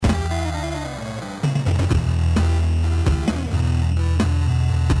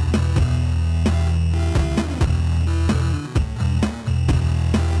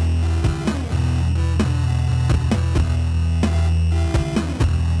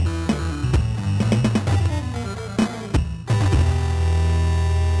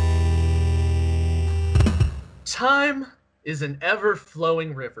Time is an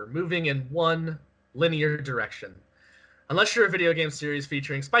ever-flowing river, moving in one linear direction. Unless you're a video game series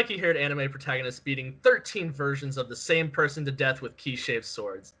featuring spiky-haired anime protagonists beating 13 versions of the same person to death with key-shaped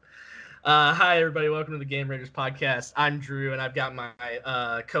swords. Hi, everybody. Welcome to the Game Raiders podcast. I'm Drew, and I've got my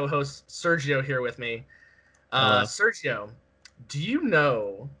co-host Sergio here with me. Hello. Sergio, do you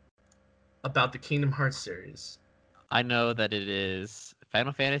know about the Kingdom Hearts series? I know that it is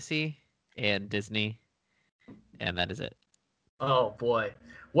Final Fantasy and Disney, and that is it. Oh boy.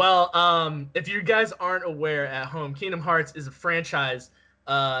 Well, if you guys aren't aware at home, Kingdom Hearts is a franchise,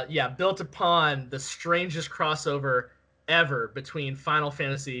 built upon the strangest crossover ever between Final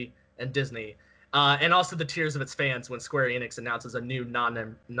Fantasy and Disney, and also the tears of its fans when Square Enix announces a new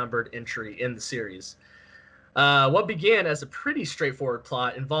non-numbered entry in the series. What began as a pretty straightforward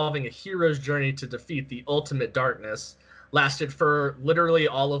plot involving a hero's journey to defeat the ultimate darkness lasted for literally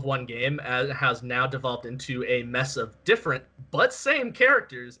all of one game, and has now developed into a mess of different but same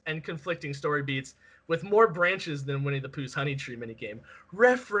characters and conflicting story beats with more branches than Winnie the Pooh's Honey Tree minigame.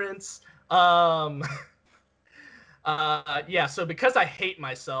 Reference. So because I hate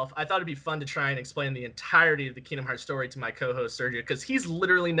myself, I thought it'd be fun to try and explain the entirety of the Kingdom Hearts story to my co-host Sergio, because he's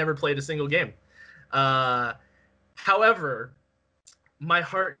literally never played a single game. However, my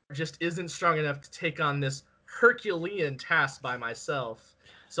heart just isn't strong enough to take on this Herculean task by myself.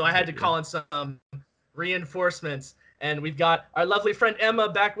 So I had to call in some reinforcements, and we've got our lovely friend Emma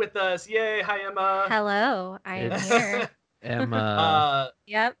back with us. Yay! Hi, Emma. Hello, I am here. Emma.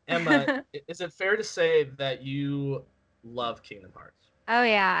 Yep. Emma, is it fair to say that you love Kingdom Hearts? Oh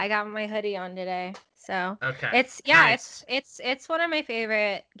yeah, I got my hoodie on today. So Okay. Nice. It's one of my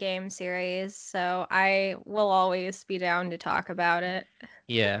favorite game series, so I will always be down to talk about it.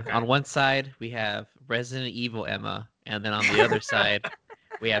 Yeah, Okay. On one side we have Resident Evil Emma, and then on the other side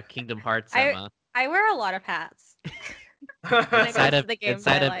we have Kingdom Hearts Emma. I wear a lot of hats. Inside of like.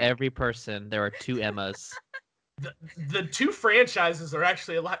 every person there are two Emmas. The two franchises are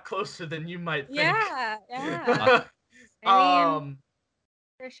actually a lot closer than you might think. Yeah. I mean,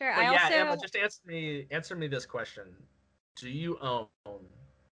 for sure. But Emma, just answer me this question: do you own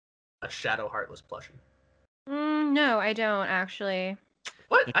a Shadow Heartless plushie? No, I don't actually.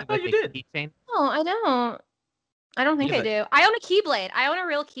 What? I thought you did. Keychain? No, I don't. I don't think I do. I own a Keyblade. I own a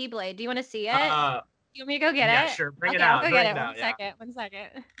real Keyblade. Do you want to see it? You want me to go get it? Yeah, sure. Bring it out. I'll go get it. One second.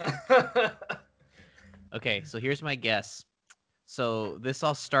 Okay, so here's my guess. So this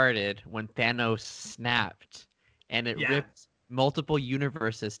all started when Thanos snapped, and it ripped multiple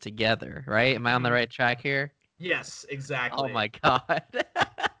universes together, right? Am I on the right track here? Yes, exactly. Oh my god.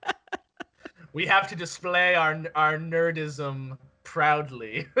 We have to display our nerdism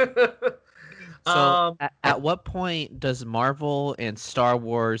proudly. So at what point does Marvel and Star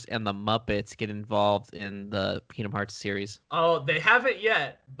Wars and the Muppets get involved in the Kingdom Hearts series? Oh, they haven't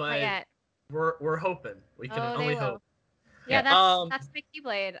yet, but Not yet. We're hoping. We can only hope. Yeah, that's my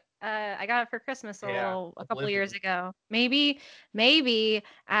Keyblade. I got it for Christmas a couple years ago. Maybe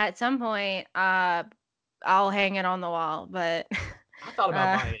at some point I'll hang it on the wall, but I thought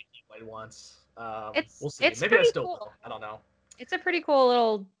about buying a Keyblade once. We'll see. Maybe I still will. I don't know. It's a pretty cool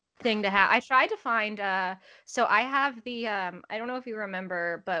little thing to have. I tried to find so I have the I don't know if you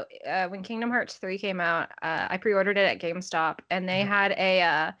remember, but when Kingdom Hearts 3 came out, I pre-ordered it at GameStop, and they had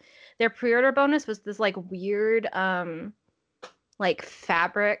a their pre-order bonus was this like weird like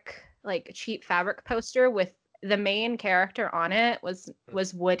fabric, like cheap fabric poster with the main character on it was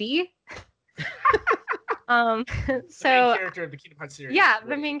Woody. So main character of the Kingdom Hearts series. Yeah,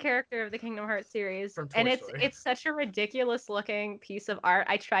 the main character of the Kingdom Hearts series. From Toy and Story. It's such a ridiculous looking piece of art.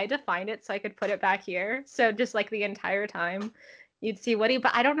 I tried to find it so I could put it back here. So just like the entire time you'd see Woody,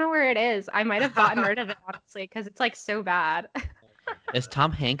 but I don't know where it is. I might have gotten rid of it honestly because it's like so bad. Is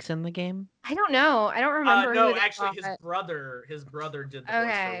Tom Hanks in the game? I don't know. I don't remember. No, actually his brother did the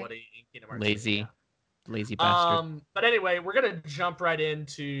voice for Woody in Kingdom Hearts. Lazy bastard. But anyway, we're gonna jump right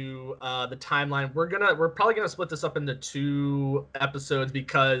into the timeline. We're probably gonna split this up into 2 episodes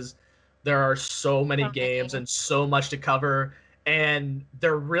because there are so many games and so much to cover, and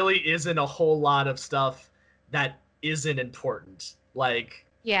there really isn't a whole lot of stuff that isn't important. Like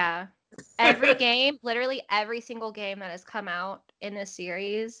every game, literally every single game that has come out in this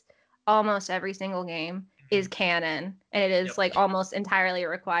series, almost every single game is canon, and it is like almost entirely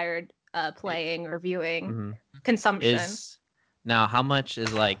required playing or viewing consumption. Now, how much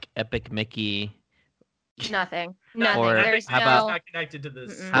is like Epic Mickey? Nothing. Or There's not connected to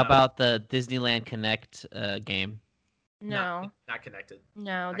this. How about the Disneyland Connect game? No. Not connected.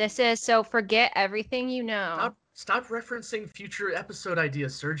 No, this is so forget everything you know. Stop referencing future episode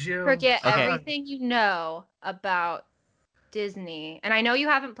ideas, Sergio. Forget Okay. everything you know about Disney. And I know you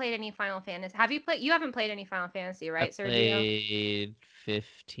haven't played any Final Fantasy. Have you played? You haven't played any Final Fantasy, right, I Sergio? played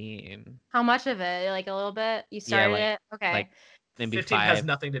 15. How much of it? Like a little bit? You started it? Okay. Like maybe 15 has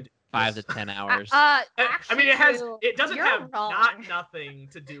nothing to do with 5 to this. 10 hours. I mean, Actually, it doesn't you're have wrong. nothing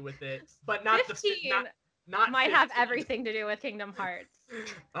to do with it, but not 15 not might 15. have everything to do with Kingdom Hearts.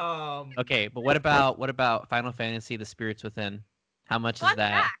 Okay, but what about Final Fantasy: The Spirits Within? How much is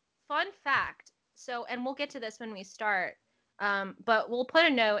that? Fun fact. So, and we'll get to this when we start. But we'll put a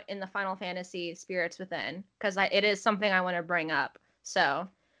note in the Final Fantasy Spirits Within because it is something I want to bring up. So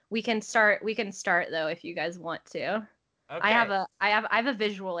we can start. We can start though if you guys want to. Okay. I have a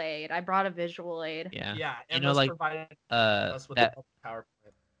visual aid. I brought a visual aid. Yeah. Yeah. You know, like provided us with a PowerPoint.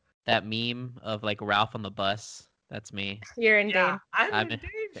 that meme of like Ralph on the bus. That's me. You're in Yeah, danger. I'm in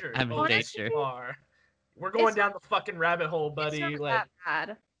danger. I'm in danger. We're going down the fucking rabbit hole, buddy. It's not Like,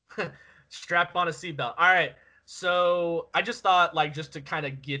 that bad. strap on a seatbelt. All right. So I just thought, like, just to kind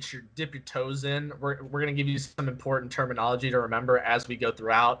of dip your toes in, we're gonna give you some important terminology to remember as we go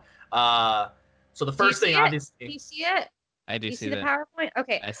throughout. So the first thing, obviously, do you see it? I do see the that. PowerPoint?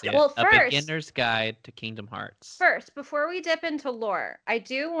 Okay. I see well, it. first, A beginner's guide to Kingdom Hearts. First, before we dip into lore, I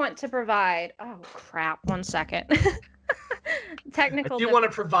do want to provide. Oh crap! 1 second. Technical. I do want to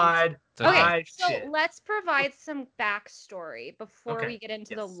provide. Okay, so shit. let's provide some backstory before we get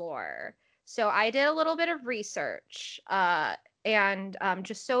into the lore. So I did a little bit of research, and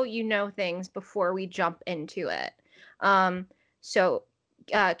just so you know things before we jump into it. So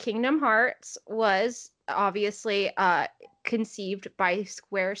Kingdom Hearts was obviously conceived by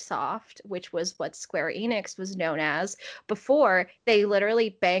Squaresoft, which was what Square Enix was known as before they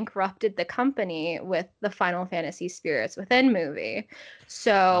literally bankrupted the company with the Final Fantasy Spirits Within movie.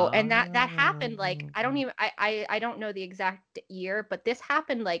 So, and that happened like I don't know the exact year, but this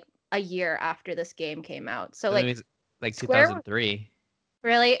happened like a year after this game came out. So like 2003.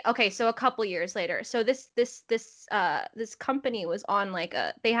 Really? Okay, so a couple years later. So this company was on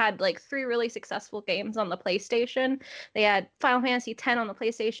they had like 3 really successful games on the PlayStation. They had Final Fantasy X on the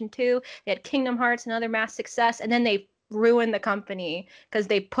PlayStation 2. They had Kingdom Hearts, another mass success, and then they ruined the company because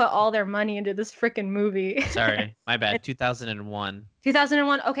they put all their money into this freaking movie. Sorry, my bad. 2001.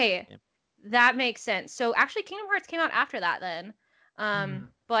 2001. Okay. Yeah. That makes sense. So actually Kingdom Hearts came out after that then.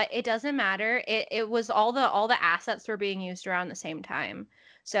 But it doesn't matter. It was all the assets were being used around the same time.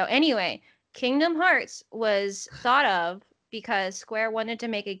 So anyway, Kingdom Hearts was thought of because Square wanted to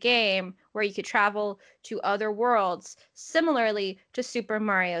make a game where you could travel to other worlds, similarly to Super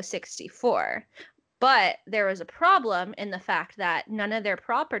Mario 64. But there was a problem in the fact that none of their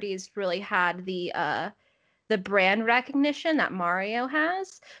properties really had the brand recognition that Mario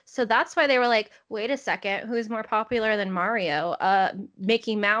has. So that's why they were like, wait a second, who's more popular than Mario?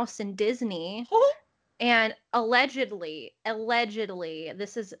 Mickey Mouse and Disney. And allegedly,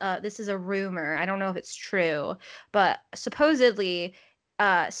 this is a rumor. I don't know if it's true, but supposedly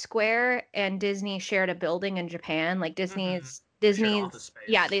Square and Disney shared a building in Japan. Like Disney's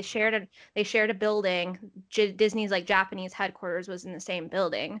yeah, they shared a building. Disney's like Japanese headquarters was in the same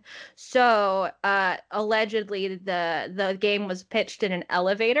building. So allegedly the game was pitched in an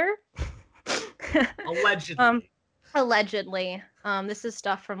elevator. Allegedly. This is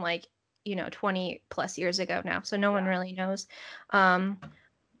stuff from 20 plus years ago now, so no one really knows.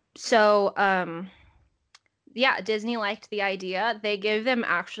 Yeah, Disney liked the idea. They gave them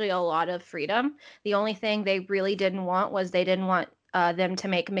actually a lot of freedom. The only thing they really didn't want was they didn't want them to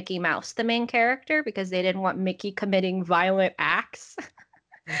make Mickey Mouse the main character because they didn't want Mickey committing violent acts.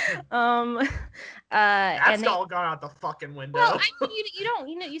 That's all gone out the fucking window. Well, I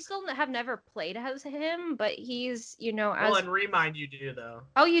mean, you still have never played as him, but he's, well, in Remind you do though.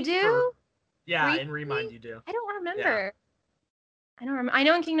 Oh, you do? Yeah, in Remind you do. I don't remember. Yeah. I don't remember. I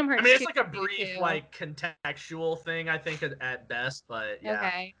know in Kingdom Hearts. I mean, it's like a brief, contextual thing, I think, at best, but yeah.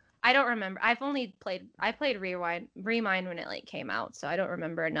 Okay. I don't remember. I played Remind when it came out, so I don't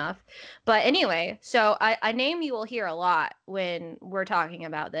remember enough. But anyway, so a name you will hear a lot when we're talking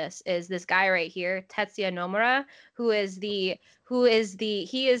about this is this guy right here, Tetsuya Nomura, he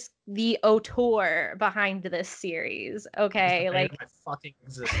is the auteur behind this series. Okay, my fucking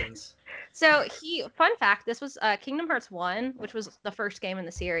existence. So fun fact, this was Kingdom Hearts 1, which was the first game in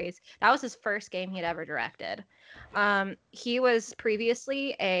the series. That was his first game he'd ever directed. He was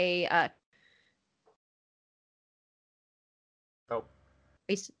previously are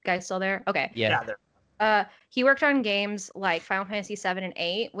you guys still there? Okay. Yeah. He worked on games like Final Fantasy 7 and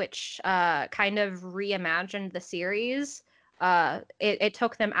 8, which kind of reimagined the series. it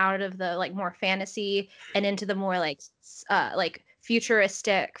took them out of the like more fantasy and into the more like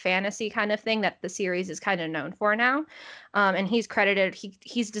futuristic fantasy kind of thing that the series is kind of known for now. And he's credited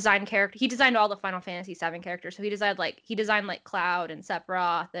he's designed character he designed all the Final Fantasy VII characters. So he designed like Cloud and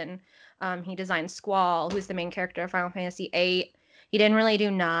Sephiroth, and he designed Squall, who's the main character of Final Fantasy VIII. He didn't really do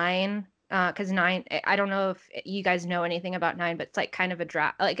 9 because 9, I don't know if you guys know anything about 9, but it's like kind of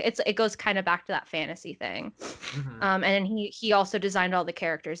a like it goes kind of back to that fantasy thing. And then he also designed all the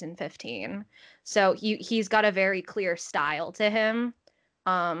characters in 15, so he's got a very clear style to him.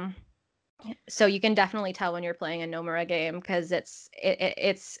 So you can definitely tell when you're playing a Nomura game, because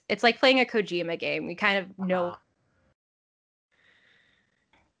it's like playing a Kojima game. You kind of know.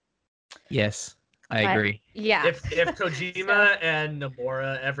 Yes, I agree. Yeah. If Kojima and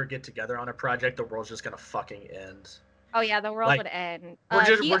Nomura ever get together on a project, the world's just gonna fucking end. Oh yeah, the world would end.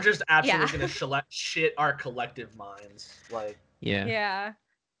 We're just absolutely gonna shit our collective minds. Like yeah.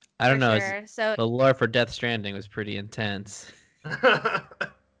 I don't know. Sure. So the lore for Death Stranding was pretty intense.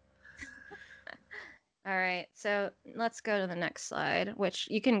 All right, so let's go to the next slide, which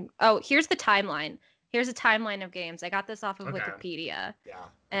you can. Oh, here's the timeline. Here's a timeline of games. I got this off of Wikipedia. Yeah.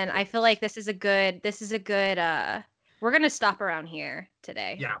 And I feel like this is a good. We're gonna stop around here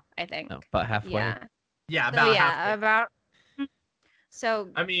today. Yeah. I think. No, about halfway. Yeah. About halfway. About. So.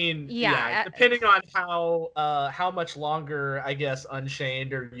 I mean, depending on how much longer, I guess,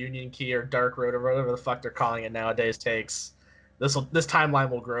 Unchained or Union Key or Dark Road or whatever the fuck they're calling it nowadays takes, this timeline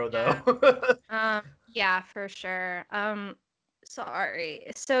will grow though. Yeah, for sure. Sorry.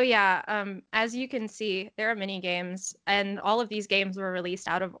 So as you can see, there are mini games, and all of these games were released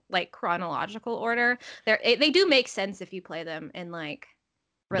out of like chronological order. They do make sense if you play them in like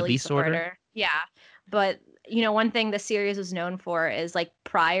release order. Yeah, but one thing the series was known for is like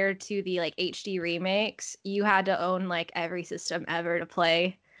prior to the like HD remakes, you had to own like every system ever to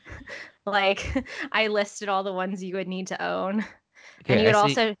play. Like I listed all the ones you would need to own, and you would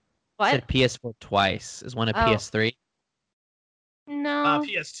also what? Said PS4 twice. Is one a PS3? No.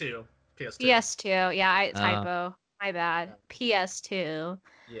 PS2. PS2. Yeah, typo. My bad. PS2.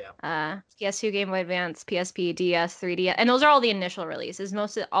 Yeah. PS2, Game Boy Advance, PSP, DS, 3DS, and those are all the initial releases.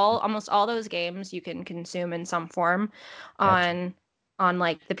 Almost all those games you can consume in some form on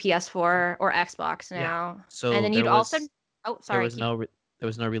like the PS4 or Xbox now. Yeah. So and then you'd also. Oh, sorry. There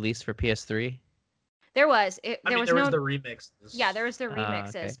was no release for PS3. There was. There was the remixes. Yeah, there was the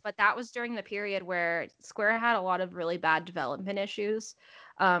remixes, okay. But that was during the period where Square had a lot of really bad development issues,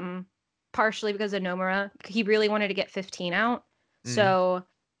 partially because of Nomura. He really wanted to get 15 out. So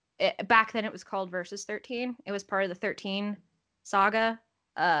back then it was called Versus 13. It was part of the 13 saga.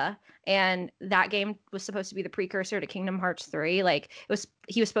 And that game was supposed to be the precursor to Kingdom Hearts 3. Like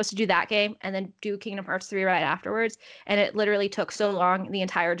he was supposed to do that game and then do Kingdom Hearts 3 right afterwards. And it literally took so long. The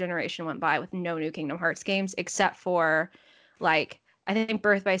entire generation went by with no new Kingdom Hearts games, except for like, I think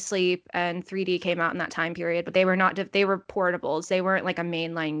Birth by Sleep and 3D came out in that time period, but they were they were portables. They weren't like a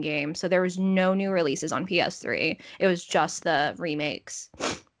mainline game. So there was no new releases on PS3. It was just the remakes.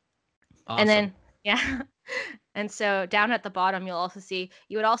 Awesome. And then, yeah. And so down at the bottom, you'll also see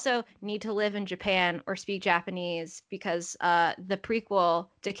you would also need to live in Japan or speak Japanese, because the prequel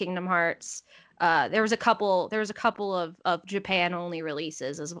to Kingdom Hearts, there was a couple of Japan only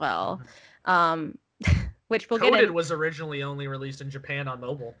releases as well, which we'll get into. Was originally only released in Japan on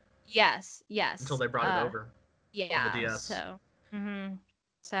mobile. Yes. Until they brought it over. Yeah. On the DS. So.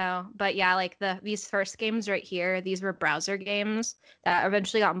 So, but yeah, like these first games right here, these were browser games that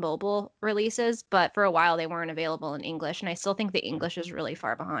eventually got mobile releases, but for a while they weren't available in English, and I still think the English is really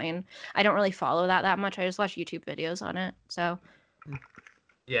far behind. I don't really follow that much. I just watch YouTube videos on it. So,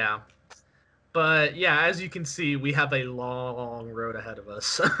 yeah. But yeah, as you can see, we have a long road ahead of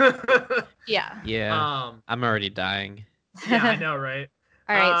us. Yeah. Yeah. I'm already dying. Yeah, I know, right?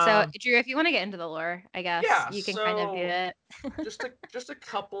 All right, so Drew, if you want to get into the lore, I guess you can kind of do it. just a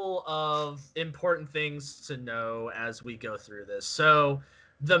couple of important things to know as we go through this. So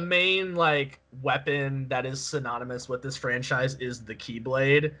the main like weapon that is synonymous with this franchise is the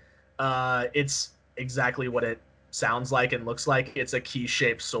Keyblade. It's exactly what it sounds like and looks like. It's a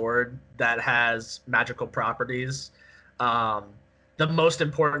key-shaped sword that has magical properties. The most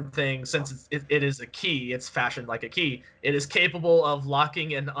important thing, since it is a key, it's fashioned like a key, it is capable of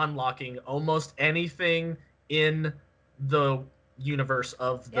locking and unlocking almost anything in the universe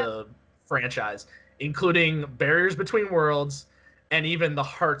of the franchise, including barriers between worlds and even the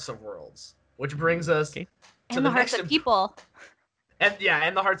hearts of worlds, which brings us to the hearts of people. And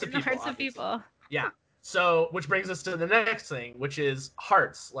the hearts of people. The hearts of people. Yeah. So, which brings us to the next thing, which is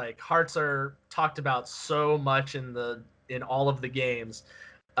hearts. Like, hearts are talked about so much in the in all of the games.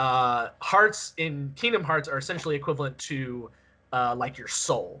 Hearts in Kingdom Hearts are essentially equivalent to like your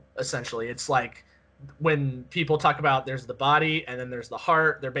soul. Essentially, it's like when people talk about there's the body and then there's the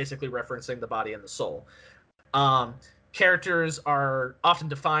heart, they're basically referencing the body and the soul. Characters are often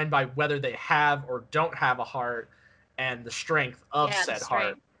defined by whether they have or don't have a heart and the strength of said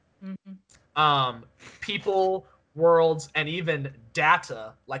heart. People, worlds, and even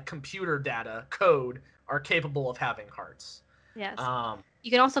data, like computer data, code, are capable of having hearts. Yes.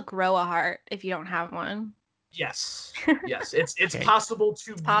 You can also grow a heart if you don't have one. Yes. Yes. It's possible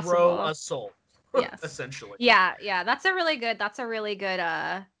to grow a soul. Yes. Essentially. Yeah. That's a really good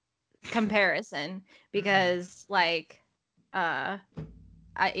comparison because like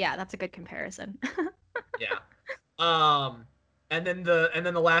that's a good comparison. Yeah. And then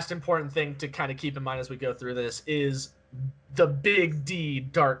the last important thing to kind of keep in mind as we go through this is the big D,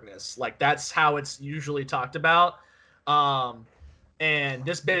 darkness. Like that's how it's usually talked about. And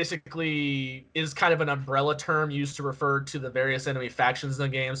this basically is kind of an umbrella term used to refer to the various enemy factions in the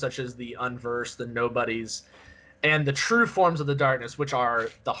game, such as the Unversed, the Nobodies, and the true forms of the darkness, which are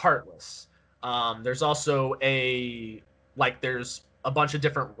the Heartless. There's also there's a bunch of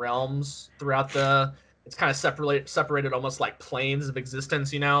different realms throughout the. It's kind of separated almost like planes of existence.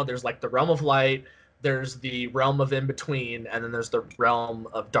 There's like the realm of light, there's the realm of in between, and then there's the realm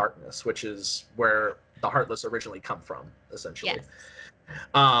of darkness, which is where the Heartless originally come from, essentially.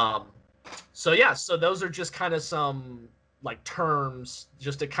 Yes. So those are just kind of some like terms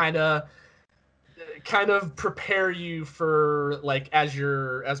just to kind of prepare you for like as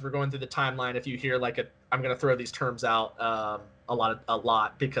we're going through the timeline. If you hear like I'm gonna throw these terms out a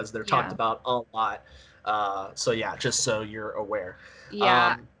lot because they're talked about a lot. So yeah, just so you're aware.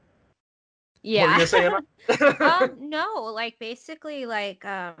 Yeah. What were you gonna say, Emma? No, like basically like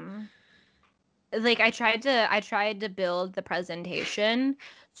I tried to build the presentation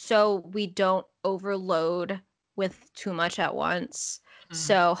so we don't overload with too much at once.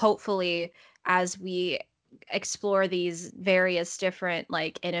 So hopefully as we explore these various different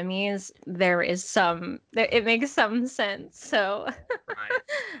like enemies, it makes some sense. So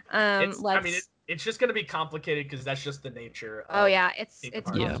right. It's just gonna be complicated because that's just the nature of it's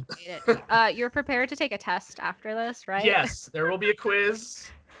complicated. You're prepared to take a test after this, right? Yes, there will be a quiz.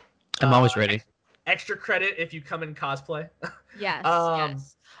 I'm always ready. Extra credit if you come in cosplay. Yes.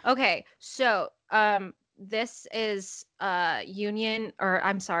 Yes. Okay, so this is Kingdom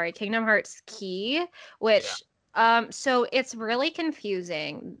Hearts Key, which so it's really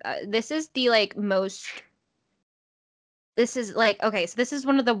confusing. This is the like most this is like okay, so this is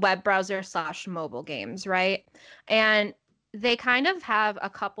one of the web browser / mobile games, right? And they kind of have a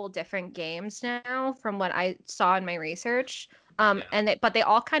couple different games now from what I saw in my research. But they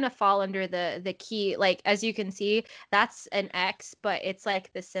all kind of fall under the key. Like as you can see, that's an X, but it's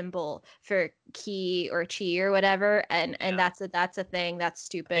like the symbol for key or chi or whatever, and that's a thing that's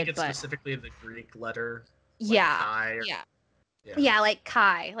stupid. I think it's specifically the Greek letter. Like like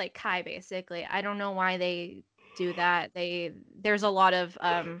Kai basically. I don't know why they do that. There's a lot of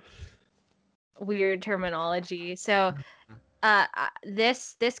weird terminology. So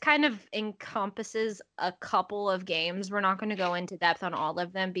this kind of encompasses a couple of games. We're not going to go into depth on all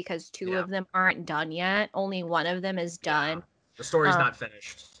of them because two of them aren't done yet. Only one of them is done. The story's not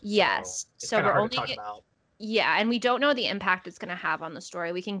finished. Yes. So we're only talk about. Yeah, and we don't know the impact it's going to have on the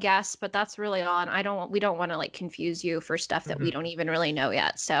story. We can guess, but that's really all. And we don't want to like confuse you for stuff that we don't even really know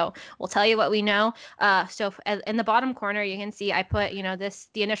yet. So we'll tell you what we know. So in the bottom corner, you can see I put,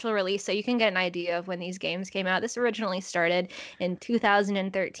 the initial release, so you can get an idea of when these games came out. This originally started in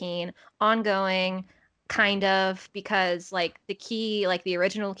 2013, ongoing kind of because like the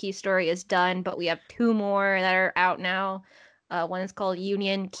original Key story is done, but we have two more that are out now. One is called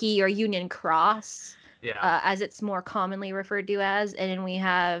Union Key or Union Cross. As it's more commonly referred to as. And then we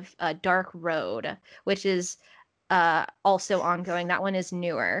have Dark Road, which is also ongoing. That one is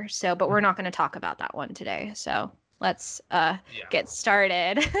newer. So, but we're not going to talk about that one today. So let's get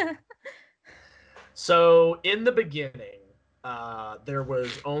started. So in the beginning, there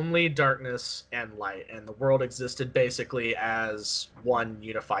was only darkness and light, and the world existed basically as one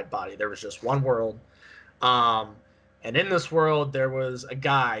unified body. There was just one world. And in this world, there was a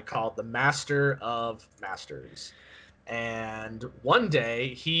guy called the Master of Masters. And one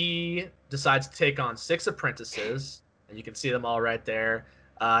day, he decides to take on 6 apprentices. And you can see them all right there.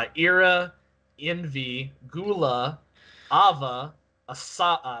 Ira, Envy, Gula, Ava,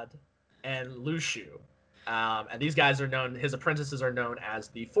 Asa'ad, and Lushu. And these guys his apprentices are known as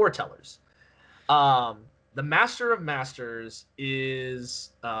the Foretellers. The Master of Masters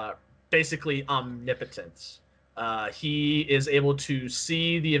is basically omnipotent. He is able to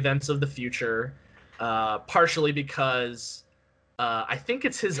see the events of the future, partially because I think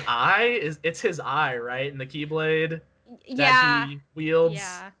it's his eye. It's his eye, right? In the Keyblade that he wields.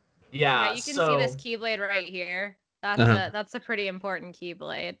 Yeah, you can see this So Keyblade right here. That's a pretty important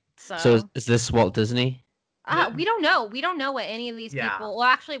Keyblade. So is this Walt Disney? We don't know. We don't know what any of these people. Well,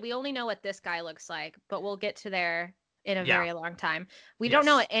 actually, we only know what this guy looks like, but we'll get to there in a very long time. We don't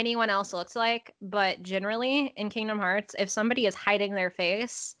know what anyone else looks like, but generally in Kingdom Hearts, if somebody is hiding their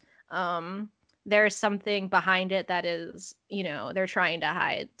face, there's something behind it that is, they're trying to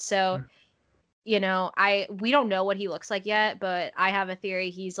hide. So, we don't know what he looks like yet, but I have a theory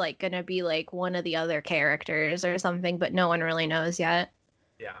he's like gonna be like one of the other characters or something, but no one really knows yet.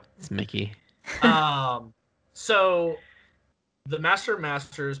 Yeah. It's Mickey. So the Master of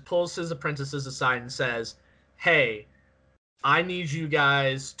Masters pulls his apprentices aside and says, "Hey, I need you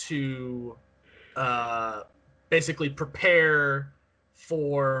guys to basically prepare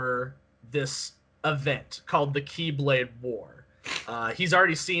for this event called the Keyblade War." He's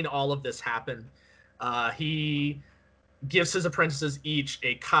already seen all of this happen. He gives his apprentices each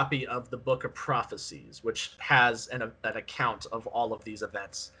a copy of the Book of Prophecies, which has an account of all of these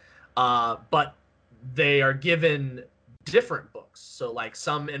events. But they are given different books. So, like,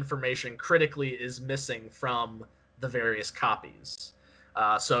 some information critically is missing from the various copies.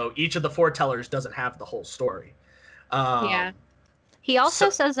 So each of the foretellers doesn't have the whole story. He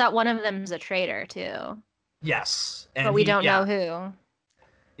also says that one of them is a traitor, too. Yes. But we don't know who.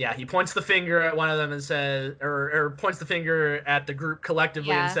 Yeah, he points the finger at one of them and says, or points the finger at the group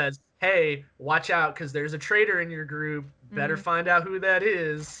collectively and says, "Hey, watch out, because there's a traitor in your group. Better find out who that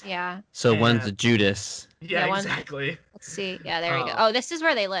is." Yeah. So one's a Judas. Yeah, exactly. Let's see. Yeah, there we go. Oh, this is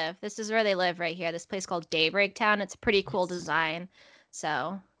where they live. This is where they live right here. This place called Daybreak Town. It's a pretty cool design.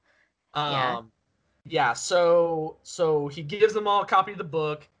 So, yeah. So he gives them all a copy of the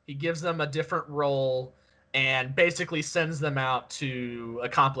book. He gives them a different role, and basically sends them out to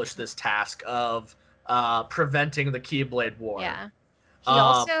accomplish this task of preventing the Keyblade War. Yeah. He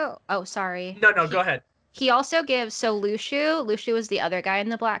also... Oh, sorry. No, go ahead. He also gives... So Luxu is the other guy in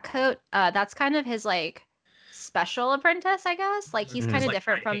the black coat. That's kind of his, like, special apprentice, I guess. Like, he's kind of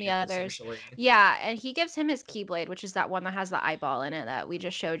different from the others. Yeah, and he gives him his Keyblade, which is that one that has the eyeball in it that we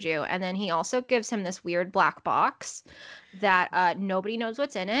just showed you. And then he also gives him this weird black box that nobody knows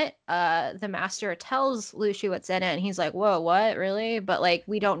what's in it. The master tells Luxu what's in it, and he's like, "Whoa, what? Really?" But, like,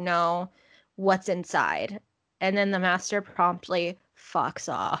 we don't know what's inside. And then the master promptly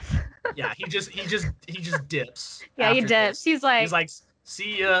fucks off. Yeah, he just dips. Yeah, he dips. He's like,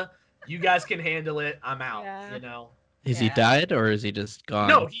 "See ya. You guys can handle it. I'm out." Is he died or is he just gone?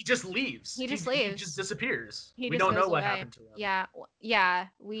 No, he just leaves. He just leaves. He just disappears. We don't know what happened to him. Yeah,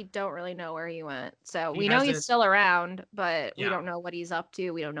 we don't really know where he went. So we know he's still around, but we don't know what he's up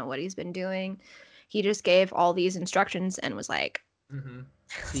to. We don't know what he's been doing. He just gave all these instructions and was like,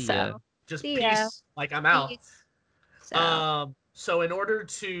 just peace. Like, I'm out. So. So in order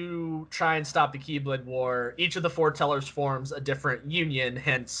to try and stop the Keyblade War, each of the foretellers forms a different union,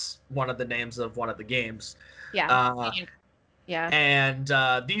 hence one of the names of one of the games. And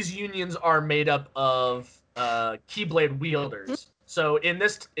these unions are made up of Keyblade wielders. So in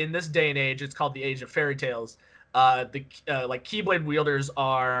this day and age, it's called the Age of Fairy Tales. Like, Keyblade wielders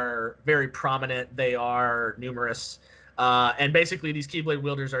are very prominent. They are numerous, and basically these Keyblade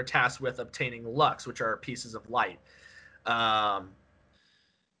wielders are tasked with obtaining Lux, which are pieces of light.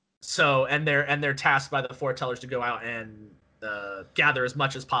 So they're tasked by the foretellers to go out and gather as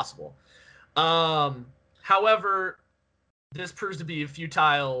much as possible. However, this proves to be a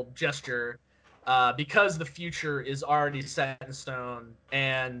futile gesture because the future is already set in stone,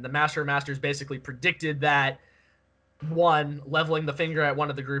 and the Master of Masters basically predicted that, one, leveling the finger at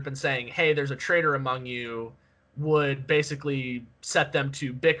one of the group and saying, "Hey, there's a traitor among you," would basically set them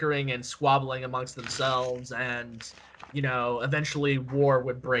to bickering and squabbling amongst themselves, and eventually war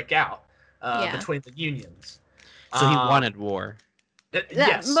would break out between the unions. So he wanted war.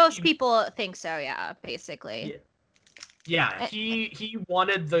 Yes, most people think so. Yeah, basically. Yeah, he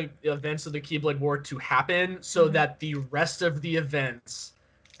wanted the events of the Keyblade War to happen so that the rest of the events,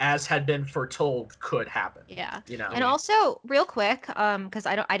 as had been foretold, could happen. Yeah. And also, real quick, because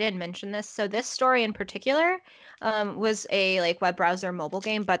I didn't mention this. So this story in particular, was a web browser mobile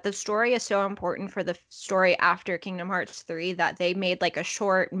game, but the story is so important for the story after Kingdom Hearts 3 that they made a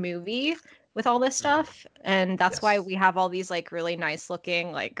short movie with all this stuff, and that's why we have all these really nice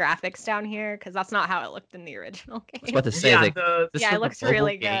looking graphics down here, because that's not how it looked in the original game. I was about to say, it looks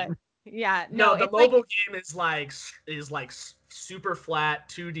really good. Yeah, no, the mobile game is super flat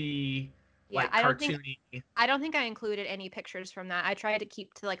 2D, Yeah, like I don't cartoony. I don't think I included any pictures from that. I tried to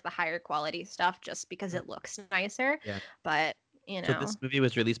keep to like the higher quality stuff just because it looks nicer. Yeah. But So this movie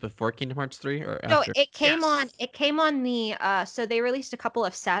was released before Kingdom Hearts 3 or So after? it came on the so they released a couple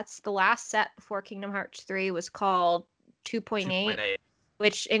of sets. The last set before Kingdom Hearts 3 was called 2.8, 2.8.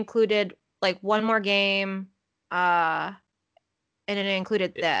 which included like one more game, and it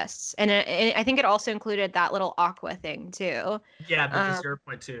included this. And I think it also included that little Aqua thing too. Yeah, the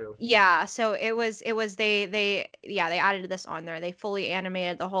 0.2. Yeah, so it was they added this on there. They fully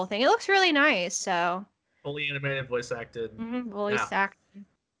animated the whole thing. It looks really nice. So Fully animated, voice acted. voice acting.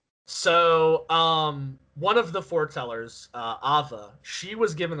 So, one of the foretellers, Ava, she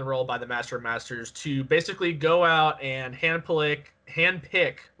was given the role by the Master of Masters to basically go out and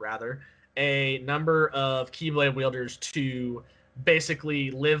handpick rather, a number of Keyblade wielders to basically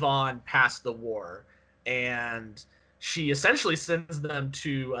live on past the war. And she essentially sends them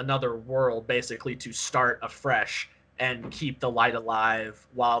to another world, basically to start afresh and keep the light alive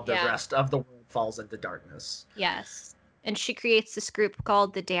while the rest of the world falls into darkness. Yes. And she creates this group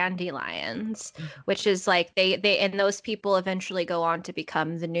called the Dandelions, which is like they and those people eventually go on to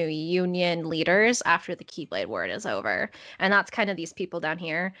become the new Union leaders after the Keyblade War is over. And that's kind of these people down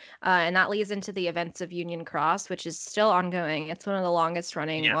here. And that leads into the events of Union Cross, which is still ongoing. It's one of the longest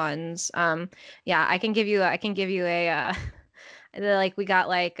running ones. Yeah, I can give you a like we got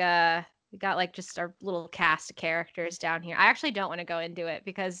like just our little cast of characters down here. I actually don't want to go into it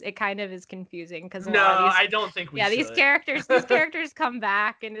because it kind of is confusing because I don't think we should. these characters come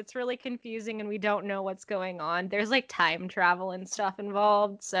back and it's really confusing and we don't know what's going on. There's like time travel and stuff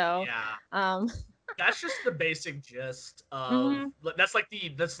involved. So that's just the basic gist of that's like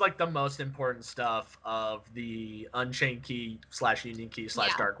the most important stuff of the Unchained Key / Union Key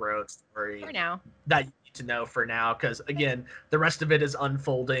 / Dark Road story for now that you need to know for now, because again the rest of it is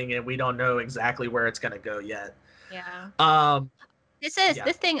unfolding and we don't know exactly where it's going to go yet. This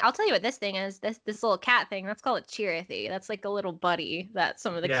thing. I'll tell you what this thing is. This little cat thing. That's called a Chirithy. That's like a little buddy that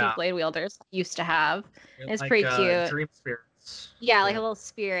some of the Keyblade wielders used to have. It's like, pretty cute. Dream spirits. Yeah, like a little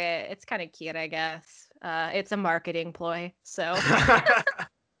spirit. It's kind of cute, I guess. It's a marketing ploy. So.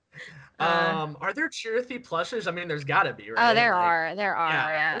 Are there Chirithy plushes? I mean, there's got to be, right? Oh, there are.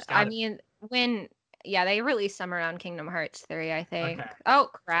 Yeah, I mean, they released some around Kingdom Hearts 3, I think. Okay. Oh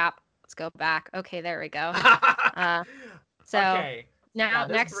crap! Let's go back. Okay, there we go. So okay. Now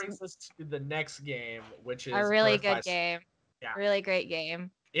this brings us to the next game, which is a really good game. Yeah. Really great game.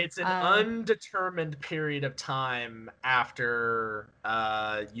 It's an undetermined period of time after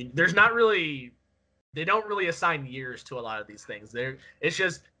there's not really, they don't really assign years to a lot of these things. It's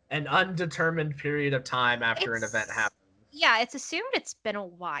just an undetermined period of time after an event happens. Yeah, it's assumed it's been a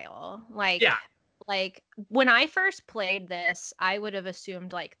while. Like when I first played this, I would have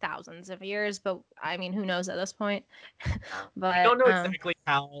assumed like thousands of years, but I mean, who knows at this point? But I don't know exactly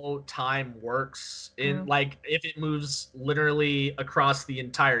how time works in like if it moves literally across the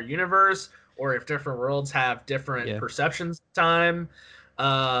entire universe or if different worlds have different perceptions of time.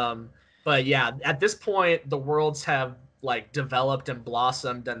 But yeah, at this point, the worlds have like developed and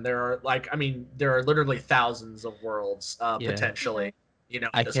blossomed, and there are literally thousands of worlds potentially. You know,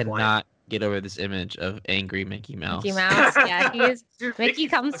 I cannot get over this image of angry Mickey Mouse. Mickey Mouse, yeah, Mickey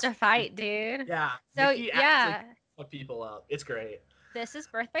comes to fight, dude. Yeah. So Mickey fuck people up. It's great. This is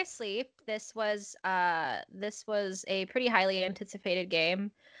Birth by Sleep. This was a pretty highly anticipated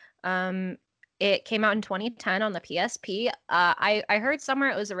game. It came out in 2010 on the PSP. I heard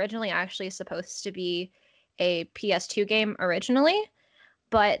somewhere it was originally actually supposed to be a PS2 game originally,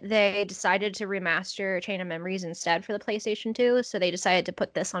 but they decided to remaster Chain of Memories instead for the PlayStation 2, so they decided to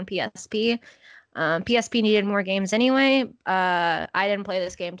put this on PSP. PSP needed more games anyway. I didn't play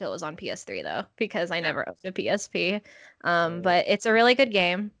this game till it was on PS3 though, because I never owned a PSP. But it's a really good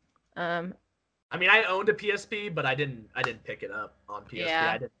game. I mean, I owned a PSP, but I didn't pick it up on PSP.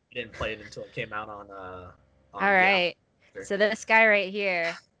 Yeah. I didn't play it until it came out on all right. So this guy right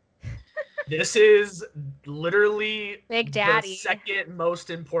here. This is literally Big Daddy, the second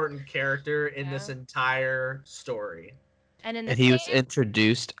most important character in this entire story. And he was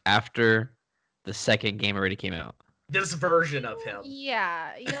introduced after the second game already came out. This version of him.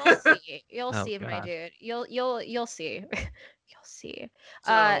 Yeah, you'll see. You'll see, God. My dude. You'll see. You'll see.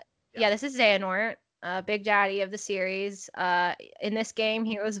 So, this is Xehanort, Big Daddy of the series. In this game,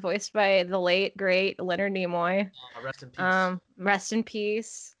 he was voiced by the late great Leonard Nimoy. Rest in peace. Rest in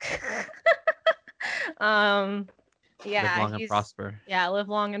peace. Live long and prosper. Yeah, live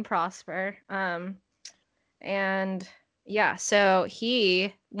long and prosper. And Yeah, so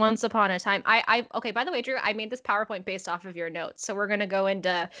he once upon a time I okay, by the way, Drew, I made this PowerPoint based off of your notes. So we're gonna go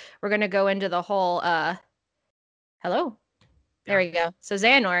into the whole hello. There Yeah. we go. So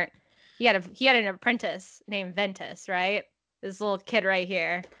Xehanort, he had an apprentice named Ventus, right? This little kid right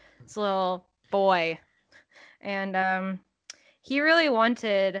here. This little boy. And he really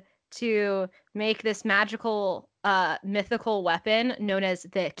wanted to make this magical mythical weapon known as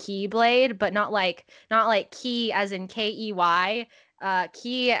the Keyblade, but not like key as in Key,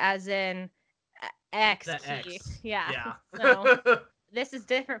 key as in X The key. X. Yeah. Yeah. So this is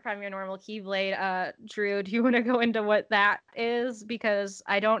different from your normal Keyblade. Drew, do you want to go into what that is? Because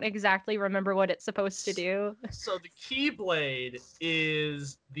I don't exactly remember what it's supposed to do. So the Keyblade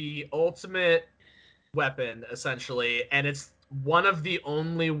is the ultimate weapon, essentially, and it's one of the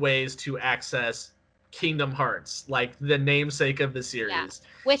only ways to access Kingdom Hearts, like the namesake of the Yeah. series.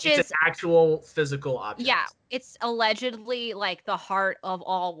 Which It's an is actual physical yeah, object. it's allegedly like the heart of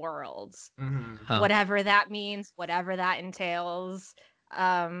all worlds. Mm-hmm. Huh. Whatever that means, whatever that entails.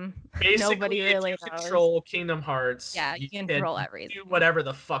 Basically, Nobody if really you knows. control Kingdom Hearts, Yeah, you you can can control everything. do whatever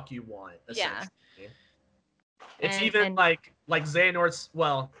the fuck you want, Yeah. essentially. It's And even and like Xehanort's.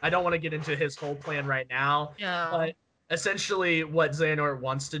 Well, I don't want to get into his whole plan right now, no. but essentially, what Xehanort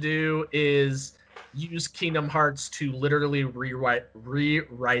wants to do is use Kingdom Hearts to literally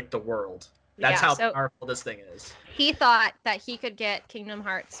rewrite the world. That's Yeah, how so powerful this thing is. he thought that he could get Kingdom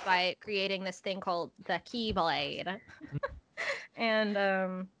Hearts by creating this thing called the Keyblade.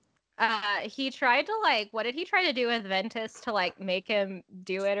 And he tried to like what did he try to do with Ventus to like make him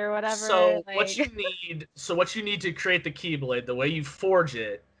do it or whatever? So what you Like need, to create the Keyblade, the way you forge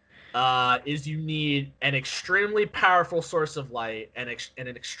it, is you need an extremely powerful source of light and an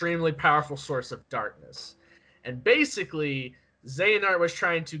extremely powerful source of darkness. And basically, Xehanort was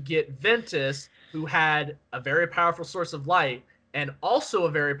trying to get Ventus, who had a very powerful source of light and also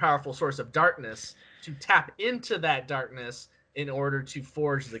a very powerful source of darkness, to tap into that darkness in order to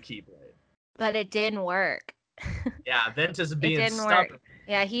forge the Keyblade. but it didn't work. Yeah, Ventus It being didn't work. stubborn.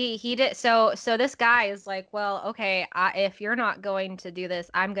 Yeah, he did. So this guy is like, well, okay, if you're not going to do this,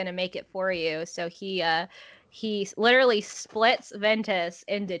 I'm gonna make it for you. So he literally splits Ventus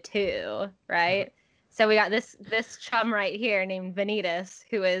into two, right? So we got this chum right here named Vanitas,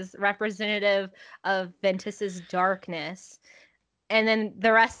 who is representative of Ventus's darkness, and then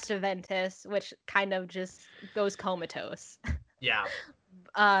the rest of Ventus, which kind of just goes comatose. Yeah.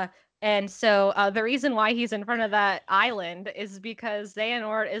 Uh, and so the reason why he's in front of that island is because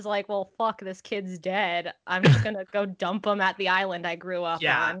Xehanort is like, well, fuck, this kid's dead. I'm just gonna go dump him at the island I grew up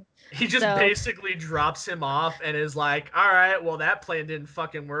Yeah. on. He just So- basically drops him off and is like, all right, well, that plan didn't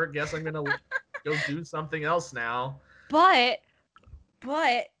fucking work. Guess I'm going to go do something else now. But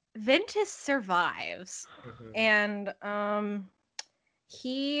Ventus survives. Mhm. And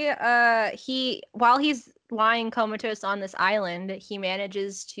he while he's lying comatose on this island, he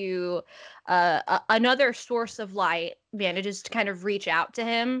manages to another source of light manages to kind of reach out to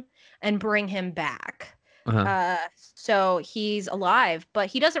him and bring him back. Uh-huh. So he's alive, but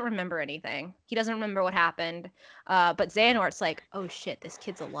he doesn't remember anything. He doesn't remember what happened. But Xehanort's like, oh shit, this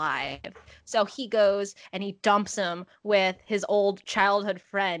kid's alive. So he goes and he dumps him with his old childhood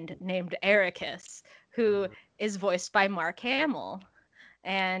friend named Ericus, who is voiced by Mark Hamill.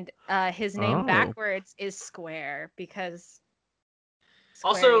 And his name Oh. backwards is Square because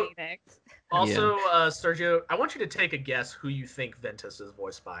Square Also- Enix. Also, Sergio, I want you to take a guess who you think Ventus is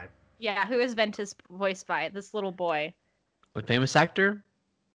voiced by. Yeah, who is Ventus voiced by? This little boy. A famous actor?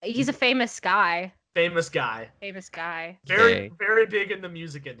 He's a famous guy. Famous guy. Famous guy. Very, Okay. very big in the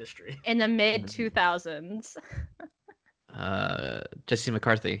music industry. In the mid 2000s. Jesse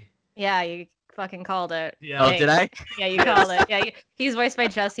McCarthy. Yeah, you fucking called it. Yeah. Oh, Hey. did I? Yeah, you called it. Yeah, he's voiced by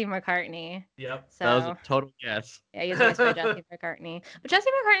Jesse McCartney. Yep. So That was a total guess. yeah, he's voiced by Jesse McCartney. But Jesse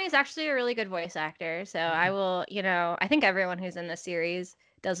McCartney is actually a really good voice actor. So I will, I think everyone who's in this series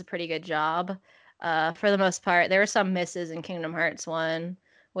does a pretty good job. For the most part, there were some misses in Kingdom Hearts 1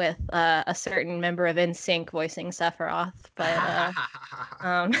 with a certain member of NSYNC voicing Sephiroth, but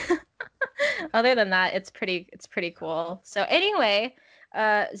other than that, it's pretty cool. So anyway,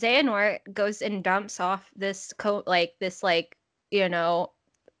 Xehanort goes and dumps off this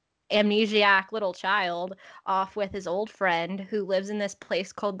amnesiac little child off with his old friend who lives in this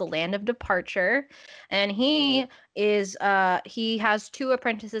place called the Land of Departure, and he has two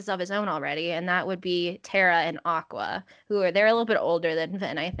apprentices of his own already, and that would be Terra and Aqua, they're a little bit older than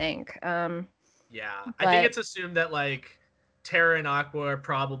Vin, I think. Yeah. I But- think it's assumed that, like, Terra and Aqua are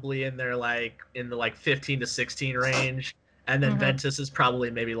probably in their, like, 15 to 16 range. And then Mhm. Ventus is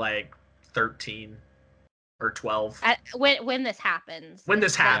probably maybe, like, 13. or 12. When this happens. When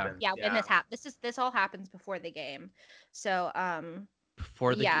this happens. Yeah, when this happens. This all happens before the game. So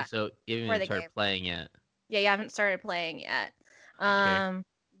before the game, so you haven't started playing yet. Yeah, you haven't started playing yet. Okay.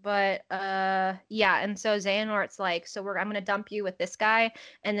 But yeah, and so Xehanort's like, so I'm gonna dump you with this guy,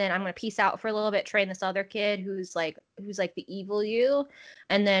 and then I'm gonna peace out for a little bit, train this other kid who's like the evil you,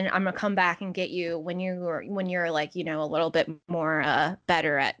 and then I'm gonna come back and get you when you're like, you know, a little bit more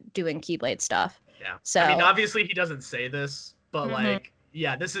better at doing Keyblade stuff. Yeah. So I mean, obviously he doesn't say this, but like,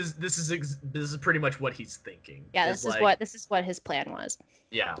 yeah, this is pretty much what he's thinking. Yeah, this is what his plan was.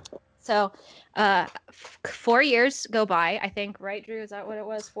 Yeah. So, 4 years go by, I think, right, Drew? Is that what it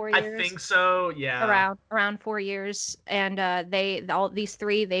was? 4 years? I think so. Yeah. Around 4 years, and all these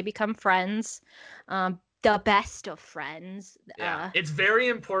three, they become friends, the best of friends. Yeah. It's very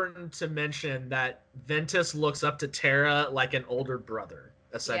important to mention that Ventus looks up to Terra like an older brother,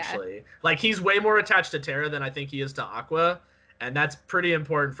 essentially. Yeah. Like, he's way more attached to Terra than I think he is to Aqua, and that's pretty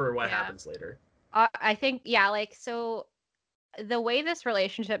important for what happens later. I think, like, so the way this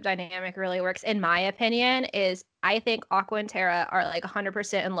relationship dynamic really works, in my opinion, is I think Aqua and Terra are like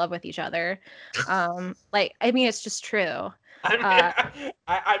 100% in love with each other. Like, I mean, it's just true.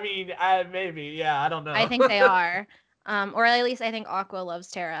 I mean, maybe, yeah, I don't know. I think they are. Or at least I think Aqua loves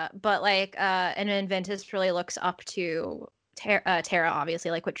Terra, but like, and then Ventus really looks up to Terra,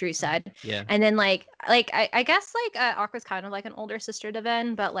 obviously, like what Drew said. Yeah. And then like I guess like Aqua's kind of like an older sister to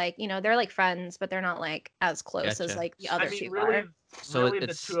Ven, but like, you know, they're like friends, but they're not like as close as like the other two are. So really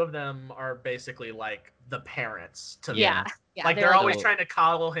the two of them are basically like the parents to Ven. Yeah, like they're always trying to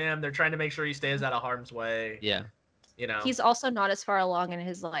coddle him. They're trying to make sure he stays out of harm's way. Yeah. You know, he's also not as far along in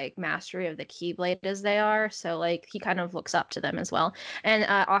his like mastery of the Keyblade as they are, so like he kind of looks up to them as well. And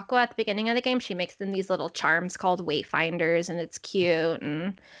Aqua, at the beginning of the game, she makes them these little charms called Wayfinders, and it's cute,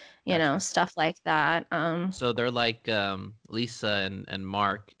 and you know, stuff like that. So they're like Lisa and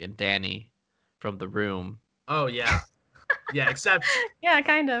Mark and Danny from The Room. Oh yeah, yeah. Except yeah,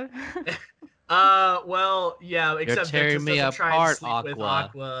 kind of. Well, yeah. Except you're tearing me apart, Aqua. With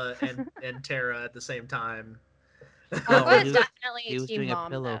Aqua and Terra at the same time. He was doing a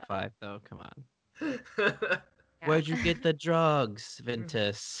pillow fight, though. Come on. Where'd you get the drugs,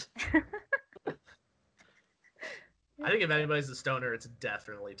 Ventus? I think if anybody's a stoner, it's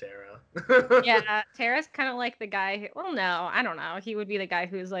definitely Terra. Yeah, Terra's kind of like the guy who, well, no, I don't know. He would be the guy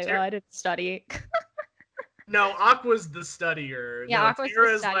who's like, I didn't study. No, Aqua's the studier. Yeah, no, Aqua's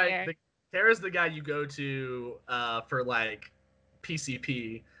the studier. Like Terra's the guy you go to for like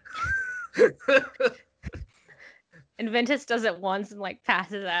PCP. And Ventus does it once and like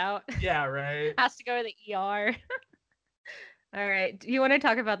passes out. Yeah, right. Has to go to the ER. All right. Do you want to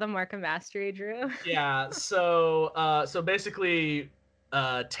talk about the Mark of Mastery, Drew? Yeah. So basically,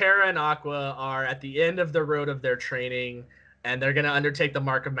 Terra and Aqua are at the end of the road of their training, and they're going to undertake the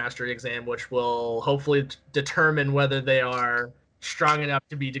Mark of Mastery exam, which will hopefully determine whether they are strong enough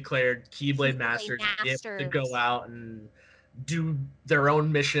to be declared Keyblade Masters, to go out and do their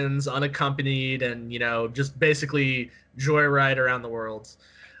own missions unaccompanied, and you know, just basically joyride around the world.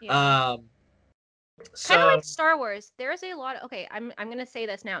 Yeah. Kind of like Star Wars. There's a lot of, I'm gonna say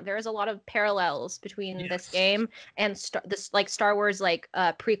this now. There is a lot of parallels between this game and this like Star Wars like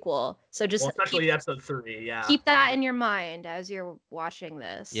prequel. So just especially episode 3. Yeah. Keep that in your mind as you're watching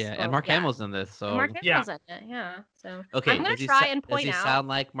this. Yeah, and Mark Hamill's in this. So Mark Hamill's in it. Yeah. So okay, I'm gonna try and point out. Does he sound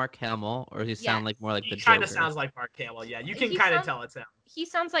like Mark Hamill, or does he sound like more like the Joker? He kind of sounds like Mark Hamill. Yeah, you can kind of tell it's him. He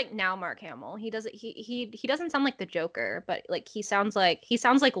sounds like now Mark Hamill. He doesn't sound like the Joker, but like he sounds like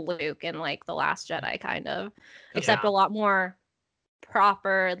Luke in like The Last Jedi kind of, except a lot more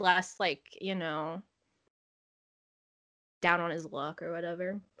proper, less like, you know, down on his luck or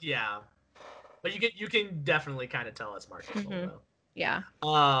whatever. Yeah, but you can definitely kind of tell it's Mark Hamill though. Yeah.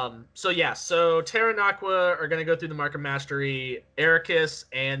 So Terra and Aqua are gonna go through the Mark of Mastery. Ericus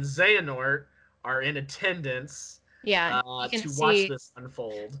and Xehanort are in attendance. Yeah, to watch this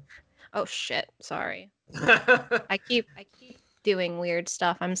unfold. Oh shit! Sorry. I keep doing weird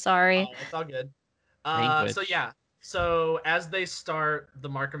stuff. I'm sorry. Oh, it's all good. So as they start the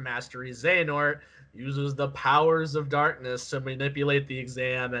Mark of Mastery, Xehanort uses the powers of darkness to manipulate the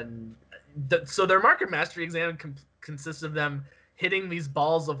exam, and so their Mark of Mastery exam consists of them hitting these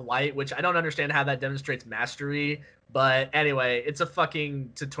balls of light, which I don't understand how that demonstrates mastery, but anyway, it's a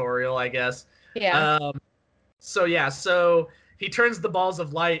fucking tutorial, I guess. Yeah. So he turns the balls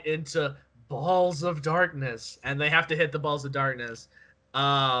of light into balls of darkness, and they have to hit the balls of darkness.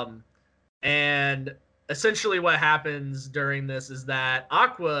 And essentially what happens during this is that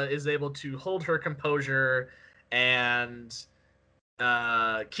Aqua is able to hold her composure and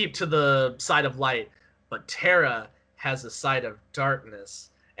keep to the side of light. but Terra has a side of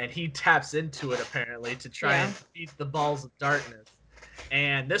darkness, and he taps into it apparently to try and defeat the balls of darkness.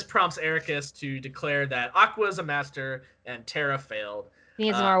 And this prompts Eraqus to declare that Aqua is a master and Terra failed. He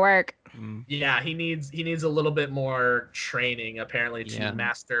needs more work. Yeah, he needs a little bit more training apparently to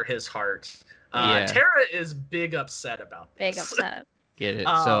master his heart. Terra is big upset about this. Big upset. Get it?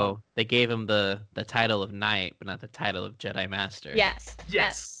 So they gave him the title of knight, but not the title of Jedi Master. Yes,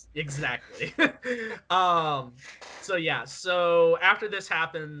 exactly. So after this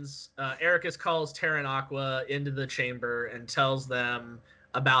happens, Eraqus calls Terra and Aqua into the chamber and tells them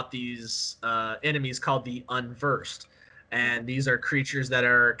about these enemies called the Unversed. And these are creatures that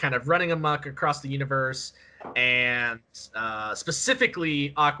are kind of running amok across the universe. And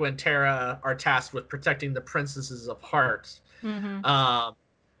specifically, Aqua and Terra are tasked with protecting the Princesses of Heart, who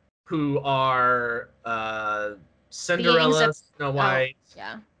are Cinderella, Snow White,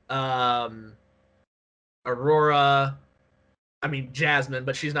 Aurora. I mean Jasmine,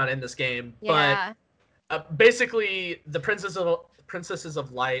 but she's not in this game. Yeah. But basically, the Princesses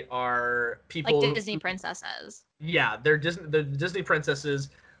of Light are people like Disney princesses. Yeah, they're Disney princesses,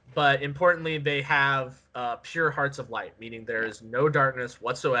 but importantly, they have pure hearts of light, meaning there's no darkness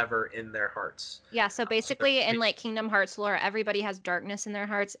whatsoever in their hearts. Yeah, so basically, in like Kingdom Hearts lore, everybody has darkness in their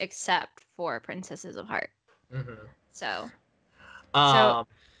hearts except for Princesses of Heart. So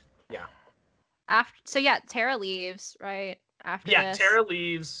Terra leaves right after this. Terra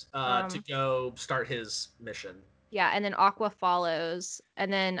leaves to go start his mission. Yeah, and then Aqua follows,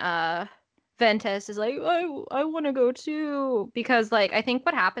 and then Ventus is like, I want to go too, because like I think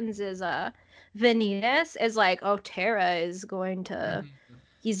what happens is Vanitas is like, oh, Terra is going to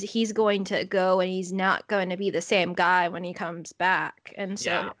he's going to go, and he's not going to be the same guy when he comes back, and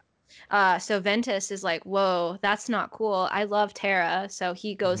so so Ventus is like, whoa, that's not cool. I love Terra, so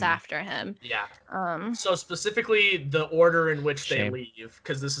he goes after him. So specifically the order in which they leave,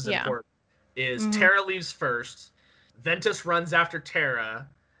 because this is important, is Terra leaves first, Ventus runs after Terra,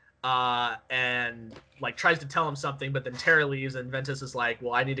 and like tries to tell him something, but then Terra leaves, and Ventus is like,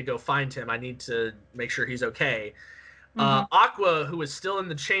 well, I need to go find him. I need to make sure he's okay. Aqua, who is still in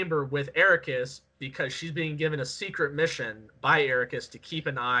the chamber with Eraqus, because she's being given a secret mission by Eraqus to keep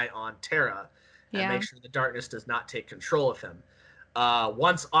an eye on Terra and make sure the darkness does not take control of him.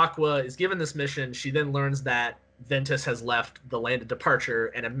 Once Aqua is given this mission, she then learns that Ventus has left the land of departure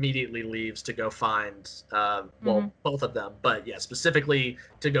and immediately leaves to go find, both of them, but specifically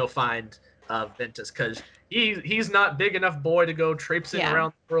to go find Ventus, because he's not big enough boy to go traipsing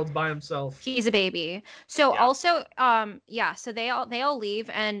around the world by himself. He's a baby. So also, so they all leave,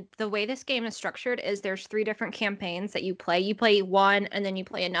 and the way this game is structured is there's 3 different campaigns that you play. You play one, and then you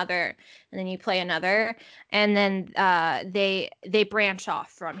play another, and then you play another, and then they branch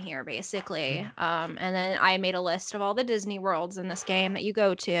off from here basically. And then I made a list of all the Disney worlds in this game that you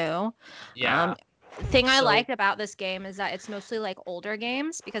go to. Thing I liked about this game is that it's mostly like older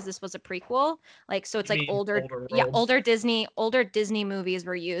games, because this was a prequel. Like, so it's like older Disney movies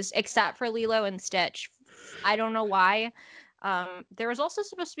were used, except for Lilo and Stitch. I don't know why. There was also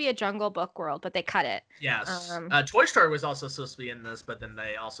supposed to be a Jungle Book world, but they cut it. Toy Story was also supposed to be in this, but then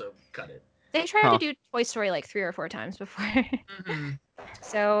they also cut it. They tried to do Toy Story like 3 or 4 times before.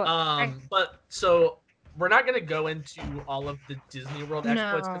 So we're not going to go into all of the Disney World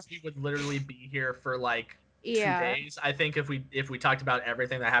exploits, because we would literally be here for like 2 days. I think if we talked about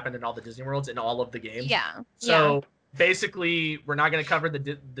everything that happened in all the Disney Worlds in all of the games. So basically, we're not going to cover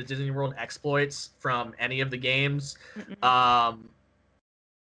the Disney World exploits from any of the games. Unless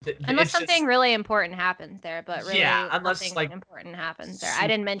something really important happens there, but really unless nothing like important happens there. I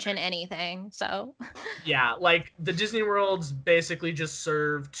didn't mention anything, so. Like the Disney Worlds basically just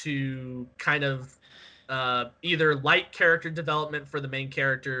serve to kind of either light character development for the main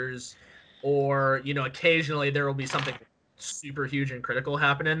characters, or occasionally there will be something super huge and critical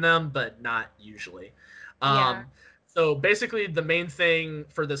happen in them, but not usually. So basically the main thing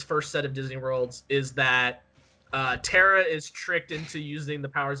for this first set of Disney Worlds is that Terra is tricked into using the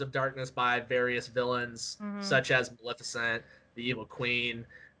powers of darkness by various villains, such as Maleficent, the Evil Queen,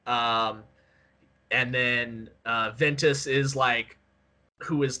 and then Ventus is like,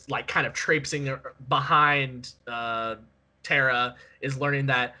 who is like kind of traipsing behind Terra, is learning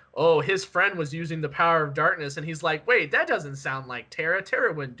that, oh, his friend was using the power of darkness, and he's like, wait, that doesn't sound like Terra.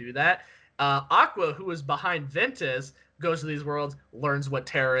 Terra wouldn't do that. Aqua, who is behind Ventus, goes to these worlds, learns what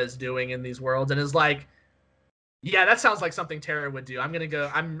Terra is doing in these worlds, and is like, yeah, that sounds like something Terra would do.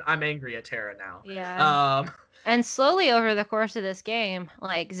 I'm angry at Terra now. And slowly over the course of this game,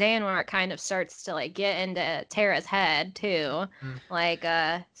 like Xehanort kind of starts to like get into Terra's head too. Like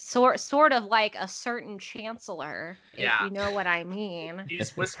sort of like a certain chancellor, if you know what I mean.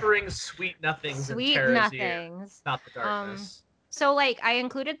 He's whispering sweet nothings in Sweet Terra's ear nothings. about the darkness. So like I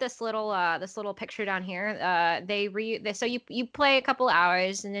included this little picture down here. So you play a couple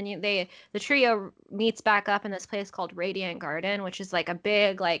hours and then the trio meets back up in this place called Radiant Garden, which is like a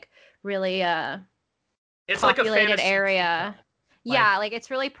big like really it's populated like a area. Yeah, like it's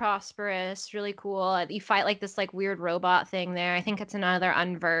really prosperous, really cool. You fight like this like weird robot thing there. I think it's another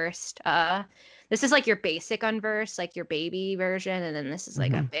unversed. This is like your basic unversed, like your baby version, and then this is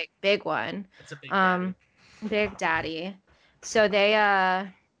like a big one. It's a big daddy. Big daddy. So they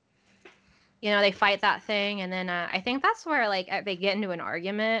they fight that thing, and then I think that's where like they get into an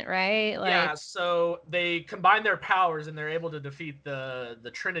argument, right? Like, yeah, so they combine their powers and they're able to defeat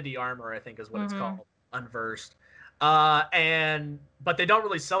the Trinity armor, I think is what it's called, unversed. But they don't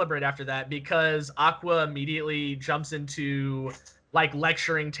really celebrate after that because Aqua immediately jumps into like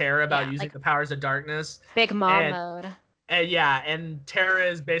lecturing Terra about using the powers of darkness. Big mom mode. And Terra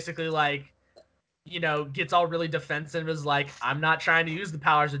is basically like, gets all really defensive, is like, I'm not trying to use the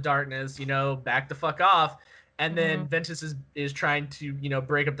powers of darkness, back the fuck off. And then Ventus is trying to,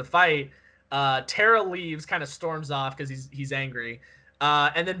 break up the fight. Terra leaves, kind of storms off because he's angry.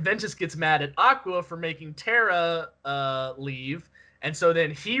 And then Ventus gets mad at Aqua for making Terra leave. And so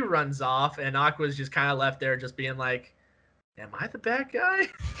then he runs off, and Aqua's just kind of left there just being like, am I the bad guy?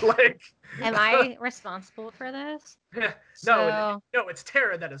 Like, am I responsible for this? No, it's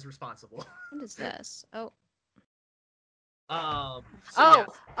Terra that is responsible. What is this?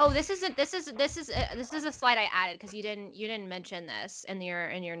 This is a slide I added because you didn't mention this in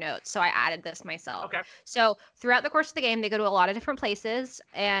your notes, so I added this myself. Okay. So throughout the course of the game, they go to a lot of different places,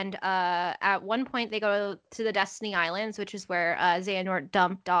 and at one point they go to the Destiny Islands, which is where Xehanort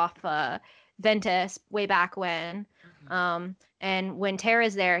dumped off Ventus way back when. And when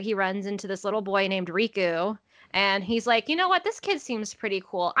Terra's there, he runs into this little boy named Riku. And he's like, you know what? This kid seems pretty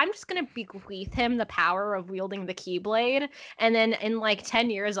cool. I'm just going to bequeath him the power of wielding the Keyblade. And then in like 10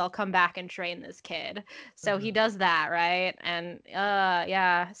 years, I'll come back and train this kid. So he does that, right? And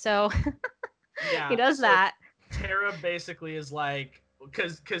yeah. So he does that. Terra basically is like,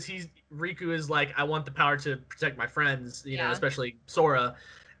 because Riku is like, I want the power to protect my friends, especially Sora.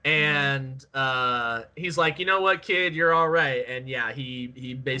 And he's like, you know what, kid, you're all right. And yeah,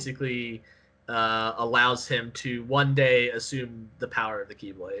 he basically allows him to one day assume the power of the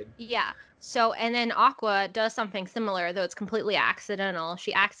Keyblade. Yeah. So, and then Aqua does something similar, though it's completely accidental.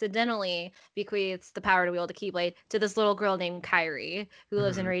 She accidentally bequeaths the power to wield the Keyblade to this little girl named Kairi, who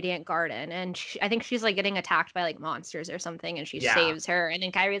lives in Radiant Garden. And I think she's like getting attacked by like monsters or something, and she saves her. And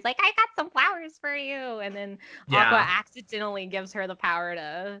then Kairi's like, I got some flowers for you. And then Aqua accidentally gives her the power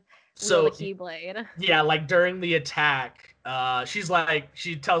to wield the Keyblade. Yeah, like during the attack, she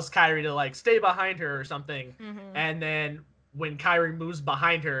tells Kairi to like stay behind her or something. And then when Kairi moves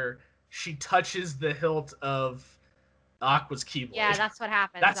behind her, she touches the hilt of Aqua's Keyblade. Yeah, that's what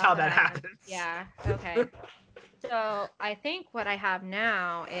happens. That's how that happens. Yeah, okay. So I think what I have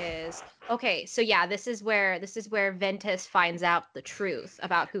now is, okay, so yeah, this is where Ventus finds out the truth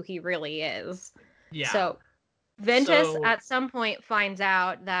about who he really is. Yeah. So Ventus at some point finds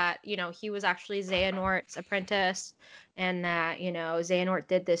out that, he was actually Xehanort's apprentice, and that, Xehanort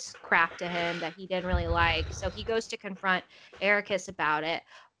did this crap to him that he didn't really like. So he goes to confront Eraqus about it.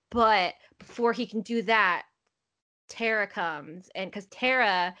 But before he can do that, Terra comes, and because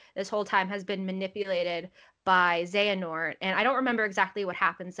Terra this whole time has been manipulated by Xehanort, and I don't remember exactly what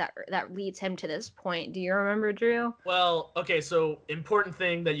happens that leads him to this point. Do you remember, Drew? Well, okay, so important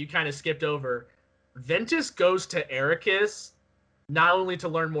thing that you kind of skipped over. Ventus goes to Eraqus not only to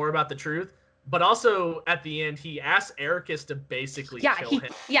learn more about the truth, but also at the end he asks Eraqus to basically kill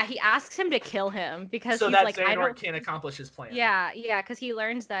him. Yeah, he asks him to kill him because so he's that like, Xehanort can't accomplish his plan. Yeah, because he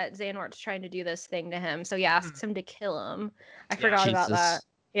learns that Xehanort's trying to do this thing to him, so he asks him to kill him. I forgot about that.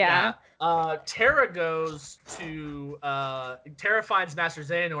 Yeah. Terra goes to Terra finds Master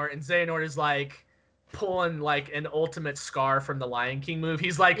Xehanort, and Xehanort is like pulling like an ultimate Scar from the Lion King move.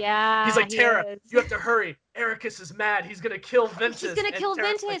 He's like, Terra, you have to hurry. Eraqus is mad. He's gonna kill Ventus. He's gonna kill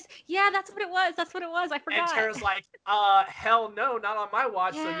Ventus. Like, yeah, that's what it was. I forgot. And Terra's like, hell no, not on my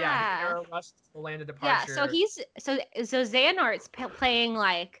watch. Yeah. So yeah, Terra rushes to the land of departure. Yeah, so Xehanort's playing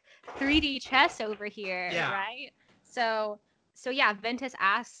like 3D chess over here, right? So yeah, Ventus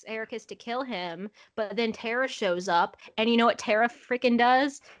asks Eraqus to kill him, but then Terra shows up, and you know what Terra freaking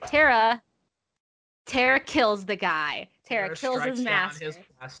does? Terra kills the guy. Terra kills his master.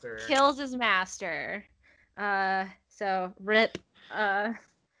 Kills his master. So rip. And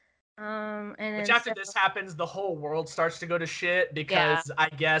Which then after this happens, the whole world starts to go to shit yeah. because I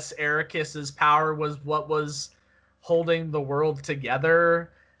guess Ericus's power was what was holding the world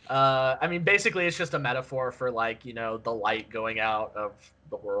together. I mean, basically, it's just a metaphor for like the light going out of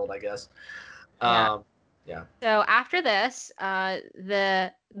the world, I guess. Yeah. Yeah. So after this,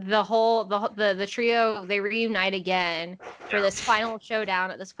 the trio, they reunite again for Yeah. this final showdown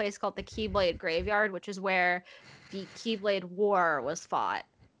at this place called the Keyblade Graveyard, which is where the Keyblade War was fought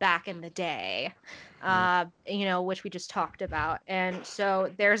back in the day. Which we just talked about. And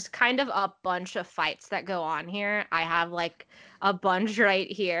so there's kind of a bunch of fights that go on here. I have like a bunch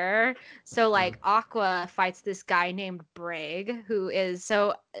right here. So like Aqua fights this guy named Brig, who is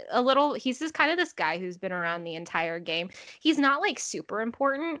he's this kind of this guy who's been around the entire game. He's not like super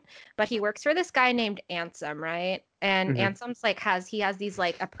important, but he works for this guy named Ansem, right? And Ansem's like he has these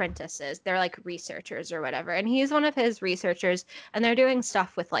like apprentices. They're like researchers or whatever. And he's one of his researchers, and they're doing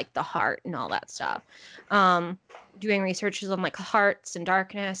stuff with like the heart and all that stuff. Doing researches on like hearts and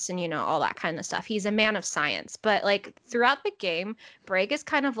darkness and all that kind of stuff. He's a man of science, but like throughout the game, Brig is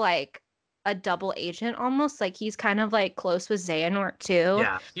kind of like a double agent almost. Like he's kind of like close with Xehanort too.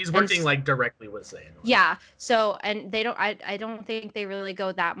 Yeah, he's working like directly with Xehanort. Yeah. So and they don't I don't think they really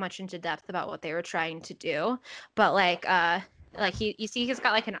go that much into depth about what they were trying to do. But like you see he's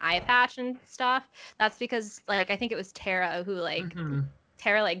got like an eye patch and stuff. That's because like I think it was Terra who like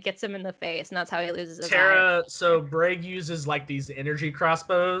Terra like gets him in the face, and that's how he loses his eye. So Brig uses like these energy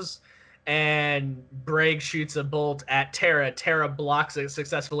crossbows, and Brig shoots a bolt at Terra. Terra blocks it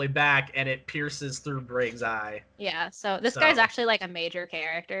successfully back, and it pierces through Brig's eye. Yeah, so this guy's actually like a major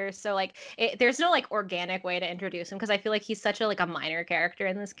character. So like, there's no like organic way to introduce him because I feel like he's such a minor character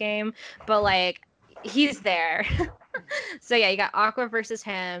in this game. But like, he's there. So yeah, you got Aqua versus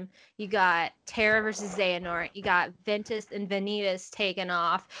him. You got Terra versus Xehanort. You got Ventus and Vanitas taken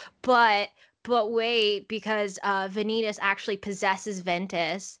off. But wait, because Vanitas actually possesses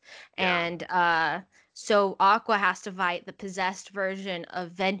Ventus, and so Aqua has to fight the possessed version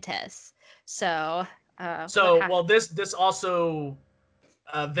of Ventus. So. This also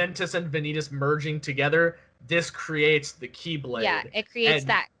Ventus and Vanitas merging together. This creates the Keyblade. Yeah, it creates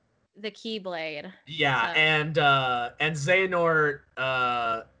the Keyblade. Yeah, so. and Xehanort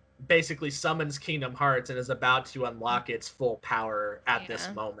basically summons Kingdom Hearts and is about to unlock its full power at this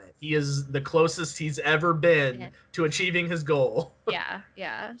moment. He is the closest he's ever been to achieving his goal.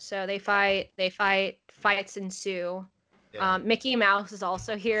 Yeah. So they fight. Fights ensue. Yeah. Mickey Mouse is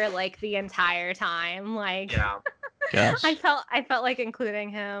also here like the entire time. Like, Yes. I felt like including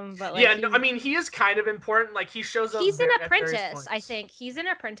him, but like I mean he is kind of important. Like he shows up. He's an apprentice. I think he's an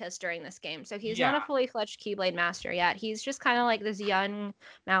apprentice during this game, so he's not a fully fledged Keyblade master yet. He's just kind of like this young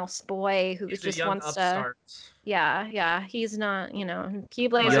mouse boy who just wants upstart. to. Yeah. He's not,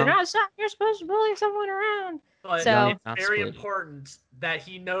 Keyblades are not stuff. You're supposed to bully someone around. But so it's very important that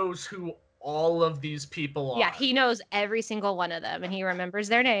he knows who all of these people are. Yeah, he knows every single one of them, and he remembers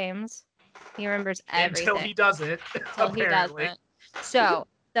their names. He remembers everything. Until he doesn't. He doesn't. So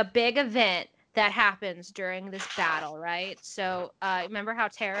the big event that happens during this battle, right? So remember how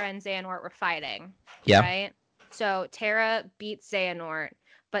Terra and Xehanort were fighting? Yeah. Right? So Terra beats Xehanort,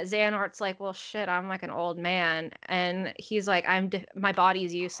 but Xehanort's like, well, shit, I'm like an old man. And he's like, my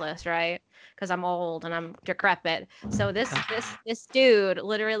body's useless, right? Because I'm old and I'm decrepit. So this dude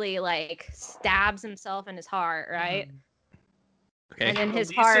literally like stabs himself in his heart, right? Okay. And then his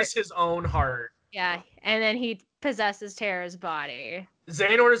heart, his own heart. Yeah, and then he possesses Terra's body.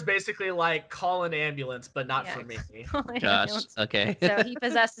 Xehanort is basically like, call an ambulance, but not for me. Gosh, okay. So he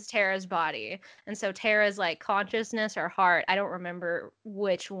possesses Terra's body. And so Terra's like consciousness or heart, I don't remember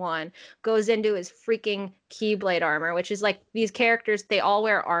which one, goes into his freaking Keyblade armor, which is like these characters, they all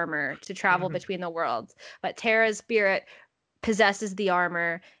wear armor to travel between the worlds. But Terra's spirit possesses the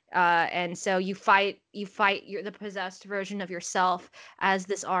armor. And so you fight the possessed version of yourself as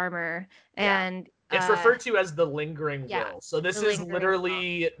this armor. And it's referred to as the lingering will. So this is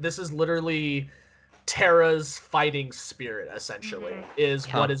literally Terra's fighting spirit, essentially, is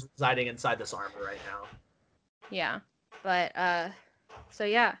what is residing inside this armor right now. Yeah. But so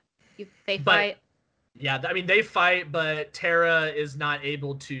yeah, they fight. Yeah, I mean they fight, but Terra is not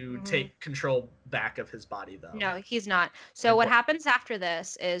able to take control back of his body, though. No, he's not. So what happens after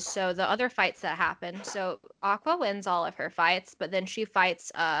this is, so the other fights that happen, so Aqua wins all of her fights, but then she fights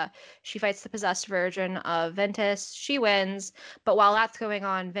the possessed version of Ventus. She wins, but while that's going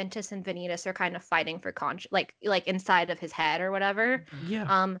on, Ventus and Vanitas are kind of fighting for like inside of his head or whatever.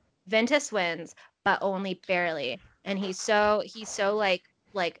 Yeah. Ventus wins, but only barely, and he's so like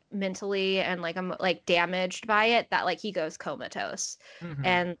like mentally and like damaged by it that like he goes comatose, Mm-hmm.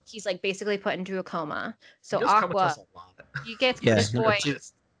 and he's like basically put into a coma. So he goes Aqua, comatose a lot. he gets Yeah,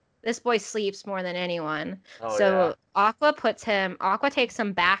 this boy sleeps more than anyone. Oh, So yeah. Aqua takes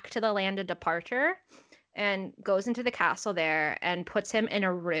him back to the land of departure and goes into the castle there and puts him in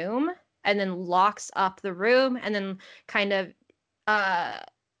a room and then locks up the room and then kind of uh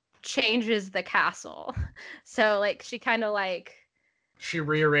changes the castle. So like she kind of like she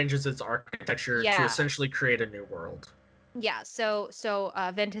rearranges its architecture to yeah. essentially create a new world. Yeah,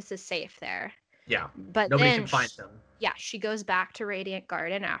 Ventus is safe there. Yeah. But Nobody then can find him. yeah, she goes back to Radiant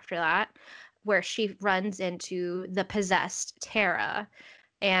Garden after that, where she runs into the possessed Terra.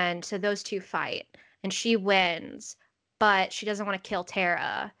 And so those two fight, and she wins, but she doesn't want to kill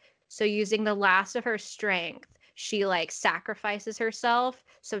Terra. So using the last of her strength, she like sacrifices herself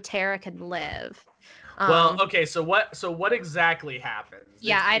so Terra can live. Well, okay, so what exactly happens?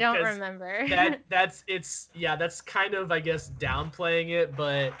 Yeah, I don't remember. That's kind of, I guess, downplaying it,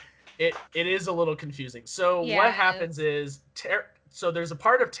 but it is a little confusing. So Yeah, what happens is so there's a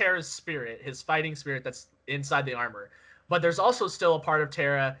part of Terra's spirit, his fighting spirit, that's inside the armor, but there's also still a part of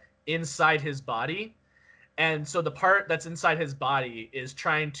Terra inside his body. And so the part that's inside his body is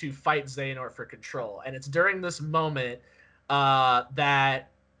trying to fight Xehanort for control. And it's during this moment that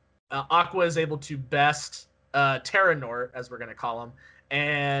Aqua is able to best Terranort, as we're going to call him,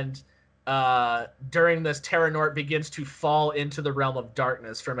 and during this, Terranort begins to fall into the realm of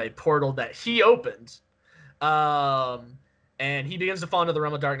darkness from a portal that he opened. And he begins to fall into the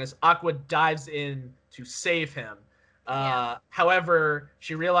realm of darkness. Aqua dives in to save him. However,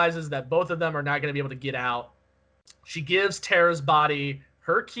 she realizes that both of them are not going to be able to get out. She gives Terra's body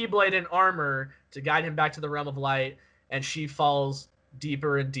her Keyblade and armor to guide him back to the realm of light, and she falls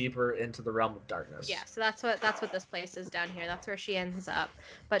deeper and deeper into the realm of darkness. Yeah, so that's what this place is down here. That's where she ends up.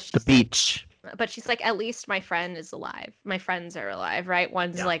 But she's the beach. But she's like, at least my friend is alive. My friends are alive, right?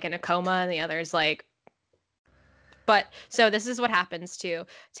 One's like in a coma, and the other's like. But so this is what happens to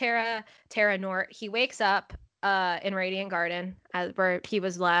Terranort. He wakes up in Radiant Garden, where he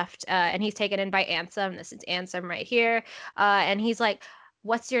was left, and he's taken in by Ansem. This is Ansem right here, and he's like,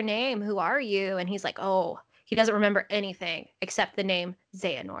 "What's your name? Who are you?" And he's like, "Oh." He doesn't remember anything except the name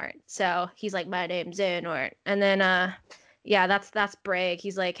Xehanort. So he's like, "My name's Xehanort." And then yeah, that's Brig.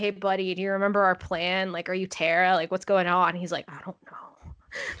 He's like, "Hey buddy, do you remember our plan? Like, are you Terra? Like, what's going on?" He's like, "I don't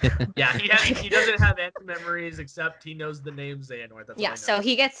know." Yeah, he doesn't have any memories except he knows the name Xehanort. That's yeah, so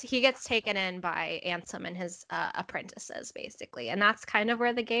he gets taken in by Ansem and his apprentices, basically, and that's kind of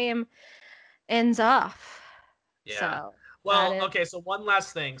where the game ends off. Yeah. So well, okay. So one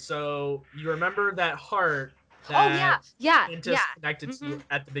last thing. So you remember that heart that Ventus connected to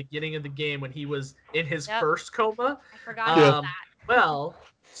at the beginning of the game when he was in his first coma? I forgot about that. Well,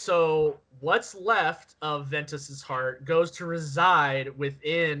 so what's left of Ventus's heart goes to reside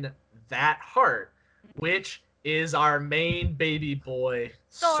within that heart, which is our main baby boy,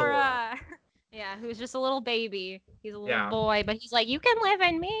 Sora. Yeah, who's just a little baby. He's a little boy, but he's like, "You can live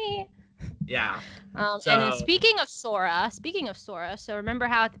in me." Yeah. And then speaking of Sora, so remember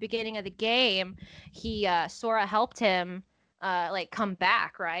how at the beginning of the game, Sora helped him like come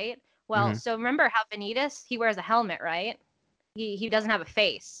back, right? Well, so remember how Vanitas, he wears a helmet, right? He doesn't have a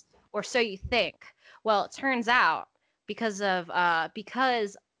face, or so you think. Well, it turns out because of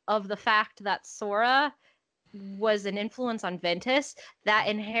the fact that Sora was an influence on Ventus, that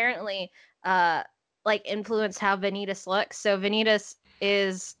inherently like influenced how Vanitas looks. So Vanitas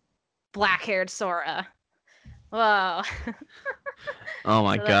is black-haired Sora. Whoa. Oh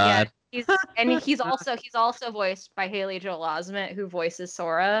my god. Yeah, he's also voiced by Haley Joel Osment, who voices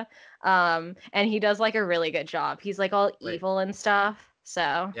Sora. And he does like a really good job. He's like all evil and stuff.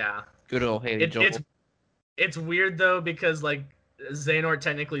 So yeah, good old Haley Joel. It's weird though because like Xehanort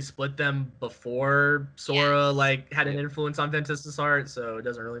technically split them before Sora like had an influence on Ventus's heart, so it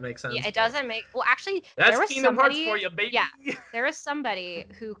doesn't really make sense. Yeah, it doesn't make. Well, actually, that's Kingdom Hearts for you, baby. Yeah, there was somebody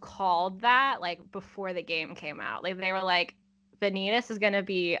who called that like before the game came out. Like they were like, Vanitas is gonna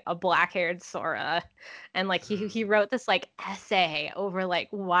be a black-haired Sora, and like he wrote this like essay over like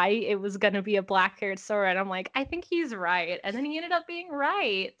why it was gonna be a black-haired Sora, and I'm like, I think he's right, and then he ended up being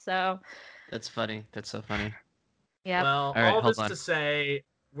right. So that's funny. That's so funny. Yeah. Well, all this to say,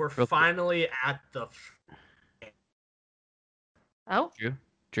 we're finally at the. Oh.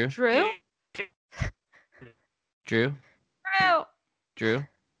 Drew.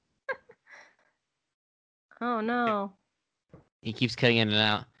 Oh no. He keeps cutting in and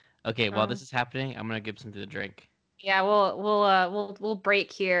out. Okay, while this is happening, I'm gonna give something to drink. Yeah, we'll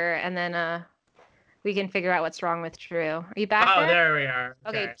break here and then we can figure out what's wrong with Drew. Are you back Oh, there? there we are.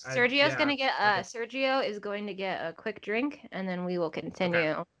 Okay, Sergio is going to get a quick drink, and then we will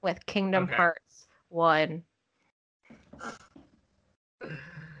continue with Kingdom Hearts 1.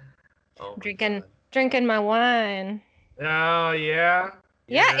 Oh, drinking my wine. Oh yeah.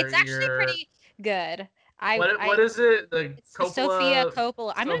 Yeah, it's actually pretty good. What is it? The Coppola. Sofia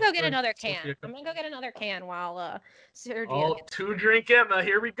Coppola. I'm gonna go get another can. I'm gonna go get another can while Sergio. Oh, 2-drink Emma.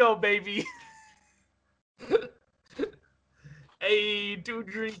 Here we go, baby. Hey,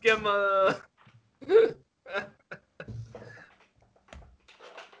 2-drink Emma. I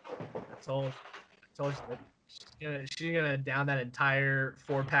told you that she's gonna down that entire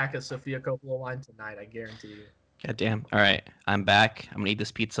 4-pack of Sofia Coppola wine tonight. I guarantee you. God damn. All right, I'm back. I'm gonna eat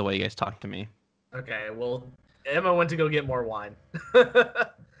this pizza while you guys talk to me. Okay, well, Emma went to go get more wine. I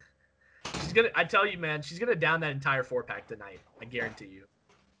tell you, man, she's gonna down that entire 4-pack tonight. I guarantee you.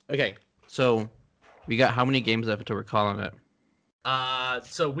 Okay, so we got how many games left until we're calling it?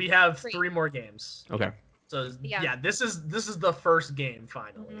 So we have 3 more games. Okay. So yeah, this is the first game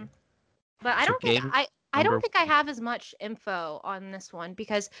finally. Mm-hmm. But I don't think I don't think I have as much info on this one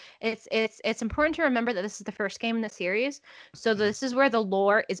because it's important to remember that this is the first game in the series. So this is where the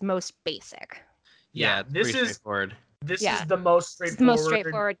lore is most basic. Yeah, this is straightforward. This is the most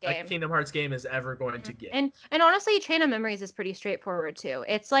straightforward game a Kingdom Hearts game is ever going to get. And honestly, Chain of Memories is pretty straightforward too.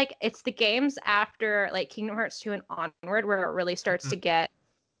 It's the games after like Kingdom Hearts 2 and onward where it really starts to get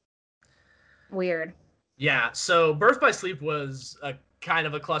weird. Yeah, so Birth by Sleep was a kind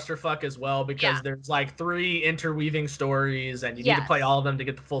of a clusterfuck as well because there's like 3 interweaving stories and you need to play all of them to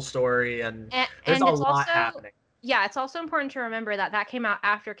get the full story and there's a lot happening. Yeah, it's also important to remember that came out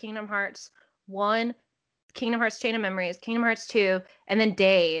after Kingdom Hearts 1, Kingdom Hearts Chain of Memories, Kingdom Hearts 2, and then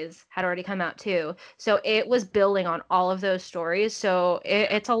Days had already come out too. So it was building on all of those stories. So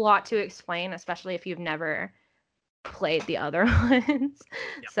it's a lot to explain, especially if you've never played the other ones.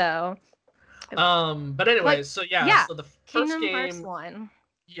 Yep. So but anyways, so the first Kingdom game Hearts 1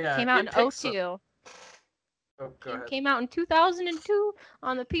 came out in 2002. Came out in 2002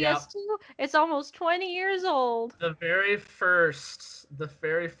 on the PS2. Yep. It's almost 20 years old. The very first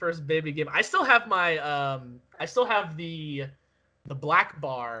baby game. I still have my the Black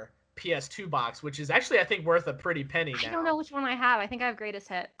Bar PS2 box, which is actually I think worth a pretty penny now. I don't know which one I have. I think I have Greatest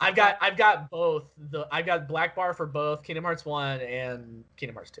Hits. I've got both. I've got Black Bar for both Kingdom Hearts 1 and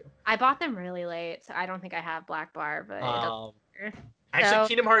Kingdom Hearts 2. I bought them really late, so I don't think I have Black Bar, but it doesn't matter. Actually,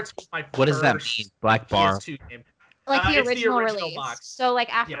 Kingdom Hearts was my first. What does that mean? Black Bar. PS2 game. Like the original release. Box. So like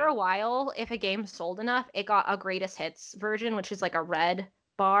after a while, if a game sold enough, it got a Greatest Hits version, which is like a red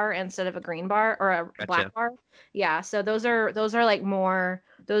bar instead of a green bar or a black bar. Yeah, so those are like more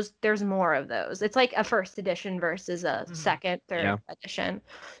there's more of those. It's like a first edition versus a second, third edition.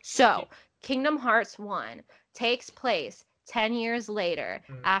 So Kingdom Hearts 1 takes place 10 years later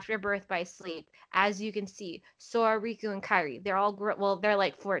after Birth by Sleep. As you can see, Sora, Riku, and Kairi, they're all they're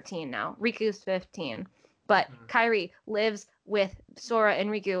like 14 now. Riku's 15. But Kairi lives with Sora and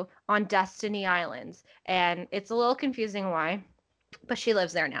Riku on Destiny Islands. And it's a little confusing why, but she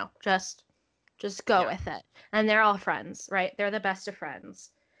lives there now. Just go with it. And they're all friends, right? They're the best of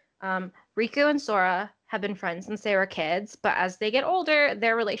friends. Riku and Sora have been friends since they were kids, but as they get older,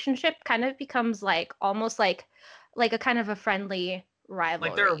 their relationship kind of becomes like almost like a kind of a friendly rivalry.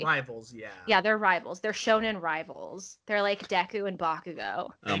 Like they're rivals, yeah. Yeah, they're rivals. They're shonen rivals. They're like Deku and Bakugo.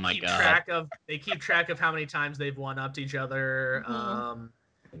 Oh my god. They keep track of how many times they've one upped each other.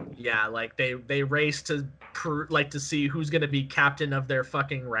 Yeah, like they race to to see who's gonna be captain of their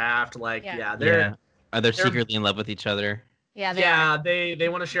fucking raft. Like they're are they secretly in love with each other? Yeah, they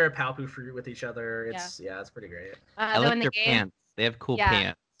want to share a Palpu fruit with each other. It's it's pretty great. I like their pants. They have cool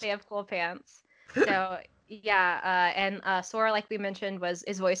pants. They have cool pants. So and Sora, like we mentioned,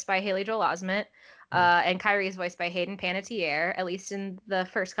 is voiced by Haley Joel Osment, and Kairi is voiced by Hayden Panettiere, at least in the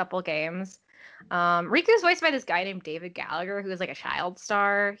first couple games. Riku's voiced by this guy named David Gallagher, who is like a child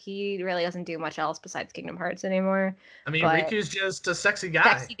star. He really doesn't do much else besides Kingdom Hearts anymore. I mean, Riku's just a sexy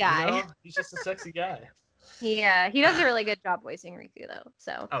guy. You know? He's just a sexy guy. Yeah, he does a really good job voicing Riku, though.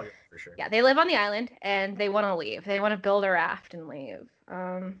 So. Oh yeah, for sure. Yeah, they live on the island and they want to leave. They want to build a raft and leave.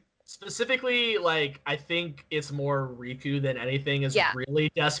 Specifically, like, I think it's more Riku than anything is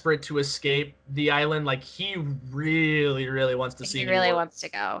really desperate to escape the island. Like, he really, really wants to see. He really wants to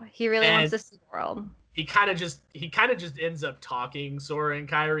go. He really wants to see the world. He kind of just ends up talking Sora and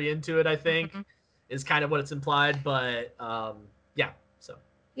Kairi into it, I think, is kind of what it's implied. But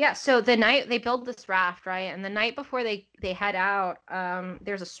so the night they build this raft, right? And the night before they head out,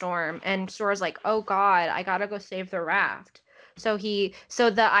 there's a storm, and Sora's like, "Oh God, I gotta go save the raft." So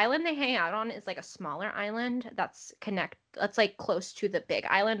the island they hang out on is like a smaller island that's like close to the big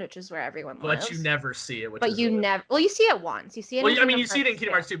island, which is where everyone But you lives. never see it, which But is you really... never, well, you see it once. You see it Well, in I mean, Kingdom you see it in Hearts Kingdom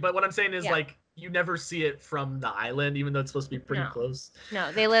 2. Hearts 2, but what I'm saying is Yeah. like you never see it from the island, even though it's supposed to be pretty No. close.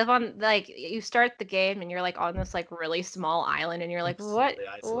 No, they live on like you start the game and you're like on this like really small island and you're like, Completely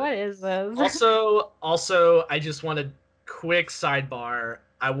what isolated. is this? Also, I just want a quick sidebar.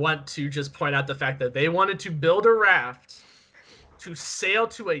 I want to just point out the fact that they wanted to build a raft to sail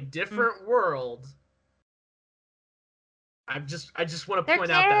to a different world. I just want to They're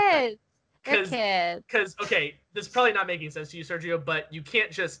point out that fact. kids. They're kids. Because okay, this is probably not making sense to you, Sergio, but you can't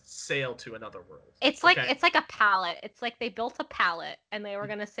just sail to another world. It's like a pallet. It's like they built a pallet and they were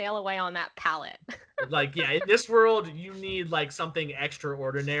gonna sail away on that pallet. Like, yeah, in this world you need like something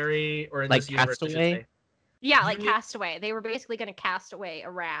extraordinary, or in Like this universe, I should Castaway? say. Yeah, like Castaway. They were basically gonna cast away a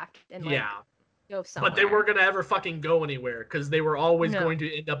raft and like go somewhere. But they weren't gonna ever fucking go anywhere because they were always No. going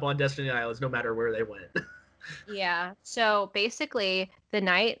to end up on Destiny Islands no matter where they went. Yeah. So basically, the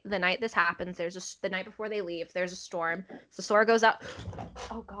night this happens, the night before they leave, there's a storm. So Sora goes out.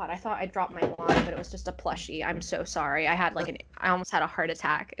 Oh God, I thought I dropped my wine, but it was just a plushie. I'm so sorry. I almost had a heart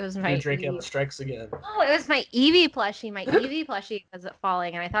attack. It was my drinking the strikes again. Oh, it was my Eevee plushie. My Eevee plushie was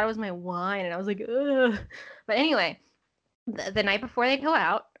falling, and I thought it was my wine, and I was like, ugh. But anyway, the night before they go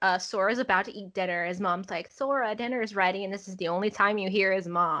out, Sora's about to eat dinner. His mom's like, Sora, dinner's ready, and this is the only time you hear his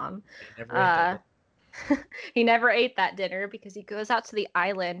mom. He never ate that dinner because he goes out to the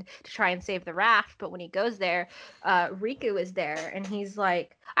island to try and save the raft. But when he goes there, Riku is there, and he's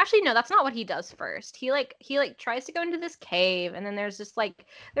like, actually, no, that's not what he does first. He tries to go into this cave, and then there's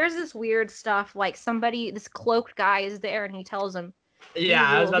this weird stuff. Like this cloaked guy is there, and he tells him, yeah,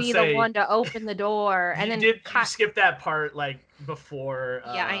 I was about to say, the one to open the door. And then you skip that part like before.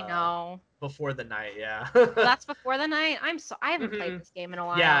 Yeah, I know. Before the night, yeah. That's before the night. I haven't played this game in a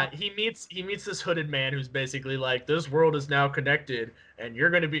while. Yeah, he meets this hooded man who's basically like, this world is now connected, and this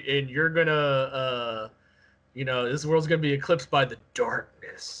world's gonna be eclipsed by the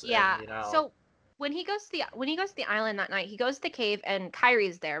darkness. Yeah. And, So when he goes to the island that night, he goes to the cave and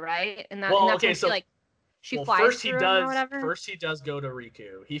Kairi's there, right? And that's she flies first through him or whatever. First he does go to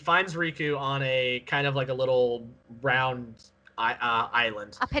Riku. He finds Riku on a kind of like a little round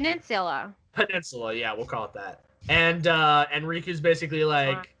island. A peninsula. Peninsula, yeah, we'll call it that. And Riku's basically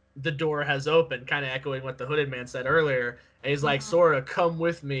like, the door has opened, kind of echoing what the hooded man said earlier. And he's like, Sora, come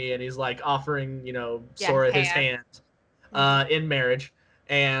with me. And he's like offering, Sora his hand in marriage.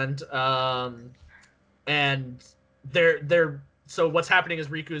 And they're so what's happening is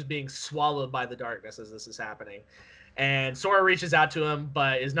Riku is being swallowed by the darkness as this is happening. And Sora reaches out to him,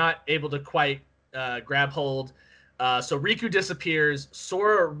 but is not able to quite grab hold. So Riku disappears.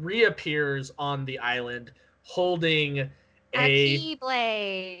 Sora reappears on the island holding a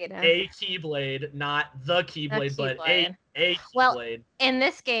Keyblade. A Keyblade, not the Keyblade, but a Keyblade. Well, in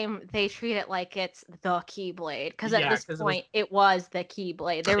this game, they treat it like it's the Keyblade because at this point, it was the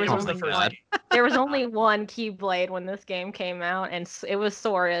Keyblade. There was only one Keyblade when this game came out, and it was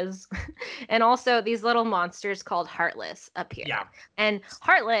Sora's. And also, these little monsters called Heartless appear. Yeah. And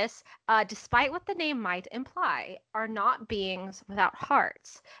Heartless, despite what the name might imply, are not beings without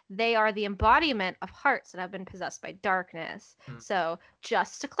hearts. They are the embodiment of hearts that have been possessed by darkness. So,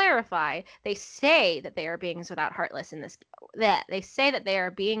 just to clarify, they say that they are beings without heartless in this. That they say that they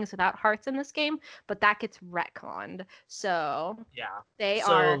are beings without hearts in this game, but that gets retconned. So they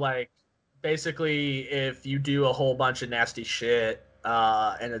are. So like, basically, if you do a whole bunch of nasty shit,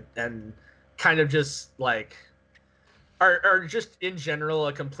 and kind of just like, or just in general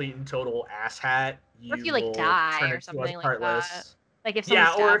a complete and total asshat, or if you like die or something like that. Like if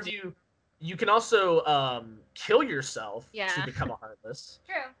or if you can also kill yourself to become a heartless.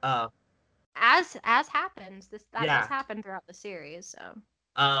 True. As happens, that does happen throughout the series. So.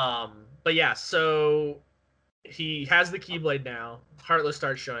 But yeah, so he has the Keyblade now. Heartless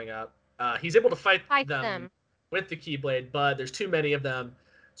starts showing up. He's able to fight them with the Keyblade, but there's too many of them.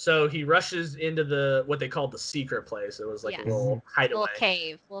 So he rushes into what they called the secret place. It was like a little hideaway.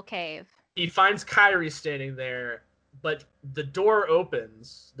 Little cave. He finds Kairi standing there, but the door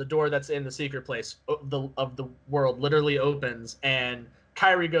opens. The door that's in the secret place of the world literally opens, and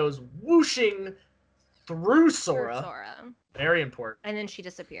Kairi goes whooshing through Sora. Very important. And then she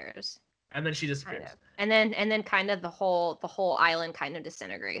disappears. Kind of. And then kind of the whole island kind of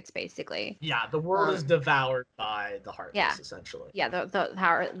disintegrates, basically. Yeah, the world is devoured by the Heartless, essentially. Yeah,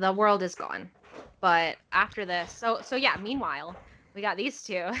 the world is gone. But after this, so yeah, meanwhile, we got these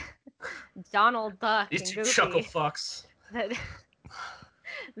two. Donald Duck these and two Goofy. chuckle fucks.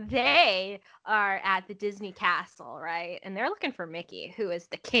 they are at the Disney castle, right? And they're looking for Mickey, who is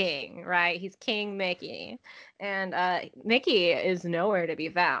the king, right? He's King Mickey. And Mickey is nowhere to be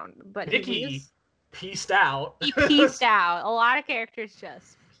found. But Mickey pieced out. He pieced out. A lot of characters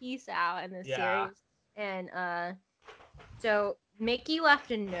just piece out in this Yeah. series. And so Mickey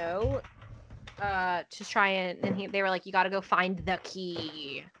left a note to try and they were like, you got to go find the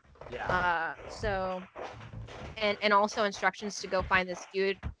key. Yeah. And also instructions to go find this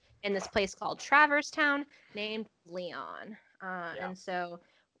dude in this place called Traverse Town named Leon. And so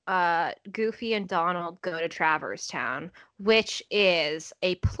Goofy and Donald go to Traverse Town, which is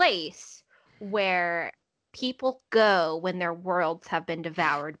a place where people go when their worlds have been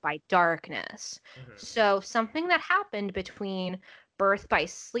devoured by darkness. Mm-hmm. So something that happened between Birth by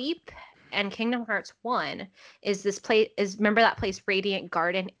Sleep and Kingdom Hearts 1 is this place remember that place Radiant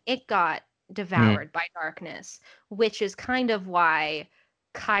Garden? It got devoured by darkness, which is kind of why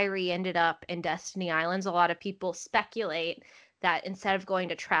Kairi ended up in Destiny Islands. A lot of people speculate that instead of going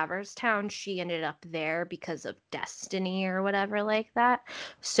to Traverse Town, she ended up there because of destiny or whatever like that.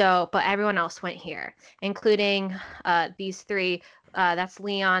 So, but everyone else went here, including these three. That's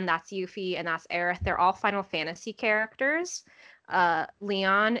Leon, that's Yuffie, and that's Aerith. They're all Final Fantasy characters.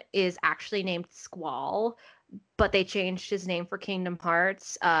 Leon is actually named Squall, but they changed his name for Kingdom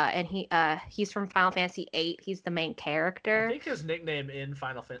Hearts, and he's from Final Fantasy VIII. He's the main character. I think his nickname in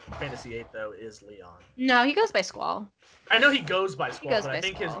Final Fantasy VIII though is Leon. No, he goes by Squall. I know he goes by Squall, but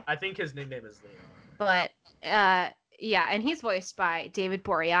Squall. I think his nickname is Leon. But yeah, and he's voiced by David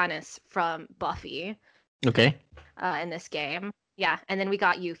Boreanaz from Buffy. Okay. In this game, yeah, and then we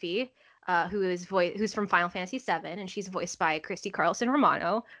got Yuffie. Who's from Final Fantasy VII, and she's voiced by Christy Carlson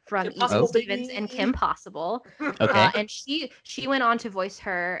Romano from Ethan Stevens and Kim Possible. Okay. And she went on to voice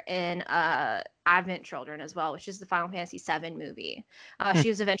her in Advent Children as well, which is the Final Fantasy VII movie. She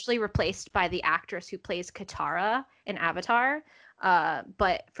was eventually replaced by the actress who plays Katara in Avatar.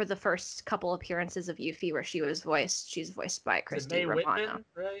 But for the first couple appearances of Yuffie where she's voiced by Christy Romano. Whitman,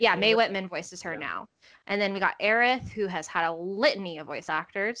 right? Yeah, Mae Whitman voices her now. And then we got Aerith, who has had a litany of voice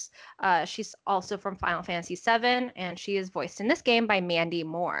actors. She's also from Final Fantasy VII, and she is voiced in this game by Mandy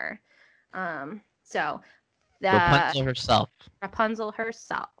Moore. Rapunzel herself. Rapunzel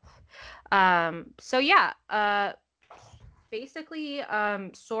herself. So yeah, basically,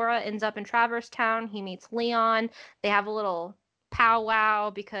 Sora ends up in Traverse Town. He meets Leon. They have a little powwow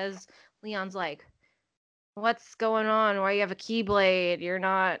because Leon's like, what's going on? Why you have a Keyblade?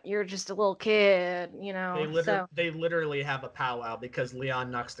 You're just a little kid, you know. They literally have a powwow because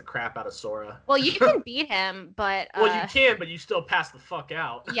Leon knocks the crap out of Sora. Well, you can beat him, but well, you can, but you still pass the fuck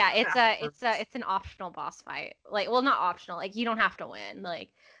out. Yeah, it's an optional boss fight. Like, well, not optional. Like, you don't have to win. Like,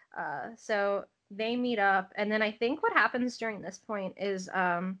 so they meet up, and then I think what happens during this point is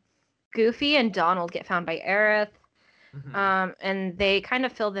Goofy and Donald get found by Aerith. Mm-hmm. And they kind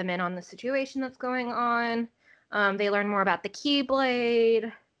of fill them in on the situation that's going on. They learn more about the Keyblade.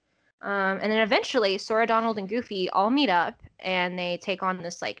 And then eventually Sora, Donald, and Goofy all meet up and they take on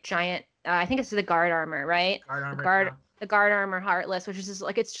this like giant, I think it's the guard armor, right? The guard armor Heartless, which is just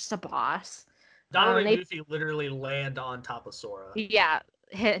like, it's just a boss. Donald and Goofy literally land on top of Sora. Yeah.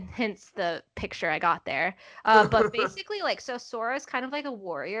 Hence the picture I got there. But basically, like, so Sora's kind of like a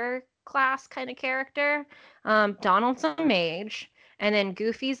warrior class kind of character. Donald's a mage, and then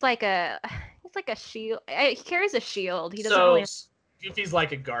Goofy's like he's like a shield. He carries a shield. He doesn't. Goofy's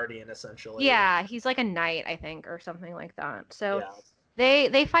like a guardian essentially. Yeah, he's like a knight, I think, or something like that. So. Yeah.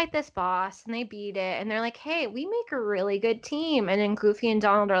 They fight this boss and they beat it and they're like, hey, we make a really good team. And then Goofy and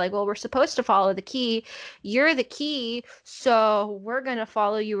Donald are like, well, we're supposed to follow the key. You're the key, so we're going to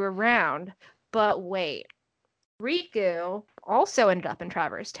follow you around. But wait, Riku also ended up in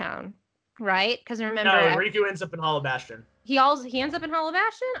Traverse Town, right? Because remember... No, Riku ends up in Hollow Bastion. He ends up in Hollow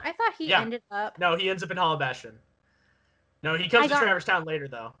Bastion? I thought he ended up... No, he ends up in Hollow Bastion. No, he comes to Traverse Town later,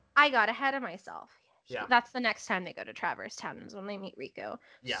 though. I got ahead of myself. Yeah. That's the next time they go to Traverse Town is when they meet Riku.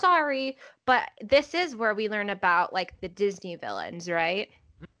 Yeah. Sorry, but this is where we learn about like the Disney villains, right?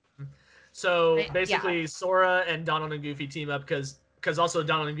 So basically, Sora and Donald and Goofy team up because also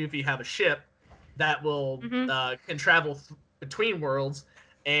Donald and Goofy have a ship that will can travel between worlds.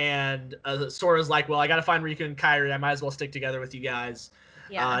 And Sora's like, well, I gotta find Riku and Kairi. I might as well stick together with you guys.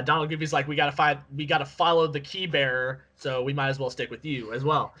 Yeah. Donald and Goofy's like, we gotta follow the key bearer, so we might as well stick with you as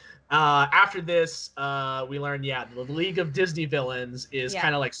well. After this, we learn, the League of Disney Villains is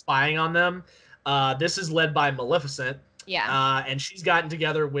kind of like spying on them. This is led by Maleficent. Yeah. And she's gotten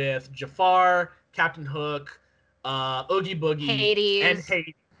together with Jafar, Captain Hook, Oogie Boogie, and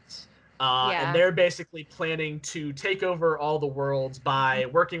Hades. And they're basically planning to take over all the worlds by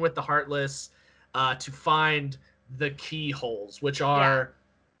working with the Heartless to find the keyholes, which are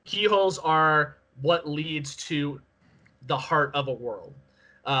keyholes are what leads to the heart of a world.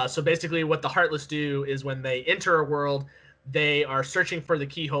 So basically, what the Heartless do is when they enter a world, they are searching for the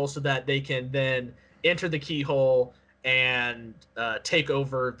keyhole so that they can then enter the keyhole and take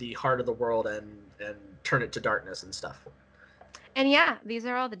over the heart of the world and turn it to darkness and stuff. And these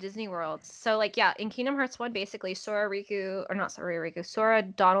are all the Disney worlds. So like in Kingdom Hearts 1, basically Sora,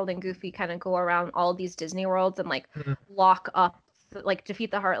 Donald, and Goofy kind of go around all these Disney worlds and like lock up, like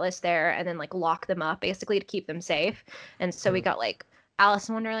defeat the Heartless there and then like lock them up basically to keep them safe. And so we got like Alice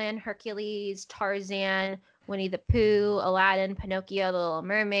in Wonderland, Hercules, Tarzan, Winnie the Pooh, Aladdin, Pinocchio, The Little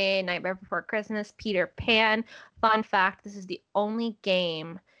Mermaid, Nightmare Before Christmas, Peter Pan. Fun fact, this is the only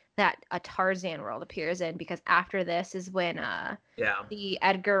game that a Tarzan world appears in, because after this is when the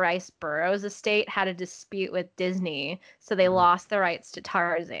Edgar Rice Burroughs estate had a dispute with Disney, so they lost the rights to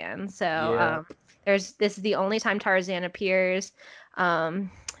Tarzan. So this is the only time Tarzan appears.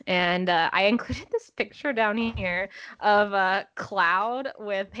 And I included this picture down here of Cloud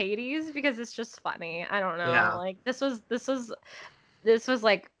with Hades because it's just funny. I don't know, like this was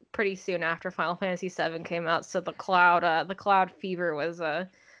like pretty soon after Final Fantasy VII came out, so the Cloud fever was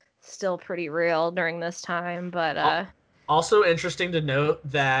still pretty real during this time. But also interesting to note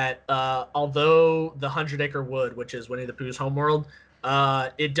that although the 100-Acre Wood, which is Winnie the Pooh's homeworld,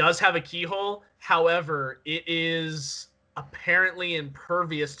 it does have a keyhole. However, it is apparently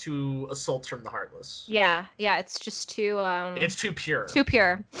impervious to assaults from the Heartless. Yeah, it's just too it's too pure.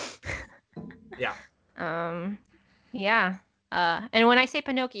 Yeah. And when I say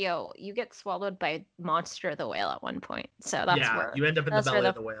Pinocchio, you get swallowed by Monster the Whale at one point. So that's where you end up in the belly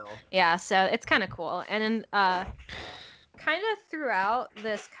of the whale. Yeah, so it's kind of cool. And then kind of throughout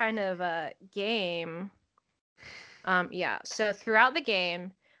this kind of game, so throughout the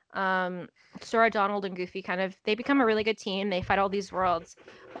game, Sora, Donald, and Goofy they become a really good team. They fight all these worlds,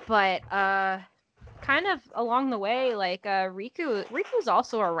 but kind of along the way, like Riku's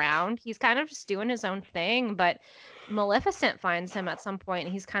also around. He's kind of just doing his own thing, but Maleficent finds him at some point,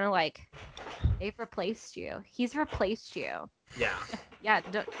 and he's kind of like, "They've replaced you. He's replaced you." Yeah.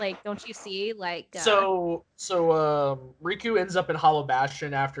 Don't you see? Like, so Riku ends up in Hollow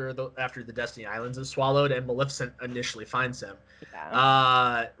Bastion after the Destiny Islands is swallowed, and Maleficent initially finds him.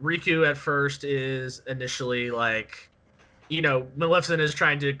 Riku at first is initially like, Maleficent is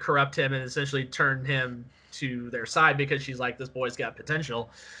trying to corrupt him and essentially turn him to their side because she's like, this boy's got potential.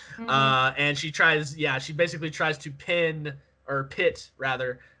 And she basically tries to pit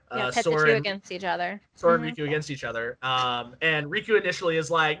Sora against each other. Sora and Riku against each other. And Riku initially is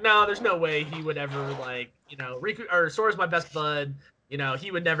like, no, there's no way he would ever Sora's my best bud.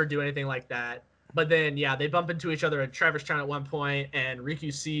 He would never do anything like that. But then, they bump into each other at Traverse Town at one point, and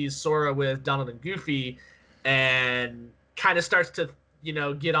Riku sees Sora with Donald and Goofy and kind of starts to,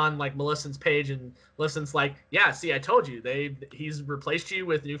 get on like Maleficent's page, and Maleficent's like, yeah, see, I told you, he's replaced you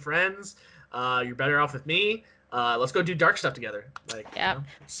with new friends. You're better off with me. Let's go do dark stuff together.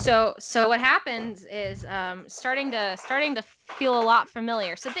 So what happens is starting to feel a lot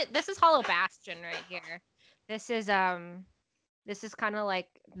familiar. So this is Hollow Bastion right here. This is kind of like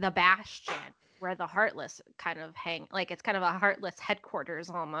the Bastion where the Heartless kind of hang. Like it's kind of a Heartless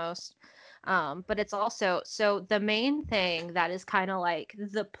headquarters almost. But it's also the main thing that is kind of like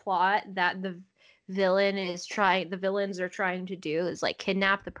the plot that the villains are trying to do is like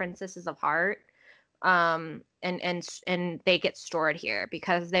kidnap the Princesses of Heart. And they get stored here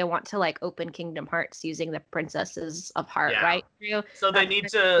because they want to like open Kingdom Hearts using the Princesses of Heart, right? So they need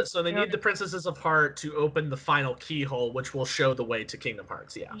the Princesses of Heart to open the final keyhole, which will show the way to Kingdom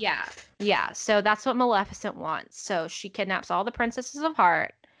Hearts. Yeah. So that's what Maleficent wants. So she kidnaps all the Princesses of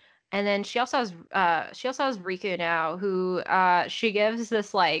Heart, and then she also has Riku now, who she gives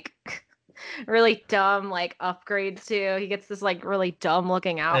this like really dumb like upgrade to. He gets this like really dumb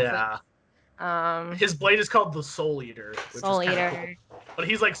looking outfit. Yeah. His blade is called the Soul Eater. Cool. But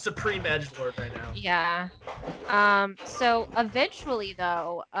he's like supreme edgelord right now. Yeah. So eventually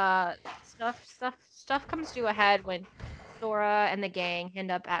though, stuff comes to a head when Sora and the gang end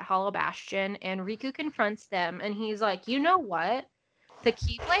up at Hollow Bastion, and Riku confronts them, and he's like, you know what? The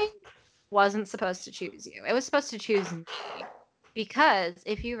Keyblade wasn't supposed to choose you. It was supposed to choose me. Because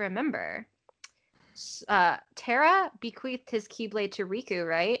if you remember, Terra bequeathed his Keyblade to Riku,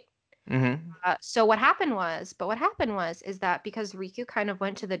 right? Mm-hmm. So what happened was that because Riku kind of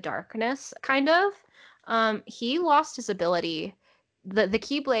went to the darkness, he lost his ability the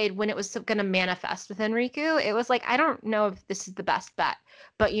Keyblade, when it was going to manifest within Riku, it was like, I don't know if this is the best bet,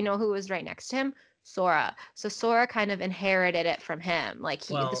 but you know who was right next to him? Sora. So Sora kind of inherited it from him. Like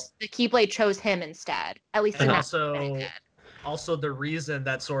the Keyblade chose him instead. At least in that also the reason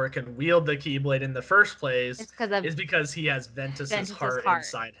that Sora can wield the Keyblade in the first place is because he has Ventus's heart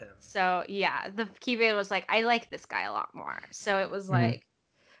inside him. So yeah, the Keyblade was like, I like this guy a lot more. So it was like,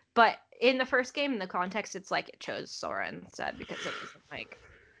 but in the first game, in the context, it's like it chose Sora instead because it wasn't like.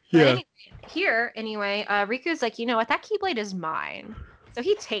 But anyway, here, Riku's like, you know what? That Keyblade is mine. So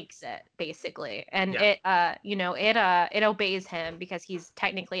he takes it basically, and it obeys him because he's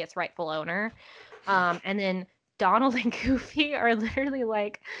technically its rightful owner. And then Donald and Goofy are literally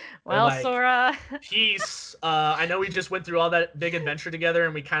like, well, like, Sora. Peace. I know we just went through all that big adventure together,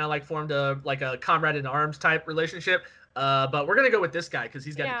 and we kind of like formed a comrade in arms type relationship. But we're gonna go with this guy because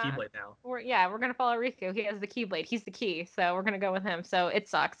he's got the Keyblade now. We're gonna follow Riku. He has the Keyblade. He's the key, so we're gonna go with him. So it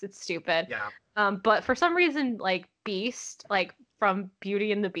sucks. It's stupid. Yeah. But for some reason, like Beast, like from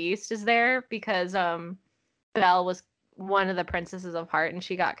Beauty and the Beast, is there because Belle was one of the princesses of Heart and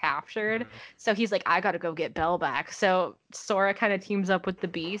she got captured. So he's like, I gotta go get Belle back. So Sora kind of teams up with the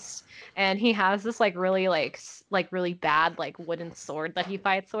Beast, and he has this like really really bad like wooden sword that he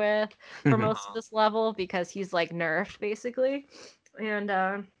fights with for most of this level because he's like nerfed basically. And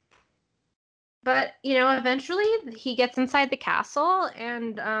but eventually he gets inside the castle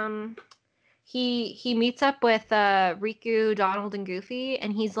and he meets up with Riku, Donald, and Goofy,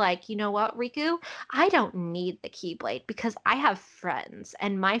 and he's like, you know what, Riku? I don't need the Keyblade because I have friends,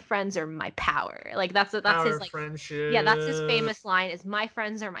 and my friends are my power. Like that's his like friendship. Yeah, that's his famous line: is my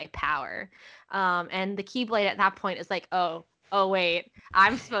friends are my power. And the Keyblade at that point is like, oh wait,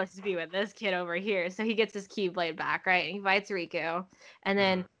 I'm supposed to be with this kid over here. So he gets his Keyblade back, right? And he fights Riku, and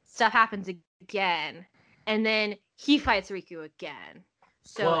then stuff happens again, and then he fights Riku again.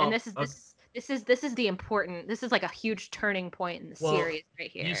 So and this is the important. This is like a huge turning point in the series right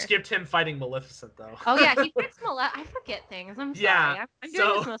here. You skipped him fighting Maleficent though. Oh yeah, he fights Maleficent. I forget things. I'm sorry. Yeah, I'm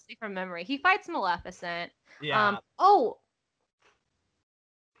doing this mostly from memory. He fights Maleficent. Yeah.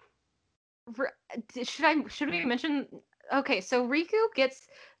 Should we mention? Okay, so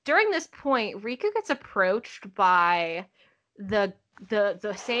during this point, Riku gets approached by the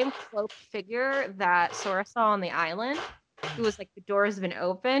same cloaked figure that Sora saw on the island. It was like the doors have been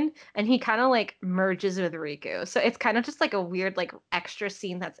open, and he kind of like merges with Riku. So it's kind of just like a weird like extra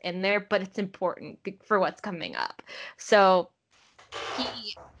scene that's in there, but it's important for what's coming up. So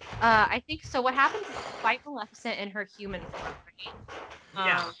I think so. What happens is they fight Maleficent in her human form,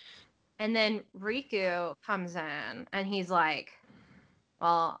 right? And then Riku comes in, and he's like,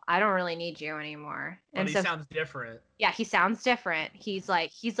 well, I don't really need you anymore. But he sounds different. Yeah, he sounds different.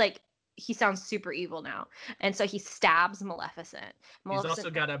 He sounds super evil now. And so he stabs Maleficent. He's also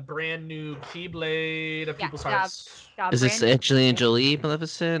got a brand new Keyblade of people's hearts. Is this Angelina Jolie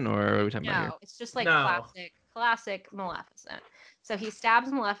Maleficent, or what are we talking about here? No, it's just like classic Maleficent. So he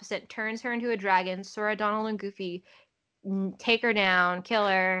stabs Maleficent, turns her into a dragon. Sora, Donald, and Goofy take her down, kill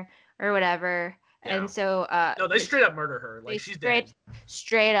her, or whatever. Yeah. And so no, they straight up murder her. Like she's dead.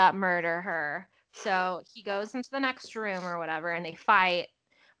 Straight up murder her. So he goes into the next room or whatever, and they fight.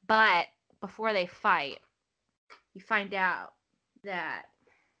 But before they fight, you find out that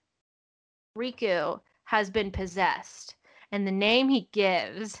Riku has been possessed. And the name he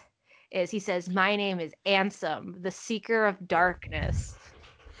gives is, he says, my name is Ansem, the Seeker of Darkness.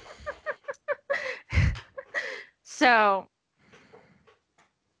 So,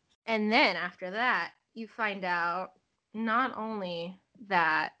 and then after that, you find out not only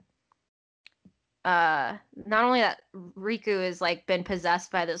that Riku is like been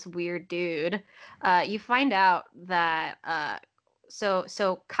possessed by this weird dude, you find out that so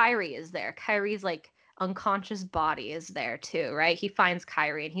Kairi is there. Kairi's like unconscious body is there too, right? He finds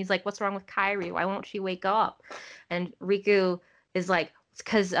Kairi and he's like, what's wrong with Kairi? Why won't she wake up? And Riku is like, it's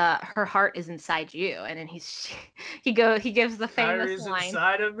because her heart is inside you. And then he gives the famous Kairi's line.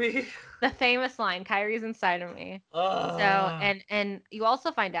 Inside of me. The famous line, Kairi's inside of me. So and you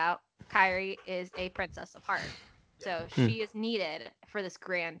also find out Kairi is a princess of heart. So she is needed for this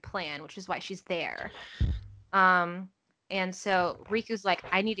grand plan, which is why she's there. And so Riku's like,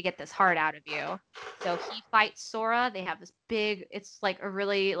 I need to get this heart out of you. So he fights Sora. They have this big, it's a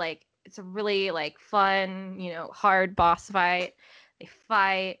really fun, hard boss fight. They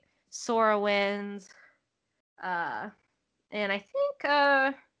fight. Sora wins. And I think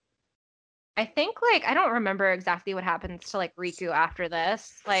I think like I don't remember exactly what happens to like Riku after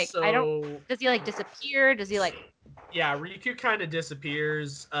this. Like I don't. Does he like disappear? Does he like? Yeah, Riku kind of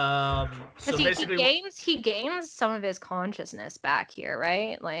disappears. Because So basically, he gains some of his consciousness back here,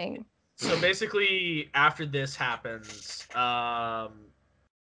 right? Like. So basically, after this happens,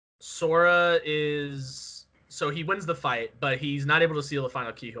 Sora is he wins the fight, but he's not able to seal the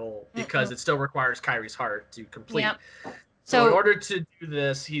final keyhole because it still requires Kairi's heart to complete. Yep. So in order to do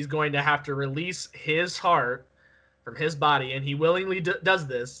this, he's going to have to release his heart from his body, and he willingly does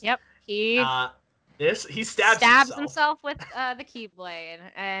this. Yep. He stabs himself with the Keyblade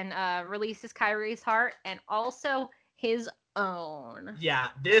and releases Kairi's heart and also his own. Yeah,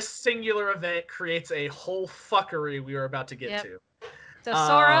 this singular event creates a whole fuckery we were about to get to. So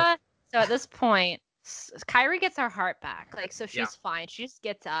Sora, so at this point, Kairi gets her heart back. Like, so she's fine. She just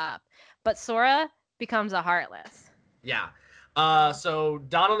gets up. But Sora becomes a Heartless. Yeah. So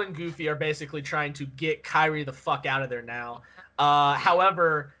Donald and Goofy are basically trying to get Kairi the fuck out of there now.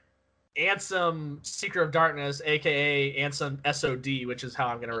 However, Ansem, Seeker of Darkness, aka Ansem SOD, which is how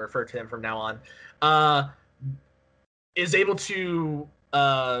I'm going to refer to him from now on, is able to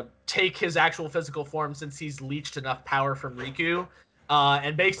take his actual physical form since he's leached enough power from Riku,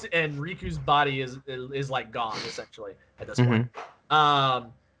 and Riku's body is like gone essentially at this point.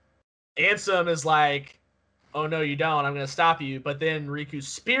 Ansem is like, "Oh no, you don't! I'm gonna stop you." But then Riku's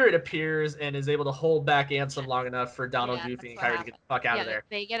spirit appears and is able to hold back Ansem long enough for Donald, Goofy, and Kairi to get the fuck out of there.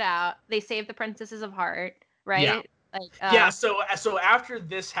 They get out. They save the Princesses of Heart, right? Yeah. Like, so after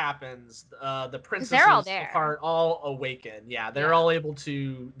this happens, the Princesses of Heart all awaken. Yeah, they're all able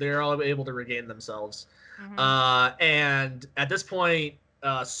to regain themselves. And at this point,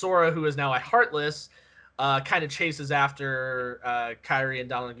 Sora, who is now a Heartless, kind of chases after Kairi and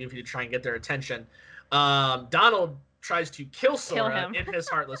Donald and Goofy to try and get their attention. Donald tries to kill Sora in his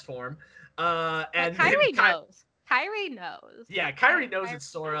Heartless form. And Kairi knows. Kairi knows. Yeah, Kairi knows it's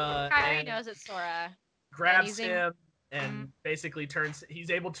Sora. Kairi knows it's Sora. Grabs him and basically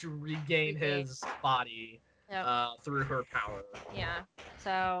he's able to regain his body through her power. Yeah.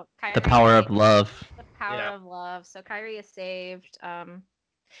 So Kairi, the power of love. The power of love. So Kairi is saved.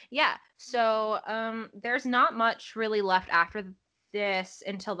 Yeah. So there's not much really left after this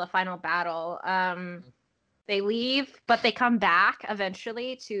until the final battle. They leave, but they come back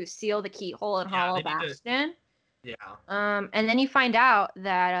eventually to seal the keyhole in Hollow Bastion. Yeah. And then you find out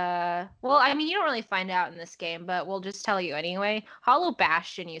that well, I mean, you don't really find out in this game, but we'll just tell you anyway. Hollow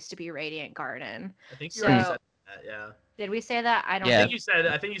Bastion used to be Radiant Garden. I think you said that, yeah. Did we say that? I don't think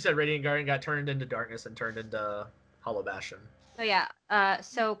I think you said Radiant Garden got turned into darkness and turned into Hollow Bastion. So yeah.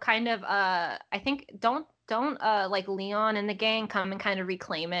 So kind of I think don't like Leon and the gang come and kind of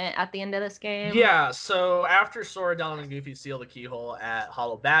reclaim it at the end of this game? Yeah, so after Sora, Donald, and Goofy seal the keyhole at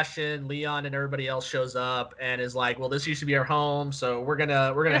Hollow Bastion, Leon and everybody else shows up and is like, "Well, this used to be our home, so we're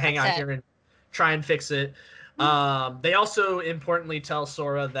gonna hang out here and try and fix it." They also importantly tell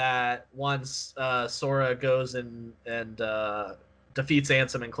Sora that once Sora goes and defeats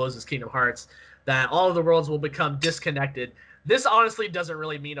Ansem and closes Kingdom Hearts, that all of the worlds will become disconnected. This honestly doesn't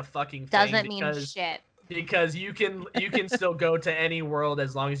really mean a fucking thing. Doesn't mean shit. Because you can still go to any world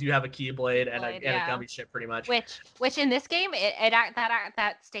as long as you have a Keyblade and a gummy ship, pretty much. Which in this game,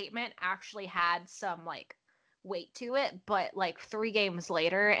 that statement actually had some like weight to it, but like 3 games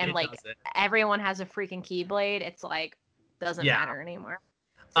later, and like everyone has a freaking Keyblade, it's like doesn't matter anymore.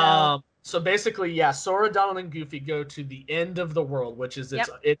 So basically, Sora, Donald, and Goofy go to the end of the world, which is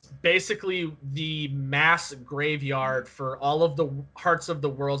it's basically the mass graveyard for all of the hearts of the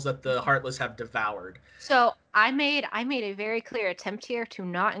worlds that the Heartless have devoured. So I made a very clear attempt here to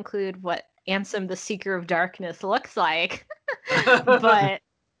not include what Ansem, the Seeker of Darkness, looks like, but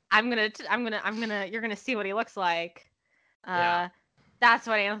you're gonna see what he looks like. That's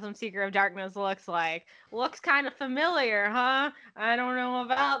what Ansem, Seeker of Darkness looks like. Looks kind of familiar, huh? I don't know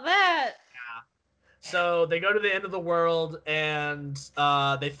about that. Yeah. So they go to the end of the world and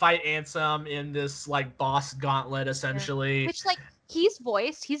they fight Ansem in this like boss gauntlet, essentially. Which like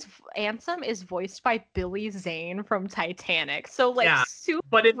Ansem is voiced by Billy Zane from Titanic. So like super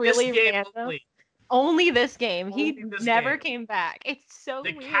but in really this game random. Only this game. Only he never came back. It's so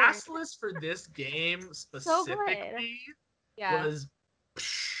the weird. cast list for this game specifically was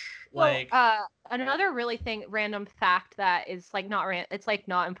like another really random fact that is like it's like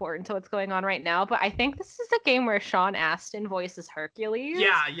not important to what's going on right now, but I think this is a game where Sean Astin voices Hercules.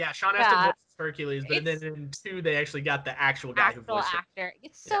 Yeah, Sean Astin voices Hercules, but then in 2 they actually got the actual guy who voiced actor.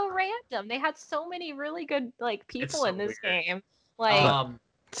 It's so random. They had so many really good like people in this game. Like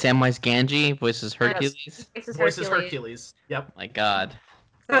Samwise Gamgee voices Hercules. Voices Hercules. Yep. My God.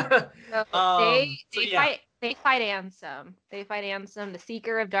 So they yeah. fight Ansem. They fight Ansem, the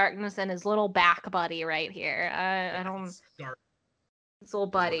Seeker of Darkness, and his little back buddy right here. I don't. Dark His little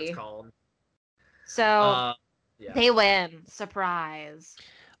is what it's buddy. called. So Yeah. they win. Surprise.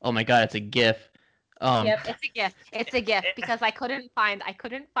 Oh my god, it's a GIF. Yep, it's a GIF. It's a GIF because I couldn't find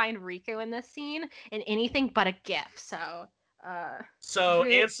Riku in this scene in anything but a GIF. So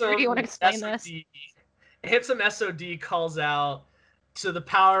Ansem, do you want to explain this? Ansem SOD calls out to the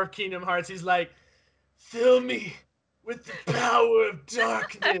power of Kingdom Hearts. He's like, "Fill me with the power of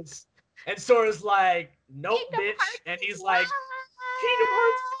darkness." And Sora's like, "Nope, bitch." And he's like, "Kingdom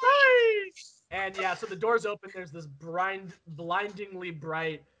Hearts rise!" And yeah, so the doors open. There's this blindingly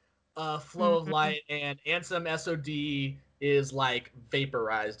bright flow of light, and Ansem SOD is like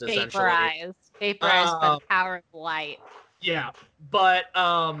vaporized, essentially. Vaporized by the power of light. Yeah, but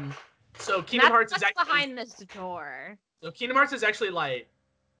so Kingdom Hearts is actually behind this door. So Kingdom Hearts is actually light,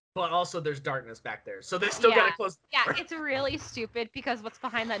 but also there's darkness back there. So they still gotta close the door. Yeah, it's really stupid because what's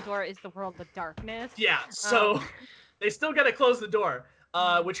behind that door is the world of darkness. Yeah, so they still gotta close the door.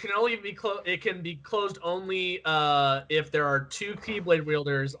 Which can only be it can be closed only if there are two Keyblade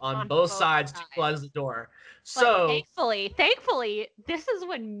wielders on both sides to close the door. So thankfully, this is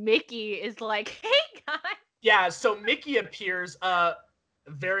when Mickey is like, "Hey guys." Yeah, so Mickey appears.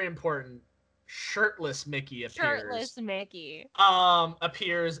 Very important. Shirtless Mickey appears. Shirtless Mickey.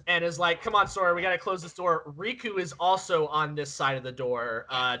 Appears and is like, "Come on, Sora, we gotta close this door." Riku is also on this side of the door,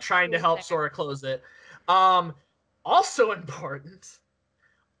 trying to help Sora close it. Also important.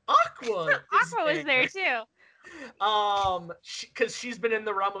 Aqua is there too. Because she's been in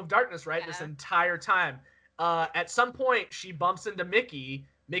the realm of darkness, right, this entire time. At some point, she bumps into Mickey.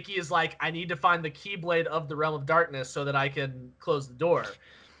 Mickey is like, "I need to find the Keyblade of the realm of darkness so that I can close the door."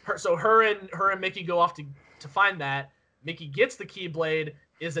 So her and Mickey go off to find that. Mickey gets the Keyblade,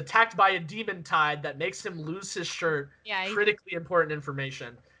 is attacked by a demon tide that makes him lose his shirt. Yeah, critically important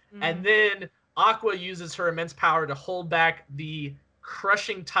information. Mm-hmm. And then Aqua uses her immense power to hold back the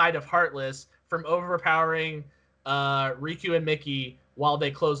crushing tide of Heartless from overpowering Riku and Mickey while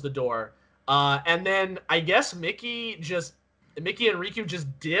they close the door. And then I guess Mickey and Riku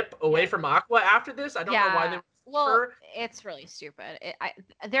just dip away from Aqua after this. I don't know why they were. Well, it's really stupid. I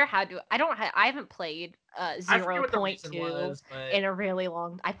haven't played 0.2 in a really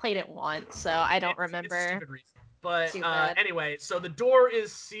long. I played it once, so I don't remember. It's a stupid reason. But anyway, so the door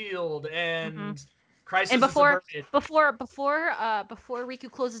is sealed and Crisis is averted. Before Riku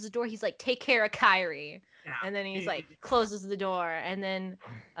closes the door, he's like, "Take care of Kairi," and then he's like closes the door, and then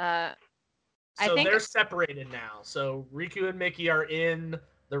So they're separated now. So Riku and Mickey are in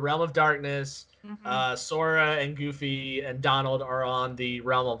the realm of darkness. Mm-hmm. Sora and Goofy and Donald are on the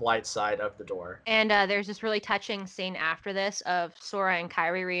realm of light side of the door. And there's this really touching scene after this of Sora and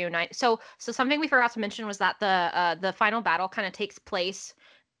Kairi reunite. So something we forgot to mention was that the final battle kind of takes place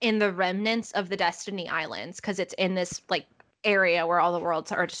in the remnants of the Destiny Islands because it's in this like area where all the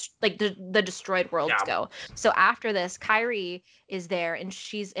worlds are like the destroyed worlds go. So after this, Kairi is there and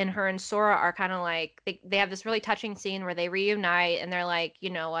her and Sora are kind of like they have this really touching scene where they reunite and they're like,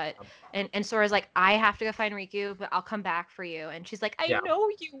 "You know what?" And Sora's like, "I have to go find Riku, but I'll come back for you." And she's like, "I know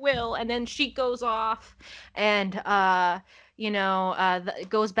you will." And then she goes off and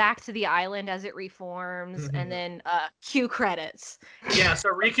goes back to the island as it reforms, and then cue credits. Yeah, so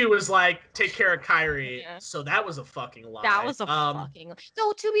Riku was like, "Take care of Kairi." Yeah. So that was a fucking lie. That was a fucking.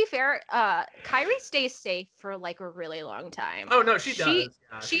 So to be fair, Kairi stays safe for like a really long time. Oh no, she does.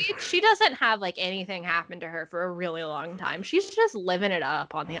 She doesn't have like anything happen to her for a really long time. She's just living it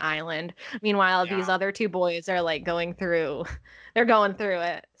up on the island. Meanwhile, these other two boys are like going through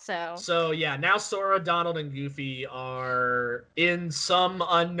it. So yeah, now Sora, Donald, and Goofy are in some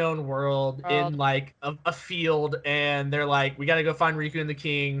unknown world in like a field, and they're like, "We gotta go find Riku and the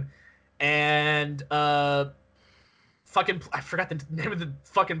King," and I forgot the name of the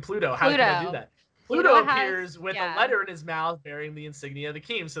fucking Pluto. How can I do that? Pluto appears with a letter in his mouth bearing the insignia of the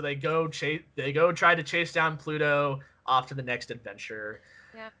king. So they go try to chase down Pluto off to the next adventure.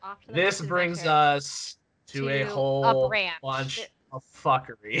 Yeah, this brings us to a whole bunch of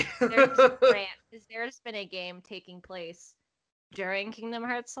fuckery. There's been a game taking place during Kingdom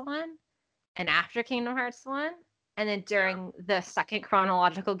Hearts 1 and after Kingdom Hearts 1 and then during the second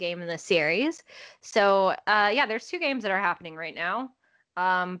chronological game in the series. So there's two games that are happening right now.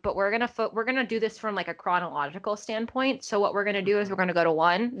 But we're gonna do this from like a chronological standpoint. So what we're gonna do is we're gonna go to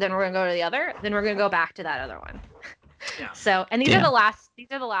one, then we're gonna go to the other, then we're gonna go back to that other one. Yeah. So, and these are the last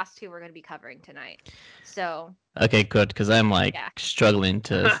two we're going to be covering tonight. So. Okay, good, because I'm like struggling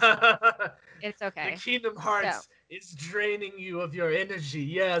to. It's okay. The Kingdom Hearts is draining you of your energy.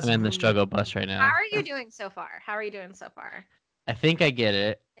 Yes. I'm in the struggle bus right How now. are you doing so far? I think I get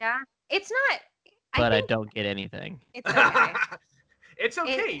it, Yeah. It's not. but I think don't get anything. it's okay. It's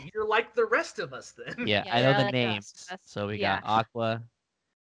okay. You're like the rest of us then. Yeah, Yeah, I know you're the like the rest names. of us. So we Yeah. got Aqua,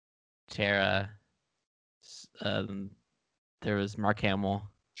 Terra. There was Mark Hamill.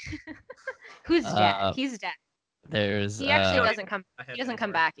 Who's dead? Uh, He's dead. There's He actually Don't doesn't even come. I have He doesn't come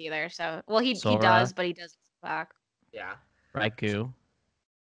anymore. back either. So, well, he Sora. does, but he doesn't come back. Yeah. Raikou.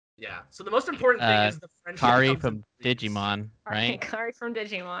 Yeah. So the most important thing is the friendship Kari comes from in threes. Digimon, right? Kari from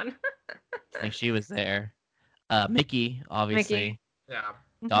Digimon. I think she was there. Mickey, obviously. Yeah.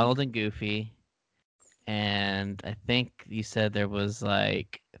 Donald and Goofy. And I think you said there was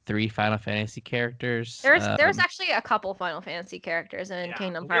like 3 Final Fantasy characters. There's actually a couple Final Fantasy characters in Yeah.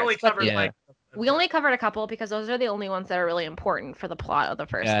 Kingdom We only Hearts, but covered Yeah. like we only covered a couple because those are the only ones that are really important for the plot of the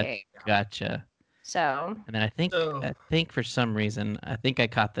first game. Gotcha. So, And then I think for some reason, I think I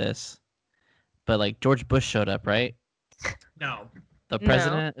caught this, but like George Bush showed up, right? No. The No.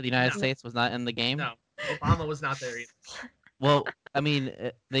 president of the United No. States was not in the game. No. Obama was not there either. Well, I mean,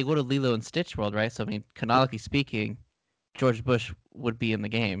 they go to Lilo and Stitch World, right? So I mean, canonically speaking, George Bush would be in the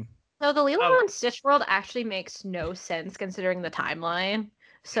game. so the Lilo and Stitch world actually makes no sense considering the timeline.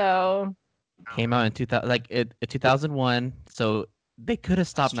 So Came out in 2000, like 2001. So they could have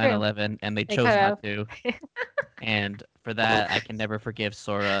stopped That's true. 9/11, and they They chose could've. not to. And for that, I can never forgive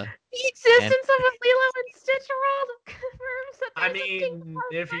Sora. the existence of a Lilo and Stitch world confirms that I there's a Kingdom mean,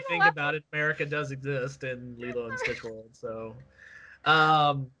 Hearts if you 9/11. think about it, America does exist in Lilo and Stitch World. So,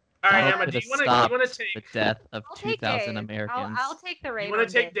 all right, Donald Emma, could do have you want to stopped take? the death of I'll take 2,000 days. Americans. I'll take the raid. You want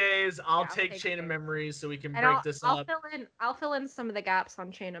to take days. days? I'll I'll take take Chain of days. Memories so we can And break this up. I'll fill in some of the gaps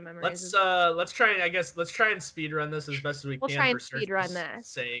on Chain of Memories. Let's try and speed run this as best as we We'll can try and for speed run Sergio's this.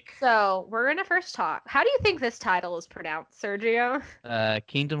 sake. So we're gonna first talk. How do you think this title is pronounced, Sergio?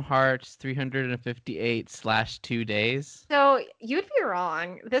 Kingdom Hearts 358/2 days. So you'd be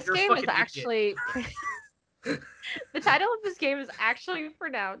wrong. This You're a game is fucking idiot. actually the title of this game is actually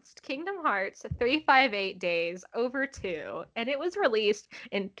pronounced Kingdom Hearts 358 Days Over 2, and it was released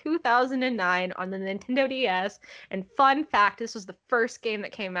in 2009 on the Nintendo DS. And fun fact, this was the first game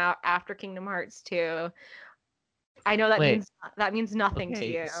that came out after Kingdom Hearts 2. I know that means nothing to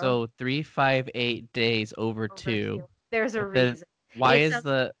you. So 358 days over 2. There's a But then reason. why is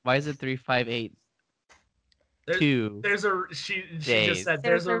it 358? She just said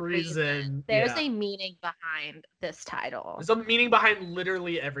there's a reason. There's a meaning behind this title. There's a meaning behind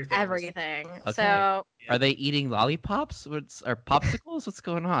literally everything. Everything. Okay. So are they eating lollipops? Or popsicles? What's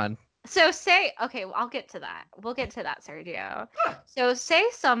going on? So I'll get to that. We'll get to that, Sergio. So say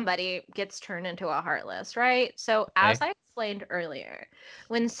somebody gets turned into a Heartless, right? So as I explained earlier,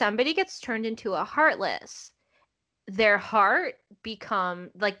 when somebody gets turned into a Heartless, their heart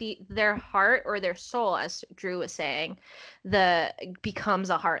their heart or their soul, as Drew was saying, becomes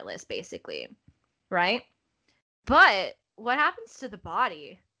a Heartless basically, right? But what happens to the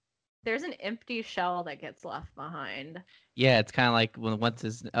body? There's an empty shell that gets left behind. Yeah, it's kind of like once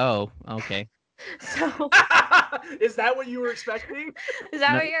his. Oh, okay. So is that what you were expecting? Is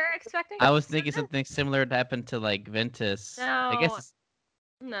that what you're expecting? I was thinking something similar to happen to like Ventus. No. I guess.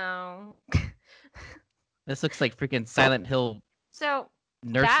 No. This looks like freaking Silent Hill. So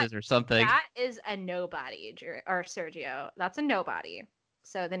nurses or something. That is a nobody, or Sergio. That's a nobody.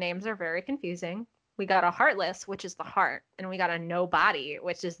 So the names are very confusing. We got a Heartless, which is the heart, and we got a nobody,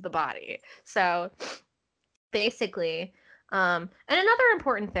 which is the body. So basically, and another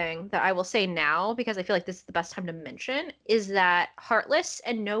important thing that I will say now, because I feel like this is the best time to mention, is that Heartless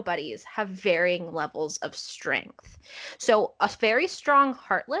and Nobodies have varying levels of strength. So a very strong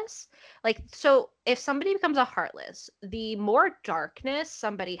Heartless, so if somebody becomes a Heartless, the more darkness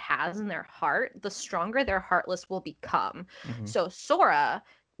somebody has in their heart, the stronger their Heartless will become. Mm-hmm. So Sora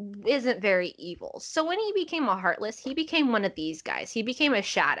isn't very evil. So when he became a Heartless, he became one of these guys. He became a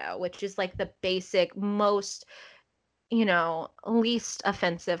Shadow, which is like the basic, most, least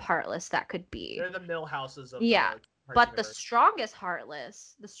offensive Heartless that could be. They're the Millhouses of but the strongest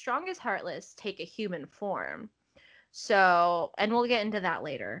Heartless take a human form. So, and we'll get into that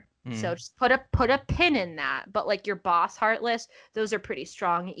later. So just put a pin in that. But like your boss Heartless, those are pretty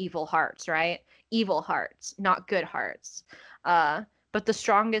strong evil hearts, right? Evil hearts, not good hearts. But the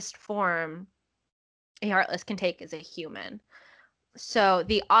strongest form a Heartless can take is a human. So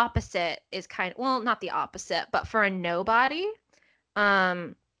the opposite is not the opposite, but for a nobody, a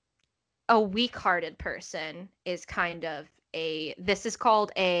weak-hearted person is kind of this is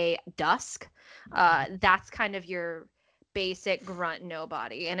called a dusk. That's kind of your basic grunt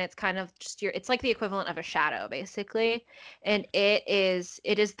nobody, and it's kind of just it's like the equivalent of a shadow basically, and it is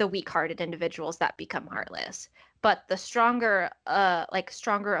the weak-hearted individuals that become heartless. But the stronger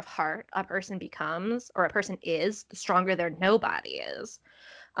stronger of heart a person becomes, or a person is, the stronger their nobody is.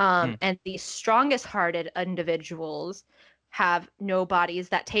 And the strongest hearted individuals have nobodies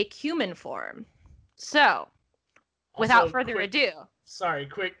that take human form. So without further ado, sorry,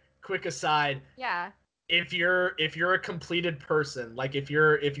 quick aside. Yeah. If you're a completed person, like if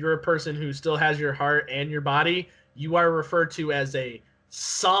you're a person who still has your heart and your body, you are referred to as a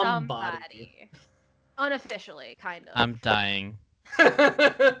somebody. Unofficially, kind of. I'm dying.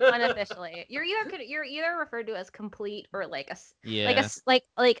 Unofficially, you're either referred to as complete or like a I feel like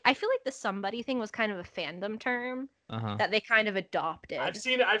the somebody thing was kind of a fandom term that they kind of adopted. I've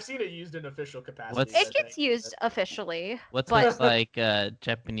seen it used in official capacity. It gets used officially. What's with like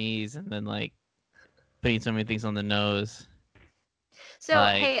Japanese and then like putting so many things on the nose? So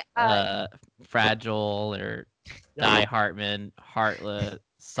like, fragile or Die Hartman, heartless,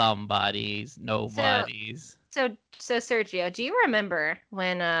 somebodies, nobodies. So Sergio, do you remember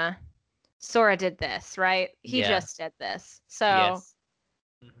when Sora did this, right? He just did this. So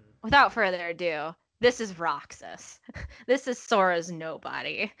without further ado, this is Roxas. This is Sora's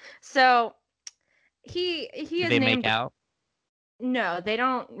nobody. So he is they named... make out? No, they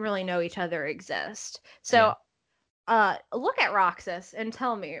don't really know each other exist. So look at Roxas and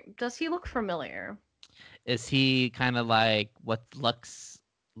tell me, does he look familiar? Is he kind of like what Lux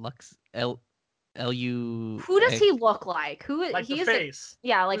L-U... Who does he look like? Like he the is face.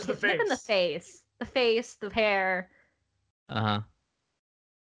 like him in the face. The face, the hair.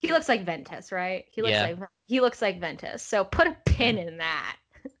 He looks like Ventus, right? He looks like Ventus. So put a pin in that.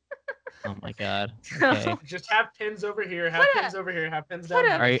 Oh my god. Okay. Just have pins over here, have pins over here, have pins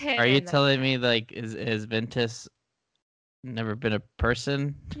down here. Are you telling me like is Ventus never been a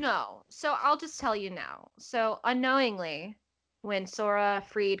person? No. So I'll just tell you now. So unknowingly, when Sora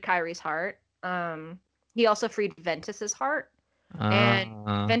freed Kairi's heart, he also freed Ventus's heart.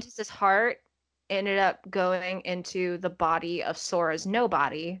 And Ventus's heart ended up going into the body of Sora's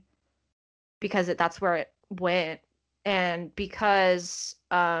nobody because that's where it went. And because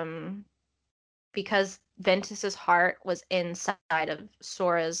Ventus's heart was inside of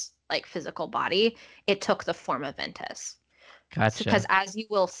Sora's like physical body, it took the form of Ventus. Gotcha. Because as you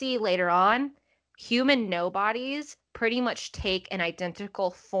will see later on, human nobodies pretty much take an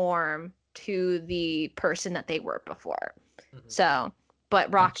identical form to the person that they were before. So,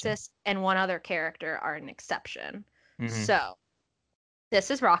 but Roxas and one other character are an exception. So, this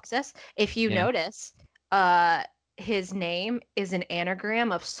is Roxas. If you notice, his name is an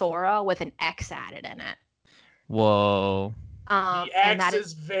anagram of Sora with an X added in it. Whoa. The X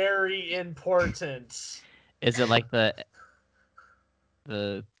is very important. Is it like the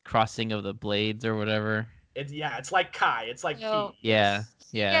crossing of the blades or whatever? It's like Kai. It's like P. Yeah.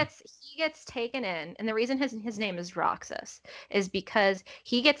 He gets taken in, and the reason his name is Roxas is because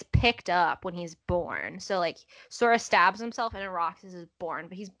he gets picked up when he's born. So like Sora stabs himself and Roxas is born,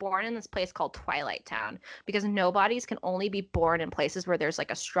 but he's born in this place called Twilight Town because nobodies can only be born in places where there's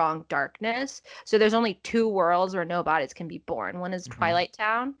like a strong darkness. So there's only two worlds where nobodies can be born. One is Twilight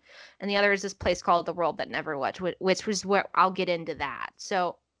Town, and the other is this place called the World That Never Was, which was where I'll get into that.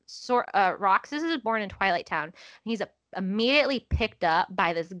 So Roxas is born in Twilight Town, and he's immediately picked up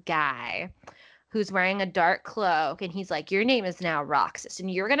by this guy who's wearing a dark cloak, and he's like, your name is now Roxas, and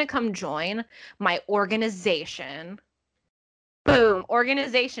you're gonna come join my organization. Boom.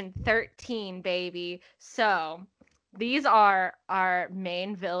 Organization 13, baby. So these are our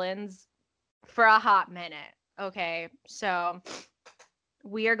main villains for a hot minute. Okay, so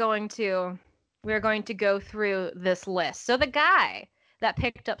we are going to go through this list. So the guy that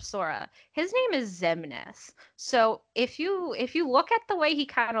picked up Sora, his name is Xemnas. So if you look at the way he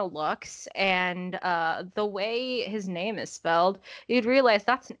kind of looks and the way his name is spelled, you'd realize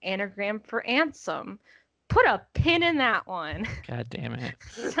that's an anagram for Ansem. Put a pin in that one. God damn it.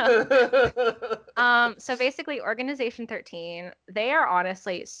 So basically, Organization 13, they are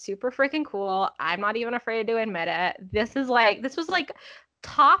honestly super freaking cool. I'm not even afraid to admit it. This was like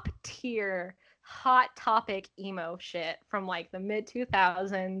top tier hot topic emo shit from like the mid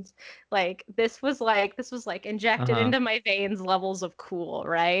 2000s. Like this was like injected into my veins levels of cool,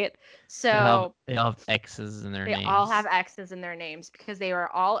 right? So they all have X's in their names. They all have X's in their names because they were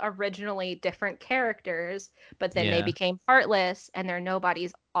all originally different characters, but then they became heartless and their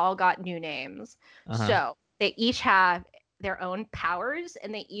nobodies all got new names. So they each have their own powers,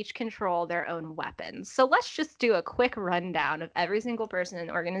 and they each control their own weapons. So let's just do a quick rundown of every single person in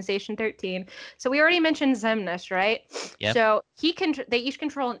Organization 13. So we already mentioned Xemnas, right? Yep. So they each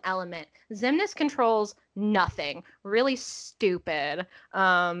control an element. Xemnas controls nothing. Really stupid.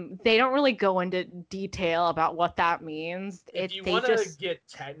 They don't really go into detail about what that means. If you want to get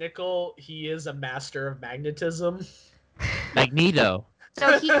technical, he is a master of magnetism. Magneto.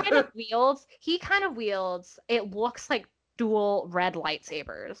 So he kind of wields, it looks like dual red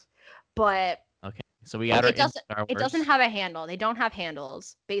lightsabers, but okay, so we got it doesn't have a handle. They don't have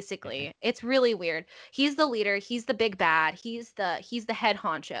handles, basically. Okay. It's really weird. He's the leader, he's the big bad, he's the head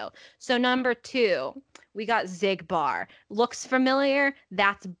honcho. So number 2, we got Xigbar. Looks familiar?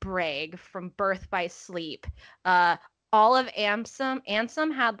 That's Brag from Birth by Sleep. All of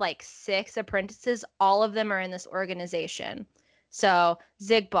Ansem had like 6 apprentices. All of them are in this organization. So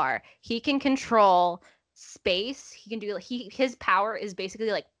Xigbar, he can control space. He can do his power is basically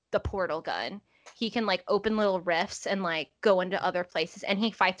like the portal gun. He can like open little rifts and like go into other places, and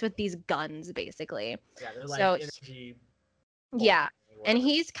he fights with these guns basically. Yeah, they're like energy. Yeah. And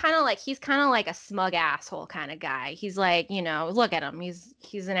he's kind of like a smug asshole kind of guy. He's like, look at him.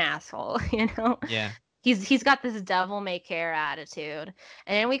 He's an asshole, Yeah. He's got this devil may care attitude.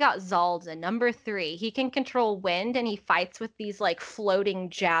 And then we got Zaldin, number 3. He can control wind, and he fights with these like floating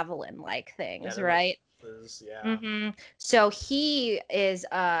javelin like things, right? Yeah. Mm-hmm. So he is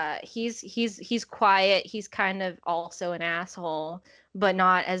he's quiet. He's kind of also an asshole, but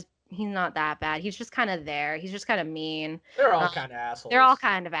he's not that bad. He's just kind of there. He's just kind of mean. They're all kind of assholes. They're all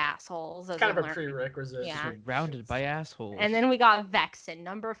kind of assholes. It's kind of a prerequisite. Yeah. Surrounded by assholes. And then we got Vexen,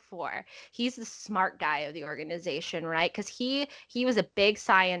 number 4. He's the smart guy of the organization, right? Because he was a big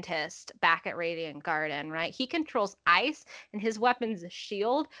scientist back at Radiant Garden, right? He controls ice, and his weapon's a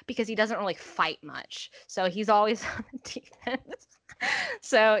shield because he doesn't really fight much. So he's always on the defense.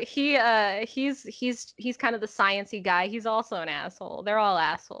 So he's kind of the sciencey guy. He's also an asshole. They're all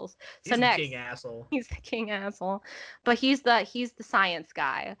assholes. He's the king asshole. He's the king asshole. But he's the science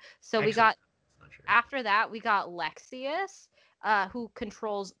guy. So after that we got Lexius, who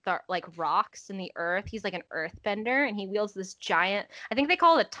controls the like rocks and the earth. He's like an earthbender, and he wields this giant, I think they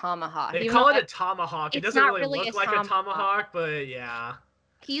call it a tomahawk. They call it a tomahawk. It doesn't really look like a tomahawk, but yeah.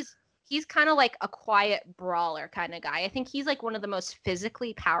 He's kind of like a quiet brawler kind of guy. I think he's like one of the most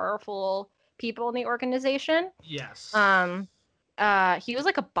physically powerful people in the organization. Yes. He was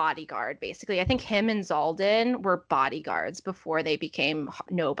like a bodyguard, basically. I think him and Zaldin were bodyguards before they became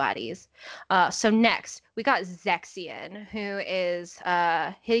nobodies. So next, we got Zexion, who is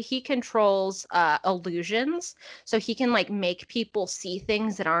he controls illusions. So he can like make people see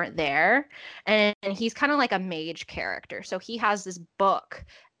things that aren't there. And he's kind of like a mage character. So he has this book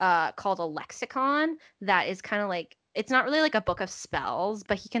called a lexicon that is kind of like, it's not really like a book of spells,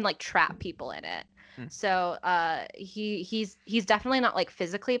 but he can like trap people in it. So he's definitely not like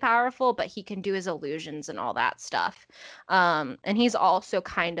physically powerful, but he can do his illusions and all that stuff. And he's also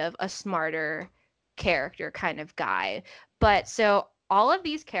kind of a smarter character kind of guy. But so all of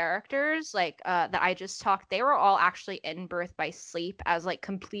these characters like that I just talked, they were all actually in Birth by Sleep as like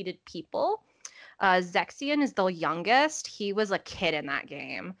completed people. Zexion is the youngest. He was a kid in that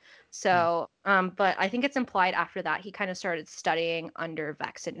game. So, but I think it's implied after that he kind of started studying under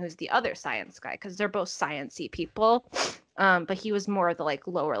Vexen, who's the other science guy, because they're both sciencey people. But he was more of the like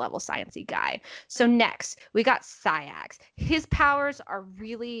lower level sciencey guy. So next we got Syax. His powers are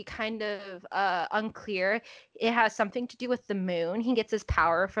really kind of unclear. It has something to do with the moon. He gets his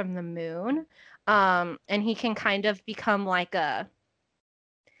power from the moon. And he can kind of become like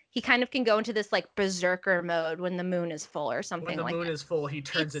he kind of can go into this like berserker mode when the moon is full or something like that. When the moon is full, he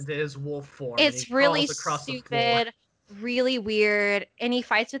turns into his wolf form. It's really stupid, really weird. And he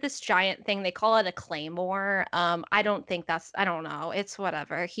fights with this giant thing. They call it a claymore. I don't know. It's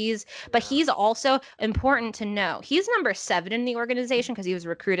whatever. But he's also important to know. He's number 7 in the organization because he was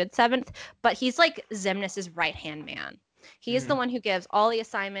recruited 7th, but he's like Xemnas's right-hand man. He is the one who gives all the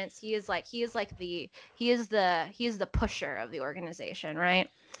assignments. He is the pusher of the organization, right?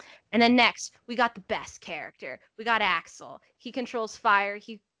 And then next, we got the best character. We got Axel. He controls fire.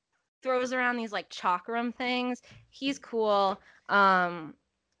 He throws around these like chakram things. He's cool.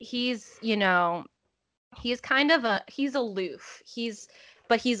 He's aloof.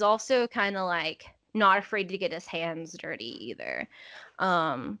 But he's also kind of like not afraid to get his hands dirty either.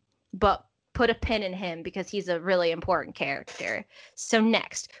 But put a pin in him because he's a really important character. So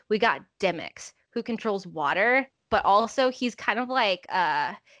next, we got Demix, who controls water, but also he's kind of like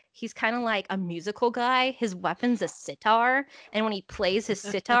a musical guy. His weapon's a sitar, and when he plays his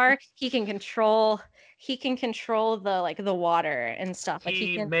sitar, he can control he can control the water and stuff. Like He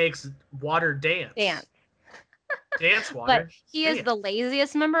he can makes water dance. dance. Dance But water. he is Dance. the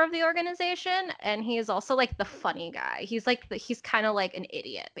laziest member of the organization, and he is also like the funny guy. He's like he's kind of like an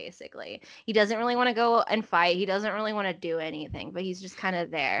idiot, basically. He doesn't really want to go and fight. He doesn't really want to do anything, but he's just kind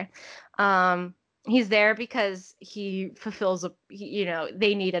of there. He's there because he fulfills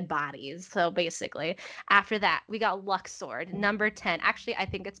they needed bodies. So basically, after that, we got Luxord, number 10. Actually, I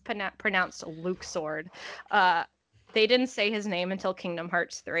think it's pronounced Luke Sword. They didn't say his name until Kingdom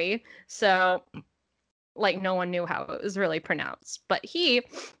Hearts 3, so like no one knew how it was really pronounced. But he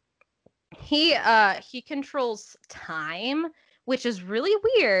controls time, which is really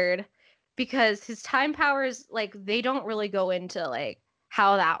weird because his time powers, like, they don't really go into like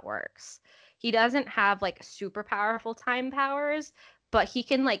how that works. He doesn't have like super powerful time powers, but he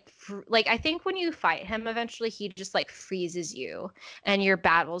can like I think when you fight him eventually he just like freezes you and your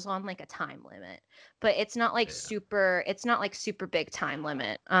battle's on like a time limit. But it's not like super big time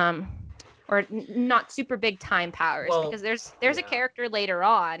limit. Or not super big time powers, because there's a character later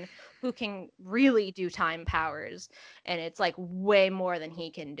on who can really do time powers, and it's like way more than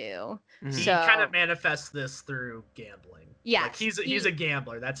he can do. Mm-hmm. So he kind of manifests this through gambling. Yeah, like he's a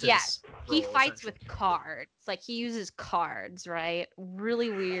gambler. That's his role, he fights with cards. Like he uses cards, right?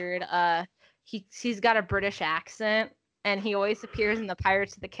 Really weird. He's got a British accent, and he always appears in the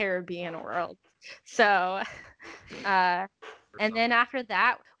Pirates of the Caribbean world. So and then after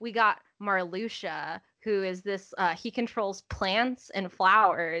that, we got Marluxia, who is this, he controls plants and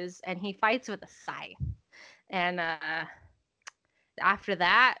flowers, and he fights with a scythe. And after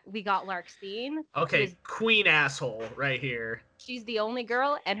that, we got Larxene. Okay, queen asshole right here. She's the only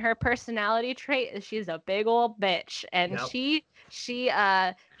girl, and her personality trait is she's a big old bitch. And she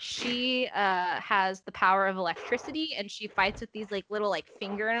has the power of electricity, and she fights with these like little like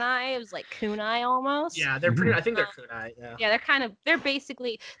finger knives, like kunai almost. Yeah, they're pretty. I think they're kunai. Yeah,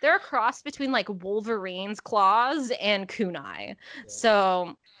 they're a cross between like Wolverine's claws and kunai. Yeah.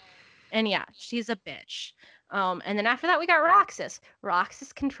 So, and yeah, she's a bitch. And then after that, we got Roxas.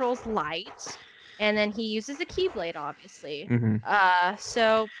 Roxas controls light, and then he uses a Keyblade, obviously. Mm-hmm.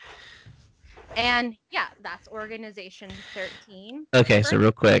 And yeah, that's Organization 13. Okay, so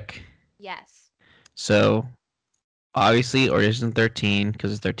real quick. Yes. So, obviously, Organization 13,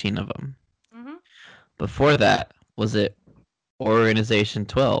 because there's 13 of them. Mm-hmm. Before that, was it Organization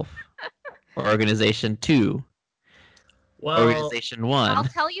 12? Or Organization 2? Well, Organization 1? I'll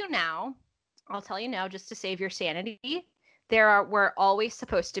tell you now, just to save your sanity. We're always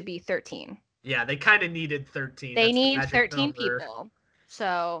supposed to be 13. Yeah, they kind of needed 13. They need 13 people.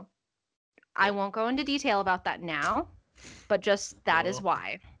 So I won't go into detail about that now, but just that is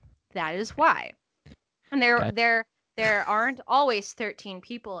why. That is why. And there aren't always 13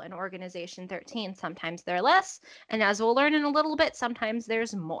 people in Organization 13. Sometimes there are less, and as we'll learn in a little bit, sometimes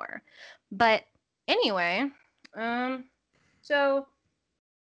there's more. But anyway, so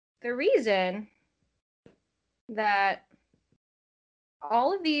the reason that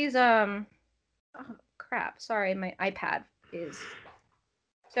all of these oh crap, sorry, my iPad is.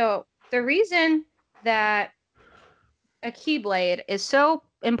 So the reason that a Keyblade is so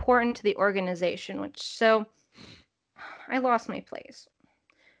important to the organization, I lost my place.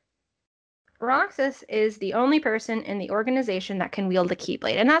 Roxas is the only person in the organization that can wield a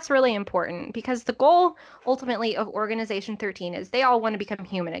Keyblade, and that's really important because the goal ultimately of Organization 13 is they all want to become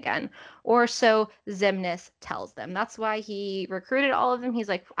human again, or so Xemnas tells them. That's why he recruited all of them. He's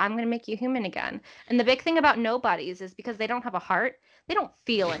like, I'm going to make you human again. And the big thing about nobodies is because they don't have a heart, they don't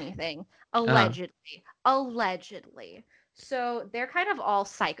feel anything. Allegedly. So they're kind of all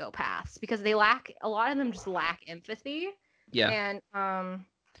psychopaths because a lot of them just lack empathy. Yeah. And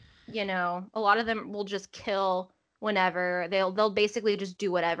a lot of them will just kill whenever. They'll basically just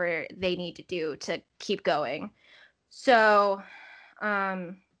do whatever they need to do to keep going. So,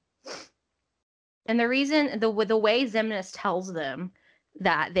 and the reason, the way Xemnas tells them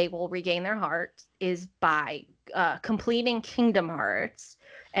that they will regain their heart is by completing Kingdom Hearts.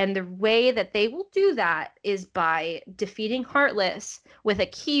 And the way that they will do that is by defeating Heartless with a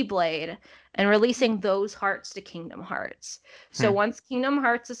Keyblade and releasing those hearts to Kingdom Hearts. So once Kingdom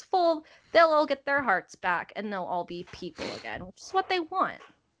Hearts is full, they'll all get their hearts back and they'll all be people again, which is what they want.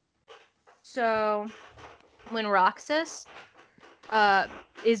 So when Roxas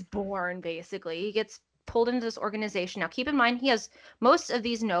is born, basically, he gets pulled into this organization. Now, keep in mind, most of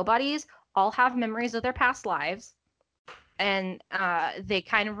these nobodies all have memories of their past lives. And they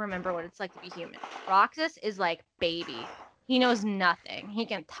kind of remember what it's like to be human. Roxas is like baby. He knows nothing. He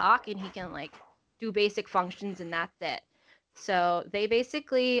can talk and he can like do basic functions and that's it. So they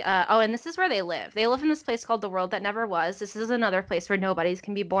basically, and this is where they live. They live in this place called the World That Never Was. This is another place where nobodies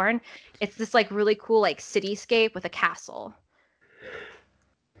can be born. It's this like really cool like cityscape with a castle.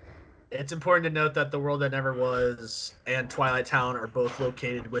 It's important to note that The World That Never Was and Twilight Town are both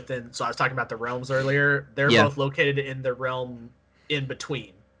located within. So I was talking about the realms earlier. They're both located in the realm in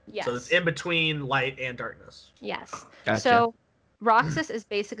between. Yes. So it's in between light and darkness. Yes. Gotcha. So Roxas is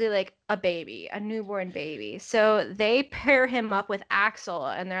basically like a baby, a newborn baby. So they pair him up with Axel,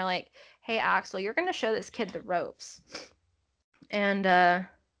 and they're like, "Hey, Axel, you're gonna show this kid the ropes." And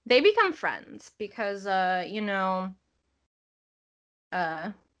they become friends because they're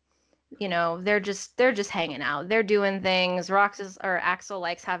just hanging out. They're doing things. Roxas or Axel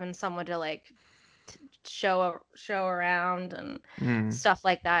likes having someone to like show around and stuff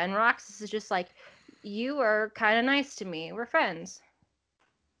like that. And Roxas is just like, you are kind of nice to me. We're friends.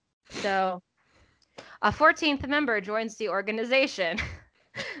 So a 14th member joins the organization.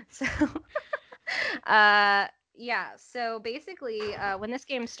 So so basically when this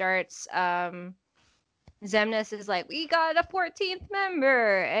game starts, Xemnas is like, we got a 14th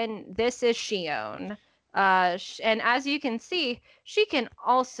member, and this is Xion. And as you can see, she can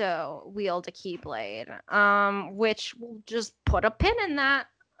also wield a Keyblade, which we'll just put a pin in that,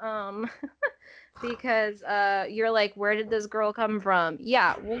 because you're like, where did this girl come from?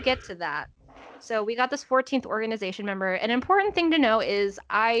 Yeah, we'll get to that. So we got this 14th organization member. An important thing to know is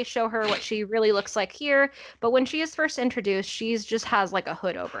I show her what she really looks like here, but when she is first introduced, she's just has like a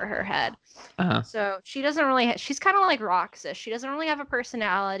hood over her head. So she doesn't really, she's kind of like Roxas. She doesn't really have a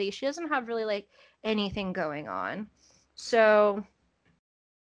personality. She doesn't have really like anything going on. So,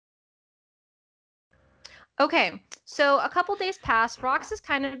 okay. So a couple days pass. Roxas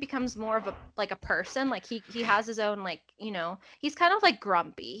kind of becomes more of a person. Like he has his own, like, he's kind of like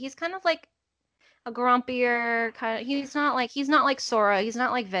grumpy. He's kind of like a grumpier kind of, he's not like Sora, he's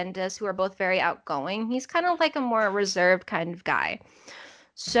not like Ventus, who are both very outgoing. He's kind of like a more reserved kind of guy.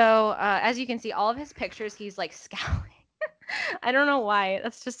 So as you can see, all of his pictures, he's like scowling. I don't know why.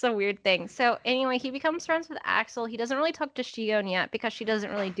 That's just a weird thing. So anyway, he becomes friends with Axel. He doesn't really talk to Xion yet because she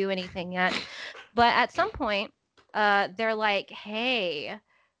doesn't really do anything yet. But at some point, they're like, hey,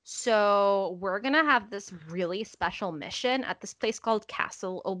 so we're going to have this really special mission at this place called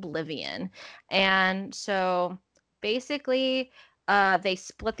Castle Oblivion. And so basically, they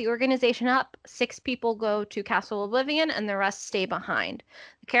split the organization up. 6 people go to Castle Oblivion, and the rest stay behind.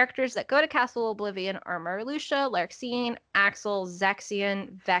 The characters that go to Castle Oblivion are Marluxia, Larxene, Axel,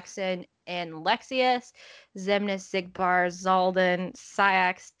 Zexion, Vexen, and Lexaeus. Xemnas, Xigbar, Xaldin,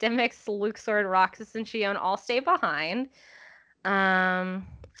 Saïx, Dimix, Luxord, Roxas, and Xion all stay behind.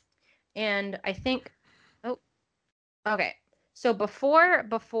 And I think, okay. So before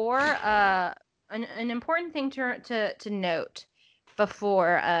an important thing to note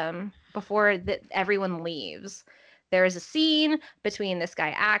before everyone leaves, there is a scene between this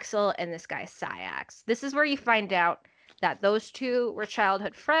guy Axel and this guy Saïx. This is where you find out that those two were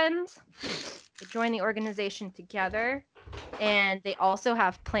childhood friends. They joined the organization together, and they also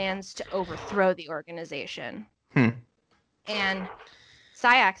have plans to overthrow the organization. And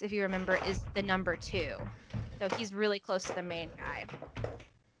Saïx, if you remember, is the number 2. So he's really close to the main guy.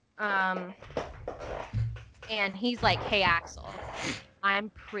 And he's like, hey, Axel, I'm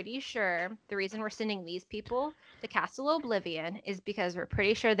pretty sure the reason we're sending these people to Castle Oblivion is because we're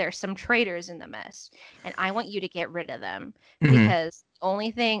pretty sure there's some traitors in the mist. And I want you to get rid of them. Because the only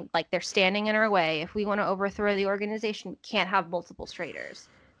thing, like, they're standing in our way. If we want to overthrow the organization, we can't have multiple traitors.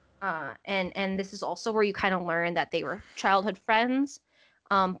 And this is also where you kind of learn that they were childhood friends.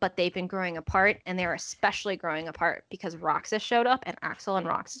 But they've been growing apart, and they're especially growing apart because Roxas showed up, and Axel and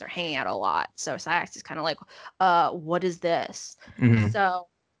Roxas are hanging out a lot. So Saïx is kind of like, what is this? So,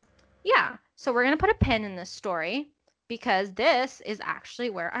 yeah. So we're going to put a pin in this story because this is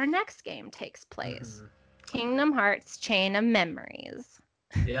actually where our next game takes place. Kingdom Hearts Chain of Memories.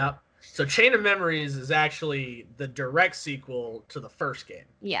 Yep. So Chain of Memories is actually the direct sequel to the first game.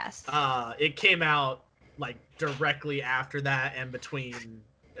 Yes. It came out like directly after that and between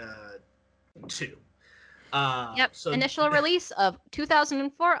 2. So initial release of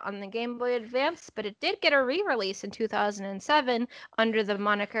 2004 on the Game Boy Advance, but it did get a re-release in 2007 under the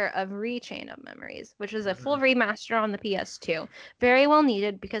moniker of Chain of Memories, which is a full remaster on the PS2. Very well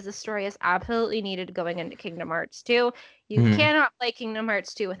needed because the story is absolutely needed going into Kingdom Hearts 2. You cannot play Kingdom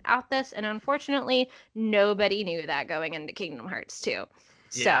Hearts 2 without this, and unfortunately, nobody knew that going into Kingdom Hearts 2.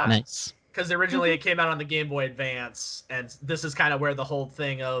 Yeah. So nice. Because originally it came out on the Game Boy Advance, and this is kind of where the whole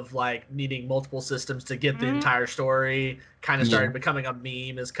thing of like needing multiple systems to get the entire story kind of started becoming a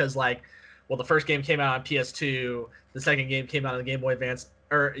meme. Is because like well, the first game came out on PS2, the second game came out on the Game Boy Advance,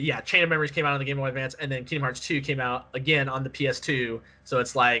 Chain of Memories came out on the Game Boy Advance, and then Kingdom Hearts 2 came out again on the PS2. So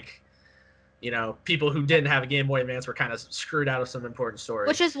it's like, people who didn't have a Game Boy Advance were kind of screwed out of some important stories.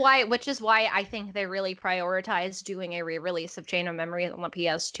 Which is why I think they really prioritized doing a re-release of Chain of Memories on the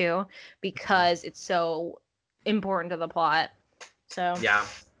PS2, because it's so important to the plot. So yeah.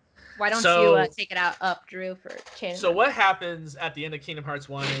 Why don't you take it up, Drew, for Chain of So what happens at the end of Kingdom Hearts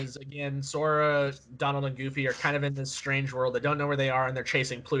 1 is, again, Sora, Donald, and Goofy are kind of in this strange world. They don't know where they are, and they're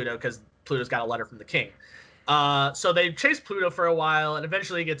chasing Pluto because Pluto's got a letter from the king. So they chase Pluto for a while, and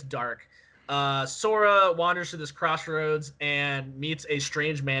eventually it gets dark. Sora wanders through this crossroads and meets a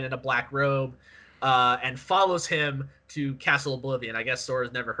strange man in a black robe, and follows him to Castle Oblivion. I guess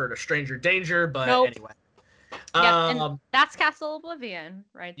Sora's never heard of stranger danger, but anyway. And that's Castle Oblivion,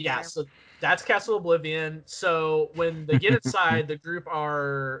 right there. Yeah, so that's Castle Oblivion. So when they get inside, the group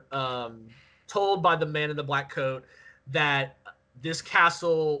are told by the man in the black coat that this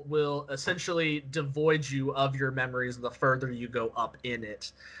castle will essentially devoid you of your memories the further you go up in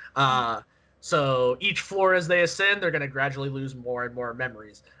it. So each floor as they ascend, they're going to gradually lose more and more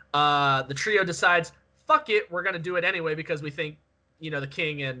memories. The trio decides, fuck it, we're going to do it anyway because we think, the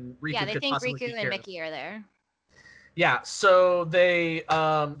king and Riku they think Riku and Mickey are there. Yeah, so they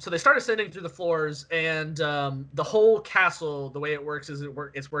start ascending through the floors, and the whole castle, the way it works is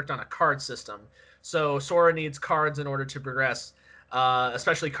it's worked on a card system. So Sora needs cards in order to progress,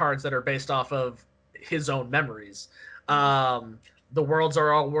 especially cards that are based off of his own memories. The worlds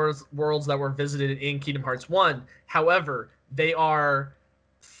are all worlds that were visited in Kingdom Hearts 1. However, they are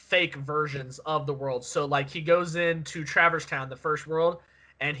fake versions of the world. So like he goes into Traverse Town, the first world,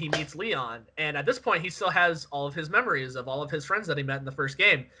 and he meets Leon. And at this point, he still has all of his memories of all of his friends that he met in the first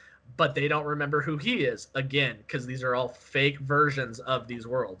game. But they don't remember who he is, again, because these are all fake versions of these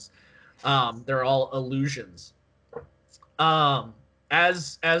worlds. They're all illusions.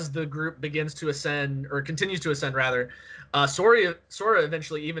 As the group begins to ascend, or continues to ascend, rather, Sora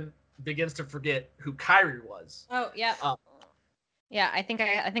eventually even begins to forget who Kairi was. Oh, yeah. Yeah, I think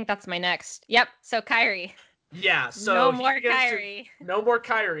that's my next. Yep, so Kairi. Yeah, so no more Kairi. No more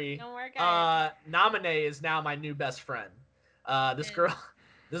Kairi. No more Kairi. Naminé is now my new best friend. Sora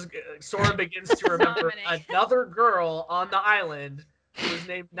begins to remember another girl on the island who was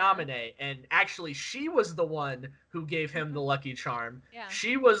named Naminé, and actually she was the one who gave him the lucky charm. Yeah.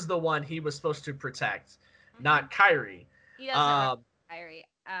 She was the one he was supposed to protect, not Kairi. He doesn't remember Kairi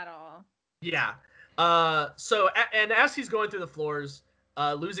at all. Yeah. And as he's going through the floors,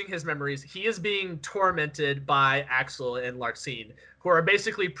 losing his memories, he is being tormented by Axel and Larxene, who are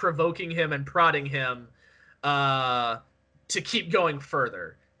basically provoking him and prodding him to keep going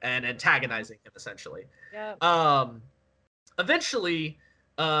further and antagonizing him, essentially. Yep. Eventually,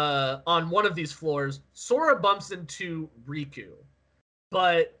 on one of these floors, Sora bumps into Riku.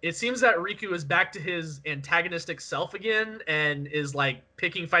 But it seems that Riku is back to his antagonistic self again and is like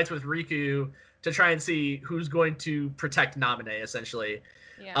picking fights with Riku to try and see who's going to protect Naminé, essentially.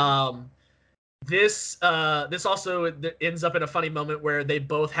 Yeah. This also ends up in a funny moment where they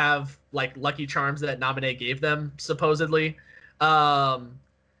both have like lucky charms that Naminé gave them, supposedly. So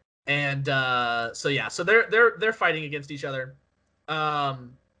they're fighting against each other.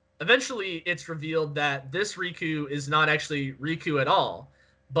 Eventually, it's revealed that this Riku is not actually Riku at all,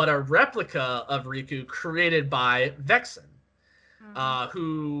 but a replica of Riku created by Vexen,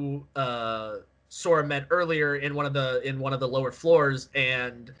 who Sora met earlier in one of the lower floors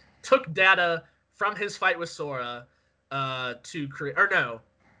and took data from his fight with Sora to create. Or no,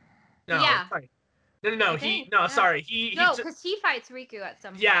 yeah. Sorry. No. Sorry. Because he fights Riku at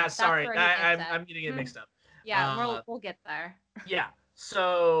some point. Yeah, sorry. I'm getting it mixed up. Yeah, we'll get there. Yeah.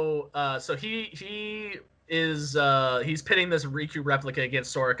 So he is he's pitting this Riku replica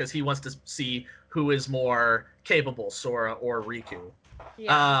against Sora because he wants to see who is more capable, Sora or Riku.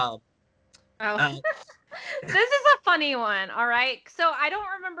 Yeah. This is a funny one. All right. So I don't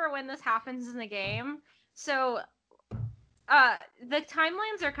remember when this happens in the game. So the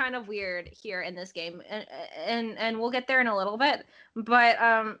timelines are kind of weird here in this game, and we'll get there in a little bit. But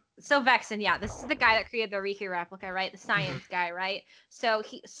so Vexen, yeah, this is the guy that created the Riku replica, right? The science guy, right? So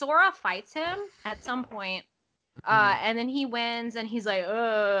Sora fights him at some point, and then he wins, and he's like,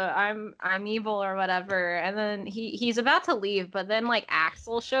 I'm evil or whatever, and then he's about to leave, but then like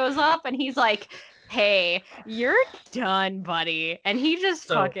Axel shows up, and he's like, hey, you're done, buddy. And he just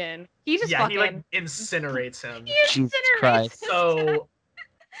he like incinerates him. Jesus Christ. So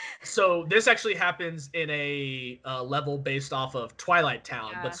So this actually happens in a level based off of Twilight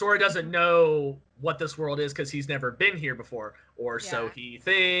Town, but Sora doesn't know what this world is because he's never been here before, or so he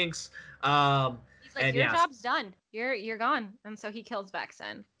thinks. He's like, your job's done. You're gone, and so he kills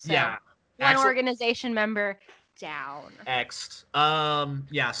Vexen. So one Axel, organization member down. X'd.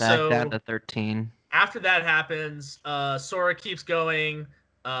 Back so down to 13. After that happens, Sora keeps going,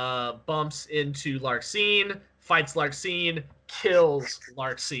 bumps into Larxene, fights Larxene, kills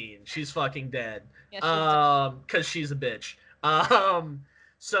Larxene. She's fucking dead. Yeah, Because she's a bitch.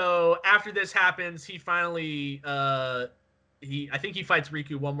 So after this happens, he finally, I think he fights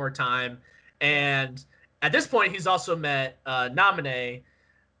Riku one more time, and at this point, he's also met Naminé.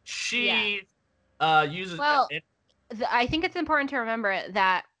 She uses. Well, I think it's important to remember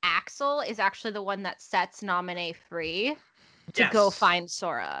that Axel is actually the one that sets Naminé free to go find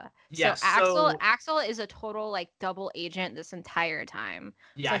Sora. Yes, so Axel is a total like double agent this entire time.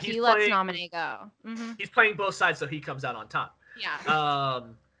 Yeah, so he lets Naminé go. Mm-hmm. He's playing both sides, so he comes out on top. Yeah.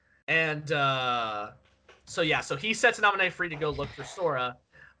 So he sets Naminé free to go look for Sora.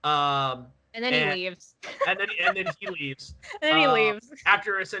 And then he leaves. And then he leaves. And then he leaves.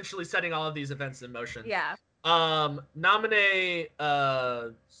 After essentially setting all of these events in motion. Yeah. Naminé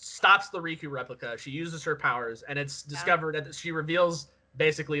stops the Riku replica. She uses her powers, and it's discovered that she reveals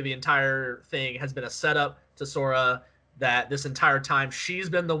basically the entire thing has been a setup to Sora, that this entire time she's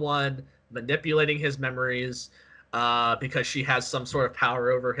been the one manipulating his memories because she has some sort of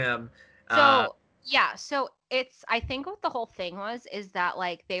power over him. So I think what the whole thing is that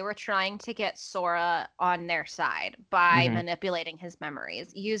like they were trying to get Sora on their side by manipulating his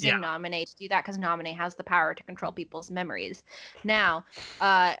memories, using Naminé to do that because Naminé has the power to control people's memories. Now,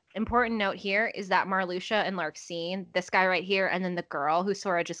 important note here is that Marluxia and Larxene, this guy right here, and then the girl who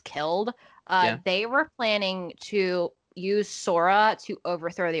Sora just killed, they were planning to use Sora to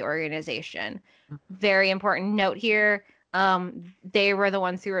overthrow the organization. Very important note here. They were the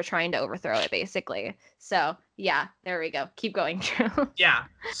ones who were trying to overthrow it, basically. So yeah, there we go. Keep going, Drew. Yeah.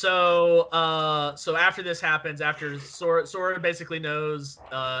 So after this happens, after Sora basically knows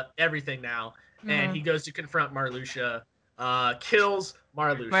everything now, and he goes to confront Marluxia, kills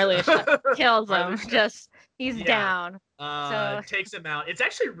Marluxia. Kills him. He's down. Takes him out. It's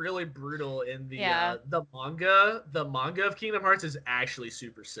actually really brutal in the manga. The manga of Kingdom Hearts is actually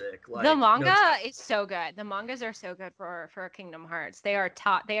super sick. Like, the manga is so good. The mangas are so good for Kingdom Hearts. They are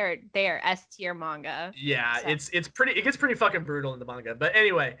top. They are S tier manga. Yeah, so. It gets pretty fucking brutal in the manga. But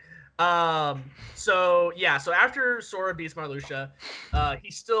anyway, so after Sora beats Marluxia, he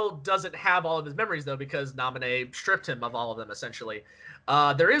still doesn't have all of his memories though, because Naminé stripped him of all of them essentially.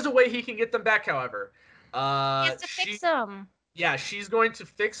 There is a way he can get them back, however. He has to fix them. Yeah, she's going to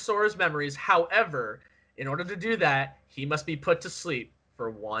fix Sora's memories. However, in order to do that, he must be put to sleep for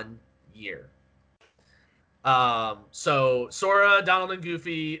 1 year. So Sora, Donald, and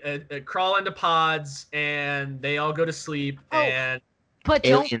Goofy crawl into pods, and they all go to sleep. But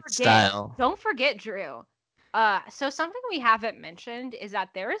don't forget, Drew. So something we haven't mentioned is that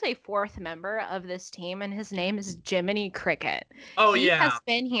there is a fourth member of this team, and his name is Jiminy Cricket. He has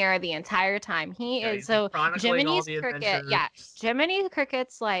been here the entire time. Jiminy Cricket. Yeah, Jiminy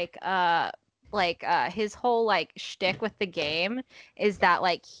Cricket's his whole like shtick with the game is that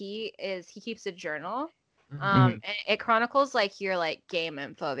like he keeps a journal. And it chronicles like your like game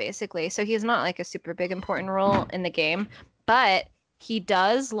info basically. So he's not like a super big important role in the game, but he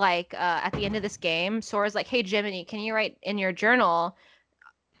does like at the end of this game, Sora's like, "Hey Jiminy, can you write in your journal?"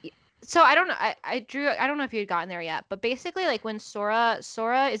 So I don't know. Drew, I don't know if you had gotten there yet, but basically like when Sora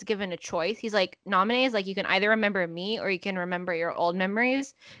is given a choice, he's like, Naminé is like, you can either remember me or you can remember your old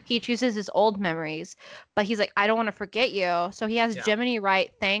memories. He chooses his old memories, but he's like, I don't want to forget you. So he has Jiminy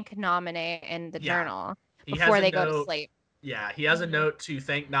write thank Naminé in the journal before they go to sleep. Yeah, he has a note to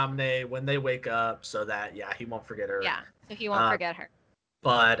thank Naminé when they wake up so that, he won't forget her. Yeah, so he won't forget her.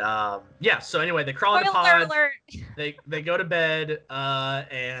 But, so anyway, they crawl into pods, they go to bed,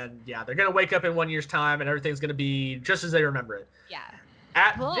 and, they're going to wake up in 1 year's time, and everything's going to be just as they remember it. Yeah.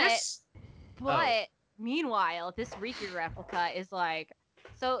 But meanwhile, this Riku replica is like,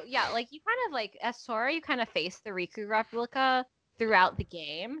 so, like, you kind of, like, as Sora, you kind of face the Riku replica throughout the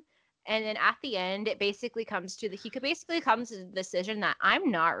game. And then at the end, it basically comes to the decision that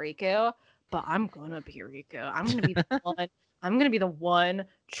I'm not Riku, but I'm gonna be Riku. I'm gonna be the one. I'm gonna be the one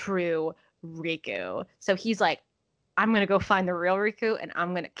true Riku. So he's like, I'm gonna go find the real Riku and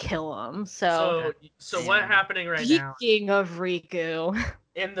I'm gonna kill him. So what's happening right now? Speaking of Riku,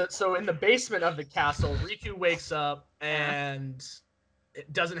 in the basement of the castle, Riku wakes up and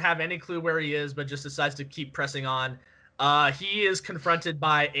doesn't have any clue where he is, but just decides to keep pressing on. he is confronted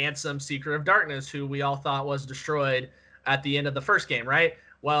by Ansem, Seeker of Darkness, who we all thought was destroyed at the end of the first game, right?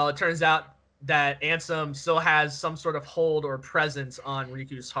 Well, it turns out that Ansem still has some sort of hold or presence on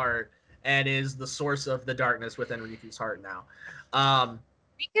Riku's heart and is the source of the darkness within Riku's heart now.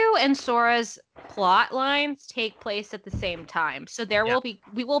 Riku and Sora's plot lines take place at the same time, so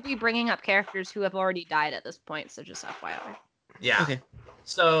we will be bringing up characters who have already died at this point. So just FYI. Yeah. Okay.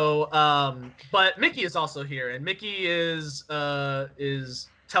 So, but Mickey is also here, and Mickey is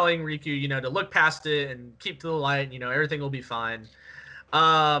telling Riku, to look past it and keep to the light. Everything will be fine.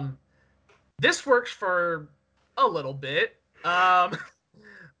 This works for a little bit.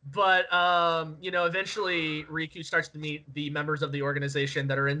 But eventually Riku starts to meet the members of the organization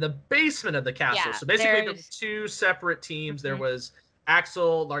that are in the basement of the castle. Yeah, so basically there were two separate teams. Mm-hmm. There was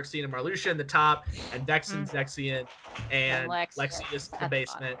Axel, Larxene, and Marluxia in the top, and Vexen, Zexion, and Lexaeus in the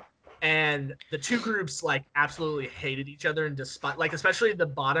basement. And the two groups absolutely hated each other and especially the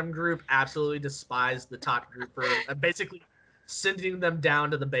bottom group absolutely despised the top group for basically sending them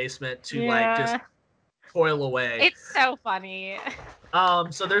down to the basement to just toil away. It's so funny.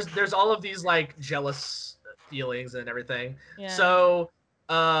 So there's all of these jealous feelings and everything. Yeah. So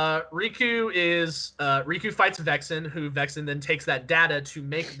Riku fights Vexen, who Vexen then takes that data to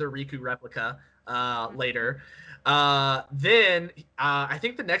make the Riku replica later. Then I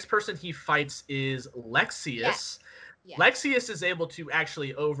think the next person he fights is Lexaeus. Yeah. Lexaeus is able to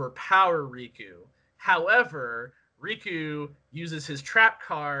actually overpower Riku. However, Riku uses his trap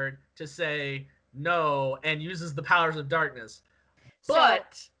card to say no and uses the powers of darkness.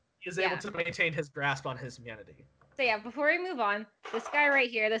 But he is able to maintain his grasp on his humanity. So yeah, before we move on, this guy right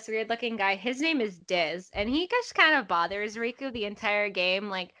here, this weird looking guy, his name is Diz, and he just kind of bothers Riku the entire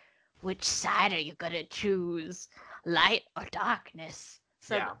game, which side are you gonna choose? Light or darkness?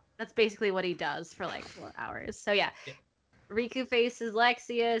 So that's basically what he does for 4 hours. So yeah. Riku faces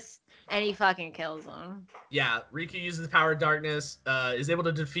Lexaeus, and he fucking kills him. Yeah, Riku uses the power of darkness, is able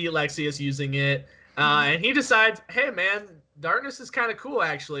to defeat Lexaeus using it, and he decides, hey man, darkness is kind of cool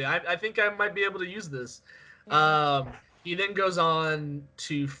actually. I think I might be able to use this. He then goes on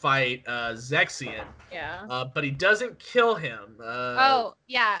to fight Zexion. Yeah. But he doesn't kill him. So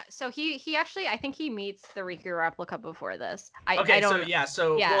he actually, I think he meets the Riku replica before this. Well,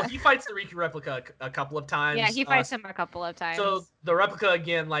 he fights the Riku replica a couple of times. Yeah, he fights him a couple of times. So the replica,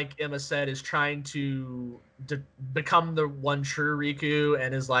 again, like Emma said, is trying to become the one true Riku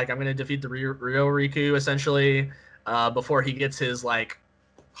and is I'm going to defeat the real Riku, essentially, before he gets his,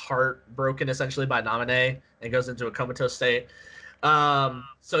 heart broken, essentially, by Naminé and goes into a comatose state. So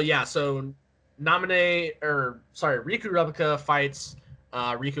Riku replica fights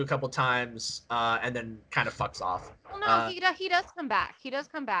Riku a couple times and then kind of fucks off. Well, no, he does come back. He does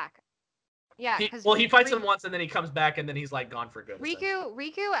come back. Yeah. He fights him once and then he comes back and then he's gone for good.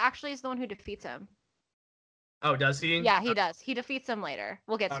 Riku actually is the one who defeats him. Oh, does he? Yeah, he does. He defeats him later.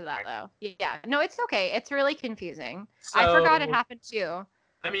 We'll get to that though. Yeah. No, it's okay. It's really confusing. I forgot it happened too.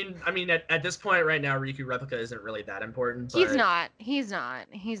 I mean, at this point right now, Riku replica isn't really that important. But... He's not.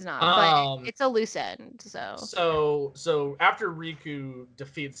 But it's a loose end. So after Riku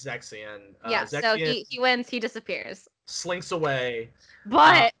defeats Zexion, so he wins. He disappears. Slinks away.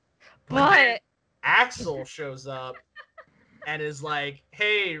 But Axel shows up and is like,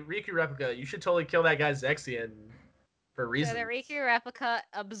 "Hey, Riku replica, you should totally kill that guy Zexion for reasons." So the Riku replica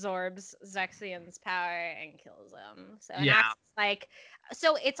absorbs Zexion's power and kills him. So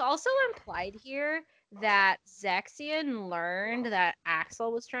so it's also implied here that Zexion learned that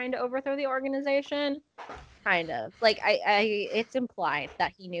Axel was trying to overthrow the organization. Kind of. It's implied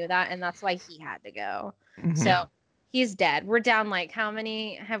that he knew that, and that's why he had to go. Mm-hmm. So he's dead. We're down how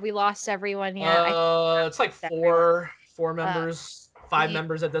many? Have we lost everyone yet? It's four members, five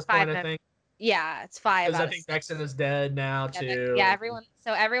members at this point, I think. Yeah, it's 5. Because I think Vexen is dead now too. Yeah,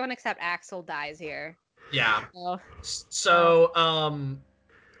 everyone except Axel dies here. Yeah. So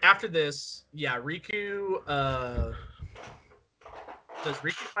after this, Riku does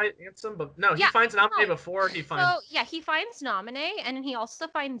Riku fight Ansem? But no, he finds Naminé before he finds. So he finds Naminé, and then he also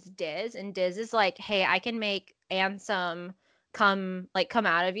finds Diz, and Diz is like, "Hey, I can make Ansem come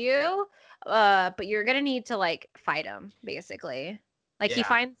out of you, but you're gonna need to fight him, basically."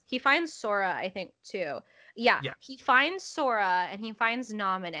 He finds Sora, I think, too. Yeah, he finds Sora and he finds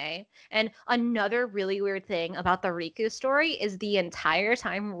Naminé. And another really weird thing about the Riku story is the entire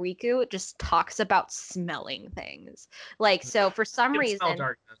time Riku just talks about smelling things. Like, so for some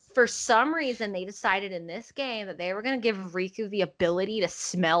reason they decided in this game that they were going to give Riku the ability to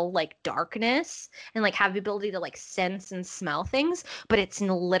smell like darkness and like have the ability to like sense and smell things, but it's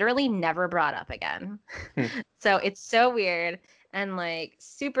literally never brought up again. So it's so weird and like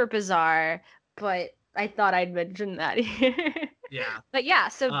super bizarre, but I thought I'd mention that here. Yeah. But yeah,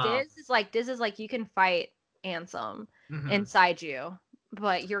 so Diz is like you can fight Ansem inside you,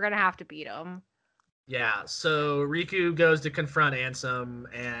 but you're gonna have to beat him. Yeah. So Riku goes to confront Ansem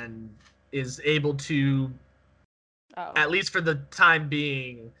and is able to, at least for the time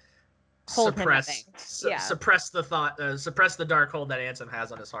being, suppress the thought, suppress the dark hold that Ansem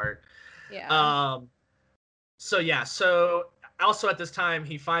has on his heart. Yeah. So also at this time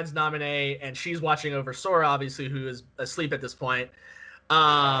he finds Naminé and she's watching over Sora, obviously, who is asleep at this point.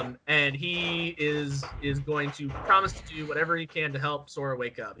 And he is going to promise to do whatever he can to help Sora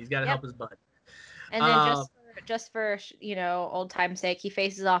wake up. He's got to help his bud. And then just for old time's sake, he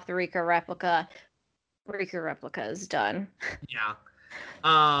faces off the Riku replica. Riku replica is done. Yeah.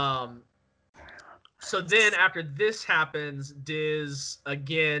 So then after this happens, Diz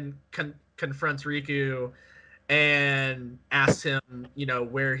again confronts Riku and asks him,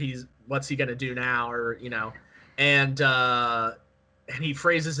 what's he gonna do now, or and he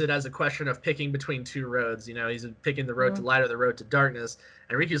phrases it as a question of picking between two roads. He's picking the road to light or the road to darkness,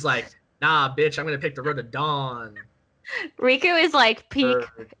 and Riku's like, nah, bitch, I'm gonna pick the road to dawn. Riku is like peak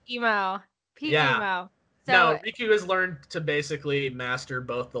emo. Emo. So, no, Riku has learned to basically master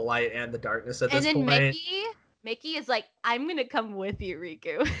both the light and the darkness at this point. And then Mickey is like, I'm gonna come with you,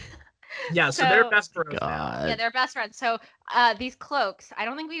 Riku. Yeah, so they're best friends now. Yeah, they're best friends. So these cloaks, I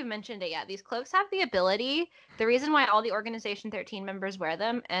don't think we've mentioned it yet. These cloaks have the ability, the reason why all the Organization 13 members wear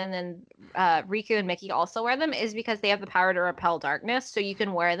them, and then Riku and Mickey also wear them, is because they have the power to repel darkness. So you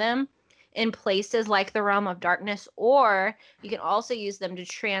can wear them in places like the Realm of Darkness, or you can also use them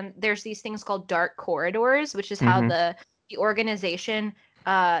to there's these things called dark corridors, which is how the Organization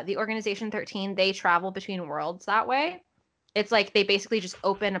 13, they travel between worlds that way. It's like they basically just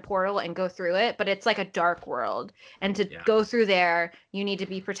open a portal and go through it, but it's like a dark world. And to go through there, you need to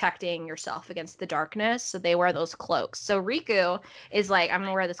be protecting yourself against the darkness. So they wear those cloaks. So Riku is like, I'm going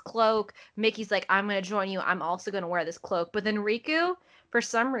to wear this cloak. Mickey's like, I'm going to join you. I'm also going to wear this cloak. But then Riku, for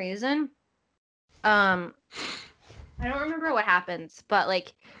some reason, I don't remember what happens, but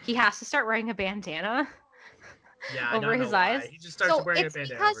like he has to start wearing a bandana. Yeah, over his eyes. He just starts wearing a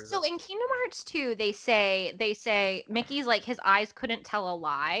bandana. So in Kingdom Hearts 2, they say Mickey's like his eyes couldn't tell a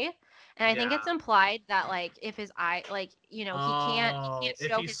lie. And I think it's implied that like if his eye he can't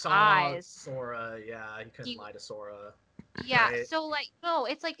show his eyes. Sora, he couldn't lie to Sora. Yeah, right? So like no,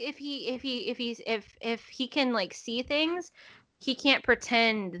 it's like if he can like see things, he can't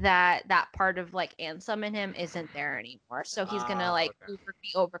pretend that part of like Ansem in him isn't there anymore. So he's gonna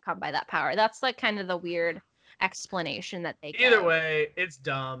be overcome by that power. That's like kind of the weird explanation that they Either way, it's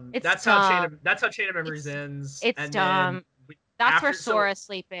dumb. That's how Chain of Memories ends. It's dumb. That's where Sora's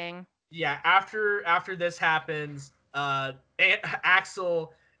sleeping. Yeah, after this happens,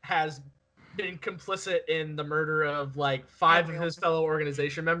 Axel has been complicit in the murder of like 5 of his fellow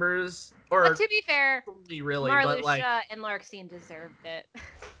organization members. But to be fair, really, Marluxia and Larxene deserved it.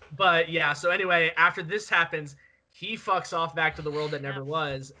 But yeah, so anyway, after this happens, he fucks off back to the world that never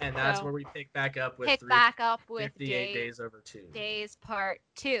was, and that's where we pick back up with 58 Days Over 2. Days Part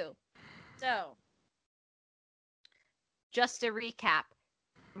 2. So, just to recap,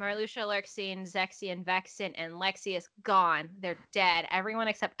 Marluxia, Larxene, Zexion, Vexen, and Lexi is gone. They're dead. Everyone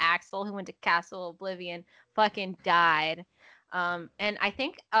except Axel, who went to Castle Oblivion, fucking died. And I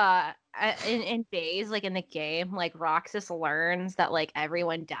think in Days, like in the game, like Roxas learns that like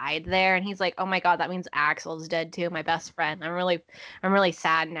everyone died there, and he's like, "Oh my god, that means Axel's dead too, my best friend. I'm really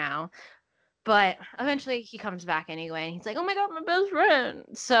sad now." But eventually he comes back anyway, and he's like, "Oh my god, my best friend."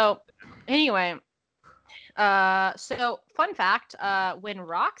 So anyway, so fun fact, when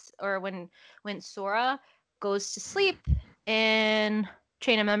Sora goes to sleep in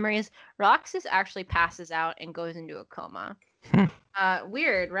Chain of Memories, Roxas actually passes out and goes into a coma.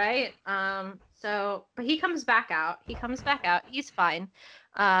 Weird, right? But he comes back out. He's fine.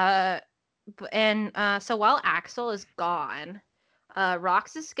 So while Axel is gone,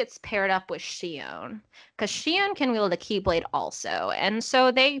 Roxas gets paired up with Xion, because Xion can wield a Keyblade also, and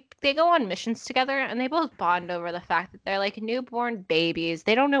so they go on missions together, and they both bond over the fact that they're like newborn babies.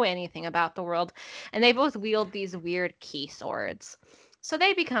 They don't know anything about the world, and they both wield these weird key swords. So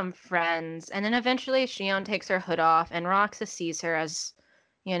they become friends, and then eventually Shion takes her hood off, and Roxas sees her as,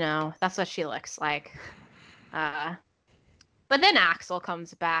 that's what she looks like. But then Axel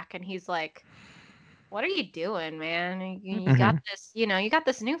comes back, and he's like, "What are you doing, man? You got this, you got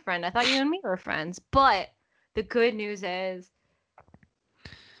this new friend. I thought you and me were friends." But the good news is,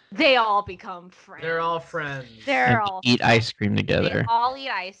 they all become friends. They're all friends. They're all eat ice cream together. They all eat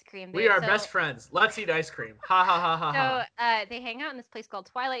ice cream. We are best friends. Let's eat ice cream. Ha ha ha ha ha. So they hang out in this place called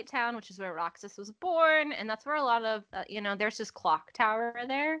Twilight Town, which is where Roxas was born, and that's where a lot of there's this clock tower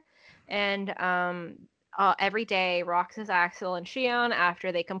there, and every day Roxas, Axel, and Shion,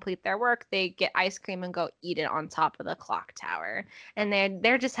 after they complete their work, they get ice cream and go eat it on top of the clock tower, and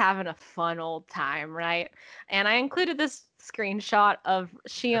they're just having a fun old time, right? And I included this screenshot of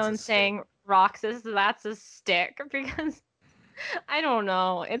Shion saying, "Roxas, that's a stick," because I don't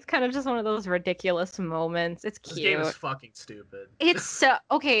know. It's kind of just one of those ridiculous moments. It's cute. This game is fucking stupid. It's so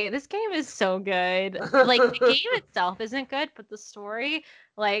okay. This game is so good. Like the game itself isn't good, but the story,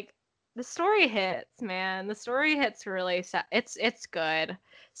 the story hits, man. The story hits really. It's good.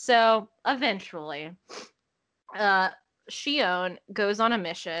 So eventually, Shion goes on a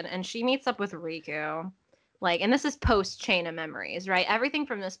mission, and she meets up with Riku. And this is post Chain of Memories, right? Everything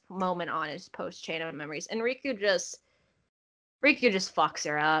from this moment on is post Chain of Memories, and Riku just fucks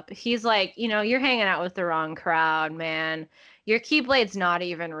her up. He's like, you're hanging out with the wrong crowd, man. Your Keyblade's not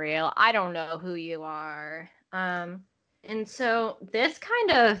even real. I don't know who you are. And so this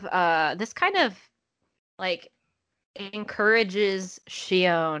kind of encourages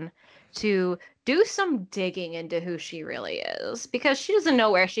Shion to do some digging into who she really is, because she doesn't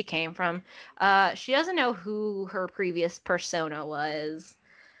know where she came from. She doesn't know who her previous persona was.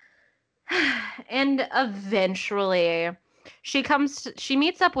 And eventually she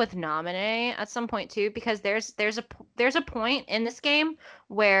meets up with Naminé at some point too, because there's a point in this game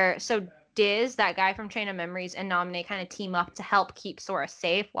where Diz, that guy from Chain of Memories, and Naminé kind of team up to help keep Sora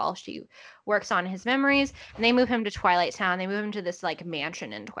safe while she works on his memories, and they move him to Twilight Town. They move him to this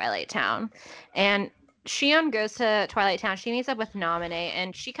mansion in Twilight Town, and Shion goes to Twilight Town. She meets up with Naminé,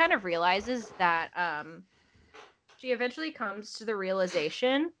 and she kind of realizes that she eventually comes to the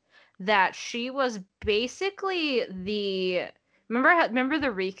realization that she was basically remember the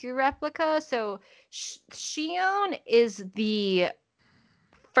Riku replica? So Shion is the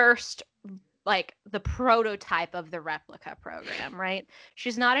first, the prototype of the replica program, right?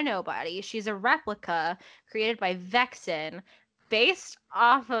 She's not a nobody. She's a replica created by Vexen, based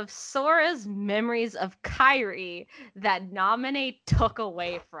off of Sora's memories of Kairi that Naminé took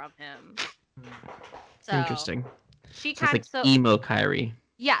away from him. So interesting. She kind of emo Kairi.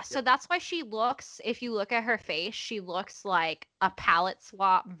 Yeah, so that's why she looks, if you look at her face, she looks like a palette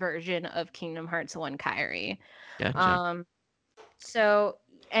swap version of Kingdom Hearts 1 Kairi. Gotcha. So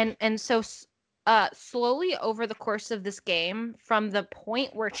slowly over the course of this game, from the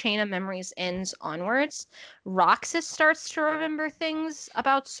point where Chain of Memories ends onwards, Roxas starts to remember things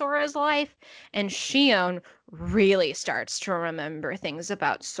about Sora's life, and Shion really starts to remember things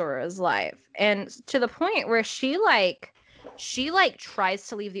about Sora's life. And to the point where she tries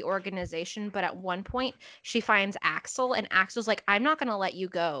to leave the organization, but at one point she finds Axel, and Axel's like, "I'm not gonna let you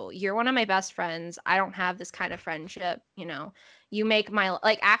go. You're one of my best friends. I don't have this kind of friendship, you make my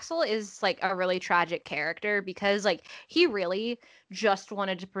Axel is a really tragic character, because he really just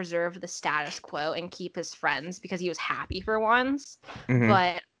wanted to preserve the status quo and keep his friends because he was happy for once. Mm-hmm.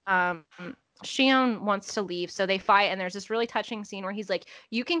 But Shion wants to leave, so they fight, and there's this really touching scene where he's like,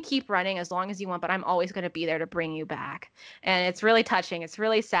 "You can keep running as long as you want, but I'm always going to be there to bring you back." And it's really touching. It's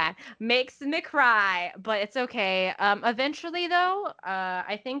really sad. Makes me cry, but it's okay. Eventually, though,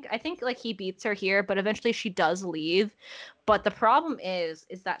 I think he beats her here, but eventually she does leave. But the problem is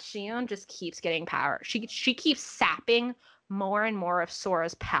that Shion just keeps getting power. She keeps sapping more and more of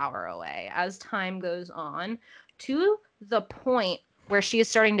Sora's power away as time goes on, to the point where she is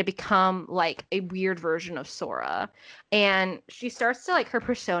starting to become a weird version of Sora. And she starts to her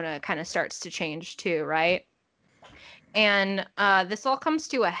persona kind of starts to change too, right? And this all comes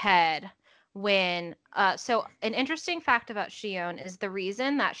to a head when so an interesting fact about Shion is the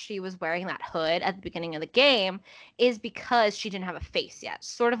reason that she was wearing that hood at the beginning of the game is because she didn't have a face yet,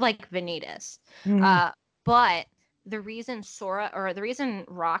 sort of like Vanitas. But the reason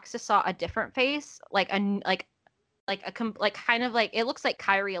Roxas saw a different face, it looks like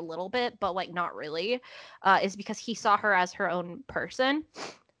Kairi a little bit, but not really, is because he saw her as her own person.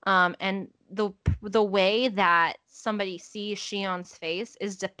 And the way that somebody sees Shion's face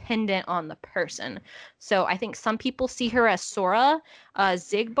is dependent on the person. So I think some people see her as Sora.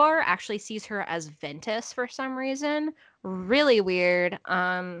 Zigbar actually sees her as Ventus for some reason. Really weird.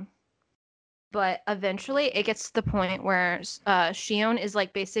 But eventually it gets to the point where Shion is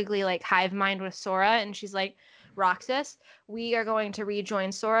like basically like hive mind with Sora, and she's like, Roxas, we are going to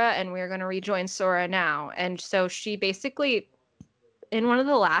rejoin Sora, and we're going to rejoin Sora now. And so she basically, in one of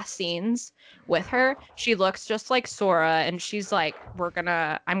the last scenes with her, she looks just like Sora, and she's like,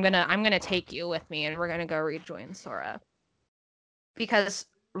 I'm gonna take you with me, and we're gonna go rejoin Sora. Because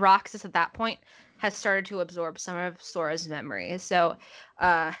Roxas at that point has started to absorb some of Sora's memories. So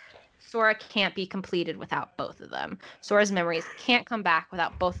Sora can't be completed without both of them. Sora's memories can't come back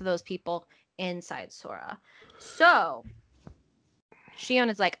without both of those people inside Sora. So Shion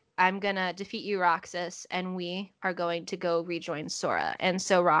is like, I'm gonna defeat you, Roxas, and we are going to go rejoin Sora. And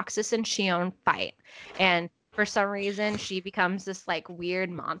so Roxas and Shion fight. And for some reason, she becomes this like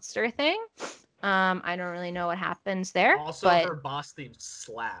weird monster thing. I don't really know what happens there. Also, but her boss theme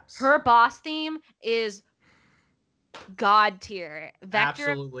slaps. her boss theme is god tier.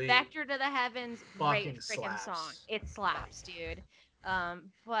 Absolutely. Vector to the Heavens, great Fucking freaking slaps. song. It slaps, dude.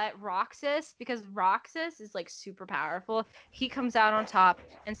 But Roxas, because Roxas is like super powerful, he comes out on top,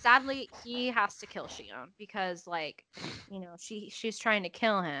 and sadly he has to kill Shion because like, you know, she's trying to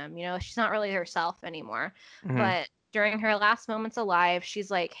kill him. You know, she's not really herself anymore. But during her last moments alive, she's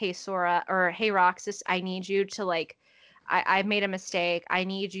like, hey Sora, or hey Roxas, I need you to like, I've made a mistake. I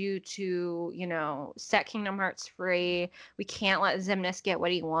need you to, you know, set Kingdom Hearts free. We can't let Xemnas get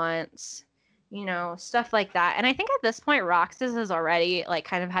what he wants. You know, stuff like that. And I think at this point, Roxas has already like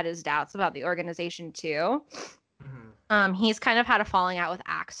kind of had his doubts about the organization too. He's kind of had a falling out with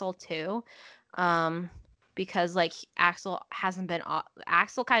Axel too. Because like Axel hasn't been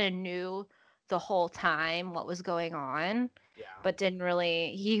Axel kind of knew the whole time what was going on. Yeah. But didn't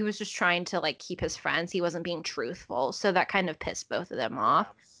really, he was just trying to like keep his friends. He wasn't being truthful. So that kind of pissed both of them off.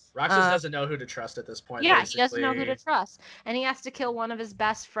 Roxas doesn't know who to trust at this point. Yeah, basically. He doesn't know who to trust. And he has to kill one of his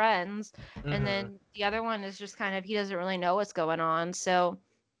best friends. And then the other one is just kind of, he doesn't really know what's going on. So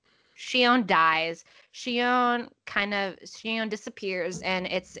Shion dies. Shion disappears, and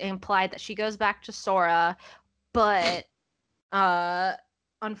it's implied that she goes back to Sora, but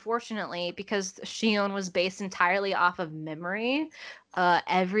unfortunately, because Shion was based entirely off of memory,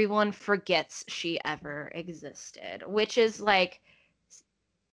 everyone forgets she ever existed, which is like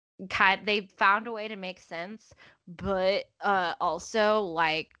they found a way to make sense, but also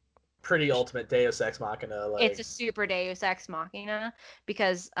like pretty ultimate Deus Ex Machina. Like, it's a super Deus Ex Machina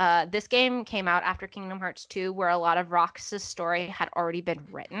because this game came out after Kingdom Hearts 2, where a lot of Roxas' story had already been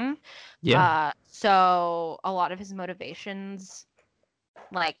written. Yeah. So a lot of his motivations,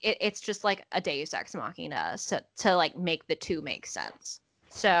 like it's just like a Deus Ex Machina, so to like make the two make sense.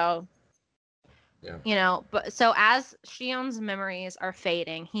 So. Yeah. You know, but so as Shion's memories are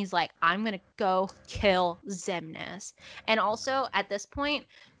fading, he's like, I'm gonna go kill Xemnas. And also at this point,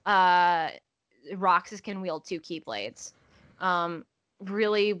 Roxas can wield 2 Keyblades.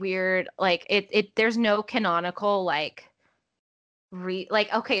 Really weird. Like it there's no canonical like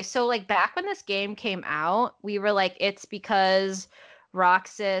okay, so like back when this game came out, we were like, it's because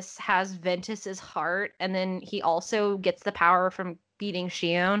Roxas has Ventus's heart, and then he also gets the power from beating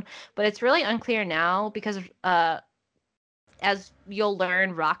Shion. But it's really unclear now because as you'll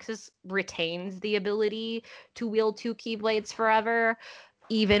learn, Roxas retains the ability to wield 2 Keyblades forever,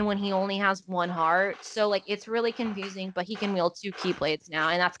 even when he only has 1 heart. So like it's really confusing, but he can wield 2 Keyblades now,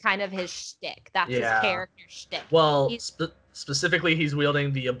 and that's kind of his shtick. That's his character shtick. Well, specifically, he's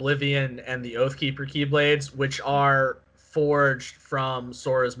wielding the Oblivion and the Oathkeeper Keyblades, which are forged from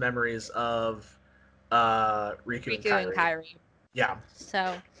Sora's memories of Riku and Kairi. Yeah.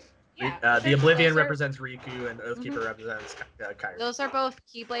 So. Yeah, the Oblivion represents Riku, and Oathkeeper represents Kairi. Those are both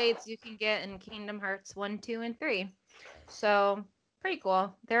Keyblades you can get in Kingdom Hearts 1, 2, and 3. So pretty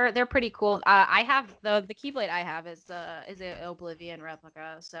cool. They're pretty cool. I have the Keyblade I have is an Oblivion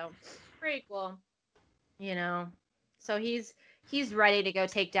replica, so pretty cool. You know, so he's ready to go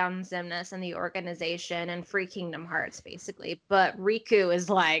take down Xemnas and the organization and free Kingdom Hearts basically. But Riku is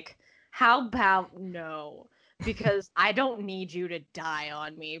like, how about no? Because I don't need you to die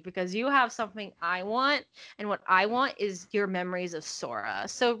on me, because you have something I want, and what I want is your memories of Sora.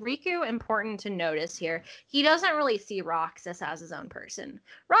 So Riku, important to notice here, he doesn't really see Roxas as his own person.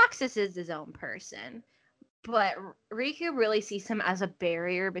 Roxas is his own person, but Riku really sees him as a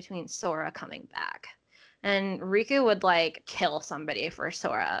barrier between Sora coming back. And Riku would like kill somebody for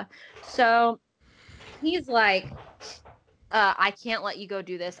Sora. So he's like, I can't let you go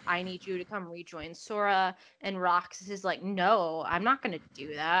do this. I need you to come rejoin Sora. And Roxas is like, no, I'm not going to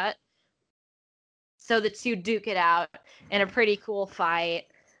do that. So the two duke it out in a pretty cool fight.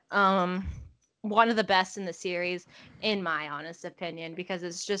 One of the best in the series, in my honest opinion, because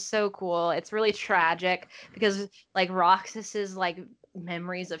it's just so cool. It's really tragic because like Roxas's like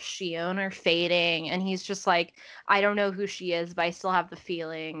memories of Shion are fading, and he's just like, I don't know who she is, but I still have the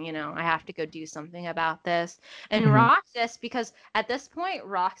feeling, I have to go do something about this. And Roxas, because at this point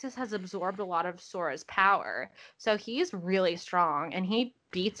Roxas has absorbed a lot of Sora's power, so he's really strong, and he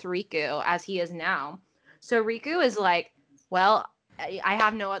beats Riku as he is now. So Riku is like, well, I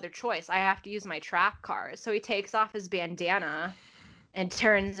have no other choice. I have to use my trap card. So he takes off his bandana and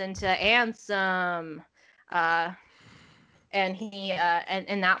turns into Ansem. And he and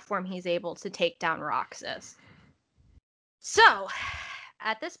in that form he's able to take down Roxas. So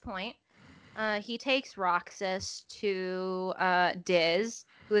at this point, he takes Roxas to Diz,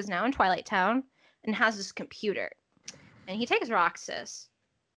 who is now in Twilight Town, and has this computer. And he takes Roxas,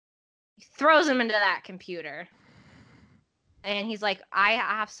 he throws him into that computer. And he's like, I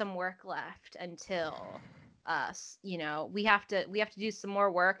have some work left until us. We have to do some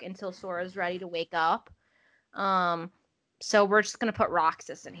more work until Sora's ready to wake up. So we're just gonna put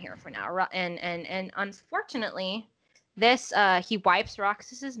Roxas in here for now. And unfortunately, this he wipes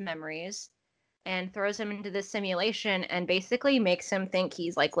Roxas's memories and throws him into this simulation and basically makes him think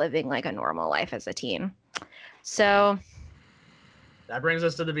he's like living like a normal life as a teen. So that brings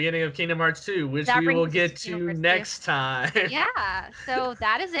us to the beginning of Kingdom Hearts 2, which we will get to next time. Yeah, so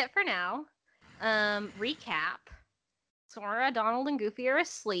that is it for now. Recap. Sora, Donald, and Goofy are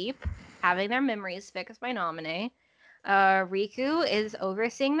asleep, having their memories fixed by Naminé. Riku is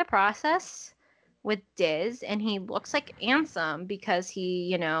overseeing the process with Diz, and he looks like Ansem because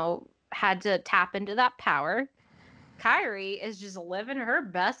he, had to tap into that power. Kairi is just living her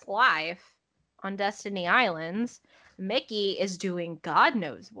best life on Destiny Islands. Mickey is doing God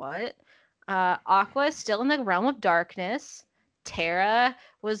knows what. Aqua is still in the realm of darkness. Terra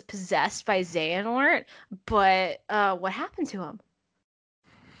was possessed by Xehanort, but what happened to him?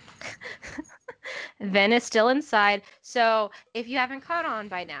 Ven is still inside. So if you haven't caught on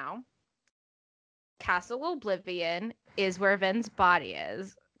by now, Castle Oblivion is where Ven's body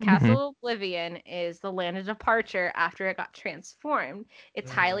is. Castle Oblivion is the land of departure after it got transformed.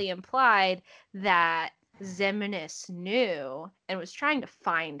 It's highly implied that Xemnas knew and was trying to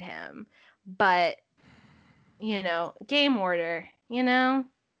find him. But, game order,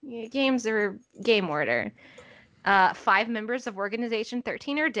 games are game order. 5 members of Organization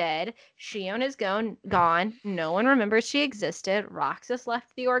 13 are dead. Shion is gone. No one remembers she existed. Roxas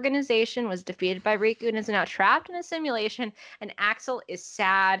left the organization, was defeated by Riku, and is now trapped in a simulation. And Axel is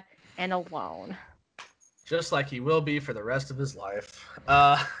sad and alone. Just like he will be for the rest of his life.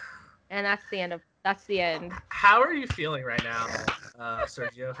 And that's the end. How are you feeling right now,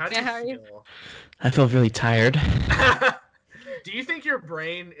 Sergio? How do you feel? I feel really tired. Do you think your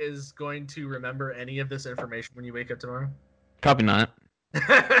brain is going to remember any of this information when you wake up tomorrow? Probably not.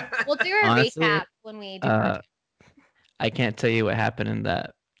 We'll do a recap when we do I can't tell you what happened in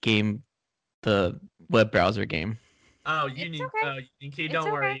that game, the web browser game. Oh,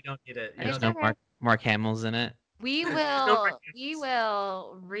 don't worry, you don't need it. There's no Mark Hamill's in it. We will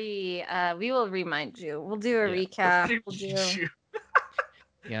remind you. We'll do a recap. We'll do...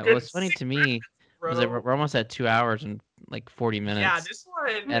 Yeah, what's funny to me was that we're almost at 2 hours and like 40 minutes. Yeah, this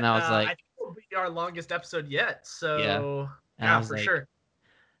one. And I was like, I think it'll be our longest episode yet. So yeah, for sure.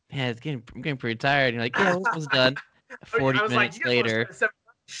 Man, I'm getting pretty tired. And you're like, yeah, it was done. 40 minutes later.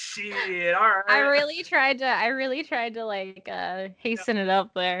 Shit, all right. I really tried to like hasten it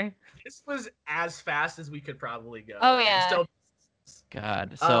up there. This was as fast as we could probably go. Oh yeah.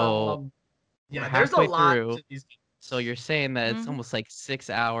 God. So there's a lot to these games. So you're saying that it's almost like 6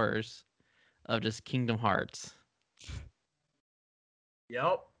 hours of just Kingdom Hearts.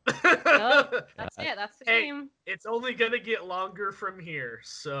 Yep. That's it. That's the game. It's only gonna get longer from here.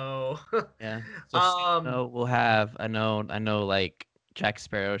 So yeah. So we'll have I know like Jack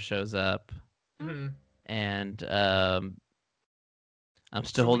Sparrow shows up, and I'm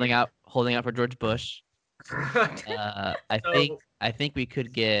still holding out for George Bush. I think we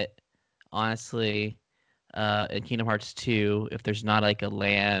could get, honestly, in Kingdom Hearts 2, if there's not like a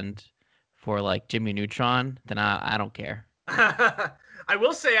land for like Jimmy Neutron, then I don't care. I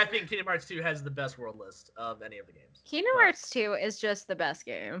will say I think Kingdom Hearts 2 has the best world list of any of the games. Kingdom Hearts 2 is just the best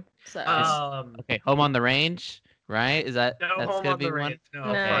game. So okay, Home on the Range, right? Is that that's Home gonna on be the one? Range?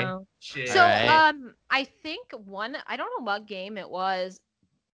 No. Okay. So I think I don't know what game it was.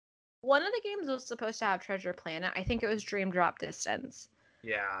 One of the games was supposed to have Treasure Planet. I think it was Dream Drop Distance.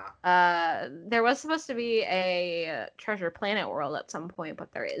 Yeah. There was supposed to be a Treasure Planet world at some point,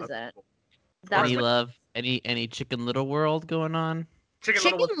 but there isn't. That's Any what- love? Any Chicken Little world going on?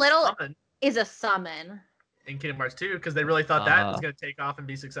 Chicken was Little summoned is a summon. in Kingdom Hearts 2 because they really thought that was going to take off and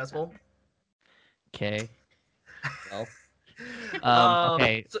be successful. Okay. Well.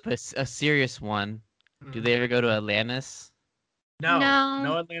 Okay. But a serious one. Do Mhm. they ever go to Atlantis? No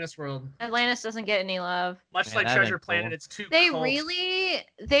No. Atlantis World. Atlantis doesn't get any love. Much Man, like that'd Treasure been cool. Planet, it's too They cult.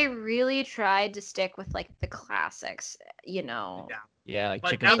 really tried to stick with like the classics, you know. Yeah. Yeah, like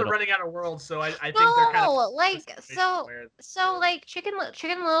But Chicken now Little. they're running out of worlds, so I think they're kind of like so like Chicken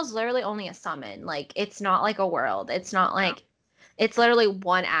Little's literally only a summon. Like it's not like a world. It's not like it's literally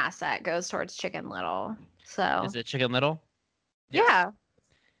one asset goes towards Chicken Little. So Is it Chicken Little? yeah.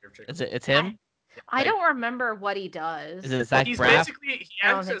 Is it? It's him. I don't remember what he does. Is it Zach He's Braff? basically he I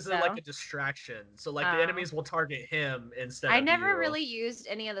don't acts think as so. like a distraction. So like the Oh. enemies will target him instead I of never you. really used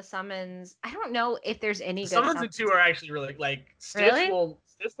any of the summons. I don't know if there's any The good summons in 2 are actually really like Really?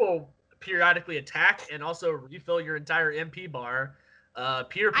 Stitch will periodically attack and also refill your entire MP bar.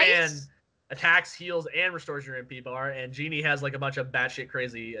 Peter Pan attacks, heals, and restores your MP bar, and Genie has like a bunch of batshit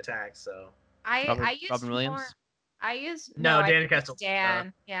crazy attacks. So I used Robin Williams? more. I used No, I Dan think it's Castle.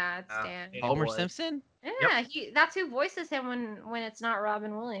 Dan. Yeah, it's Dan. Dan. Homer boy. Simpson? Yeah, that's who voices him when it's not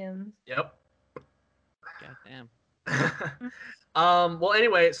Robin Williams. Yep. Goddamn. Well,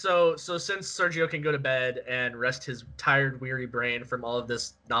 anyway, so since Sergio can go to bed and rest his tired, weary brain from all of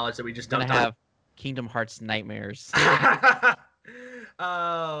this knowledge that we just Gonna dumped on have Kingdom Hearts nightmares. Was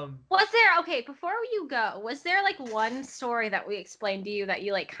there okay, before you go, was there like one story that we explained to you that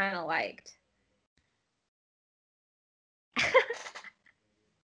you like kind of liked?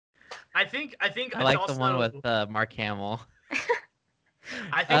 I think I it's like also, the one with Mark Hamill.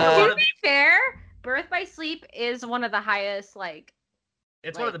 I think a To lot of be fair, Birth by Sleep is one of the highest like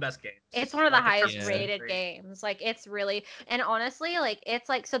it's one of the best games. it's one of the Like, in terms highest of rated story. games. Like it's really and honestly, like it's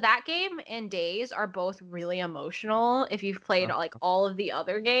like so that game and Days are both really emotional if you've played like all of the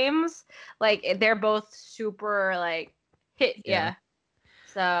other games. Like they're both super like hit Yeah.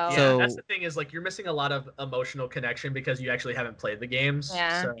 So Yeah, that's the thing is like you're missing a lot of emotional connection because you actually haven't played the games.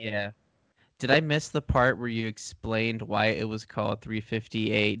 Yeah. So. Yeah. Did I miss the part where you explained why it was called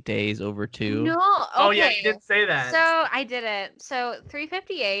 358 Days Over 2? No. Okay. Oh yeah, you didn't say that. So I didn't. So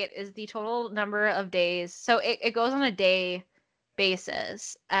 358 is the total number of days. So it goes on a day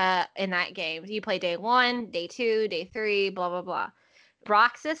basis in that game. You play day 1, day 2, day 3, blah blah blah.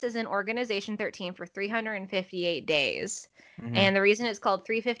 Roxas is in Organization 13 for 358 days. Mhm. And the reason it's called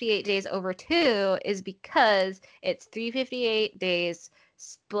 358 Days Over 2 is because it's 358 days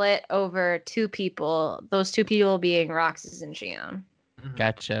split over 2 people. Those 2 people being Roxas and Xion.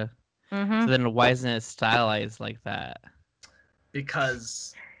 Gotcha. Mm-hmm. So then why isn't it stylized like that?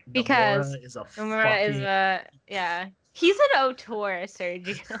 Because Because Nomura is a Nomura fucking... is a yeah. He's an auteur,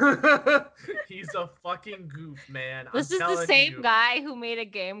 Sergio. He's a fucking goof, man. This I'm is the telling same you. guy who made a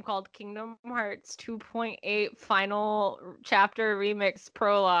game called Kingdom Hearts 2.8 Final Chapter Remix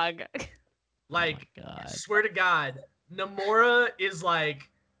Prologue. Like, Oh my God. swear to God, Nomura is like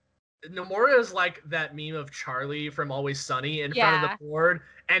that meme of Charlie from Always Sunny in front of the board,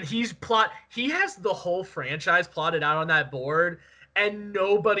 and he has the whole franchise plotted out on that board, and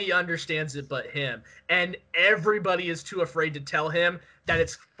nobody understands it but him, and everybody is too afraid to tell him that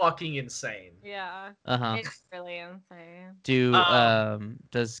it's fucking insane. Yeah. Uh-huh. It's really insane.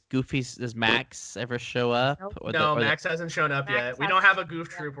 Does Max ever show up? Nope. Or Max hasn't shown up Max yet. We don't have a hasn't Goof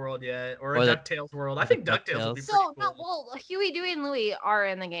yet. Troop world yet, or a Or the- DuckTales world. I or think the DuckTales would be DuckTales. pretty So, cool. Huey, Dewey, and Louie are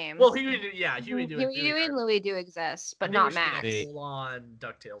in the game. Well, Huey, Dewey and Louie do exist, but I think not we should Max. get a full-on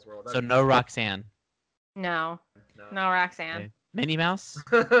DuckTales world. So no Roxanne. No, No. no Roxanne. Okay. Minnie Mouse?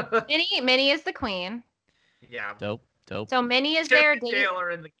 Minnie is the queen. Yeah. Dope. So Minnie is Chip there. and Dale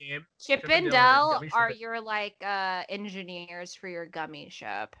are in the game. Chip Chip and and Dale are Dale gummy are ship. your like engineers for your gummy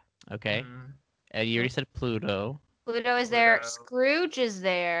ship. Okay. Mhm. And you already said Pluto. Pluto is there. Pluto. Scrooge is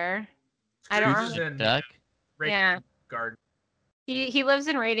there. I don't Scrooge is remember. in Duck? Yeah. Garden. He lives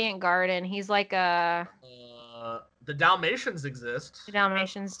in Radiant Garden. He's like a The Dalmatians exist. the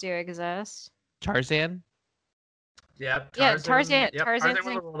Dalmatians do exist. Tarzan? Yep. Yeah, Tarzan. Tarzan- Yep, Tarzan's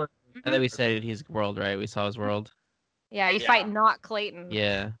Tarzan was a world. I think we said his world, right? We saw his world. Yeah, you Yeah. fight not Clayton.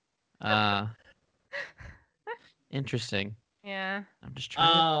 Yeah. Interesting. Yeah. I'm just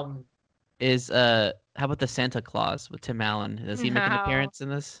trying how about the Santa Claus with Tim Allen? Does he make an appearance in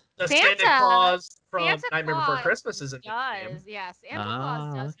this? The Santa Claus from Santa Nightmare Before Christmas is in the game. Yeah, Santa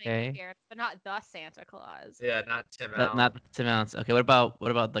Claus does make an appearance, but not the Santa Claus. Yeah, not Tim Allen. Not Tim Allen. Okay, what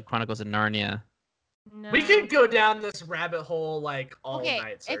about the Chronicles of Narnia? No. We could go down this rabbit hole like all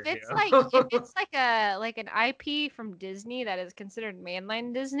night, Sergio. If it's like an IP from Disney that is considered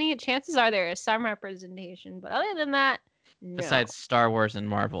mainline Disney, chances are there is some representation. But other than that, no. Besides Star Wars and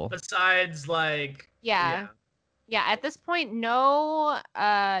Marvel. Besides, like, yeah. At this point, no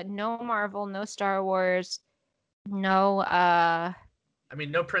Marvel, no Star Wars, no. I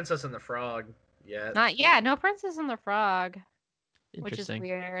mean, no Princess and the Frog yet. No Princess and the Frog, which is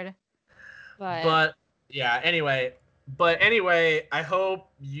weird. But anyway, I hope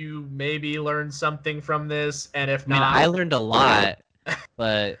you maybe learned something from this, and if not, I learned a lot.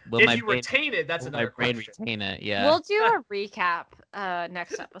 But if you retain it, that's another question. Retain it, yeah. We'll do a recap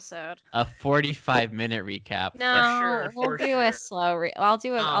next episode. A 45-minute recap. No, we'll do a slow. I'll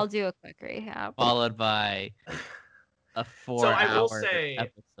do a quick recap. Followed by a 4-hour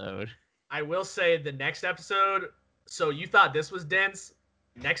episode. I will say the next episode. So you thought this was dense?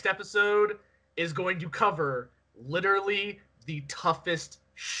 Next episode is going to cover literally the toughest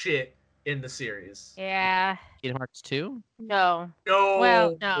shit in the series. Yeah. Kingdom Hearts 2? No.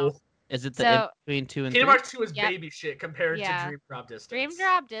 Well, no. Is it the in between 2 and 3? Kingdom Hearts 2 is baby shit compared to Dream Drop Distance. Dream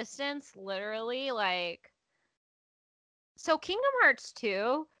Drop Distance, literally, like... So Kingdom Hearts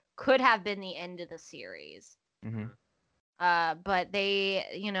 2 could have been the end of the series. Mm-hmm. But they,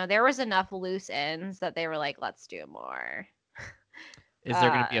 there was enough loose ends that they were like, let's do more. Is there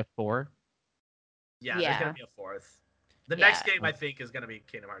going to be a 4? Yeah, there's going to be a 4th. The next game, I think, is going to be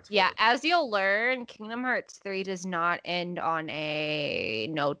Kingdom Hearts 4. Yeah, as you'll learn, Kingdom Hearts 3 does not end on a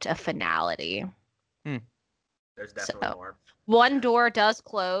note of finality. There's definitely more. One door does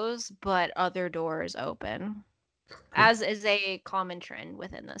close, but other doors open, as is a common trend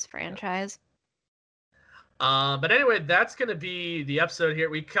within this franchise. But anyway, that's going to be the episode here.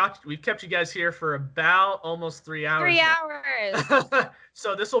 We've kept you guys here for about almost 3 hours. 3 hours.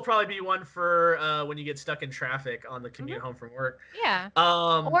 So this will probably be one for when you get stuck in traffic on the commute home from work. Yeah.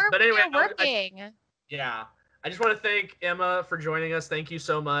 But anyway, working. I just want to thank Emma for joining us. Thank you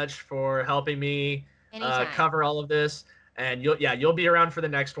so much for helping me cover all of this. And you'll be around for the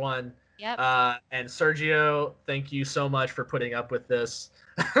next one. Yep. And Sergio, thank you so much for putting up with this.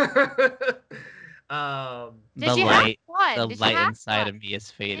 The light inside of me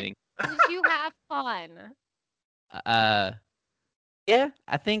is fading. Did you have fun? Yeah,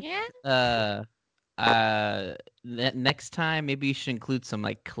 I think. Next time maybe you should include some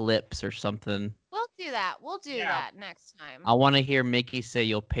like clips or something. We'll do that. We'll do that next time. I want to hear Mickey say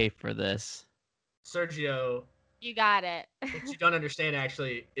you'll pay for this. Sergio, you got it. What you don't understand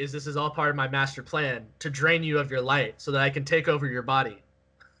actually is this is all part of my master plan to drain you of your light so that I can take over your body.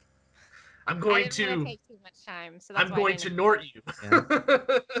 I'm going to take too much time, so that's I'm going to Nort you. Yeah.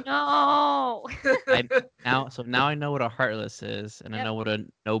 No. Now I know what a Heartless is, and I know what a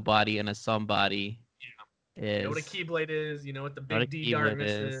nobody and a somebody is. You know what a Keyblade is. You know what the big D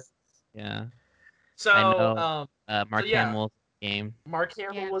Darkness is. Yeah. So I know, Mark Hamill's game. Mark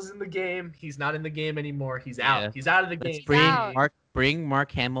Hamill was in the game. He's not in the game anymore. He's out. Yeah. He's out of the game. Bring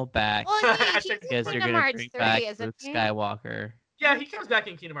Mark Hamill back. Well, because you're gonna bring back Luke Skywalker. Yeah, he comes back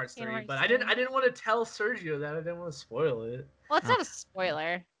in Kingdom Hearts 3, but I didn't want to tell Sergio that. I didn't want to spoil it. Well, it's not a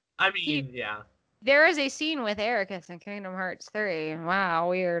spoiler. I mean, yeah. There is a scene with Ericus in Kingdom Hearts 3.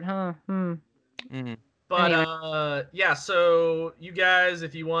 Wow, weird, huh? Mm-hmm. But anyway. So you guys,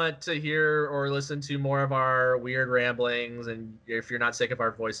 if you want to hear or listen to more of our weird ramblings, and if you're not sick of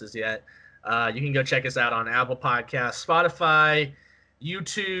our voices yet, you can go check us out on Apple Podcasts, Spotify,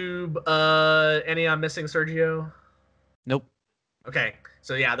 YouTube. Any I'm missing, Sergio? Nope. Okay,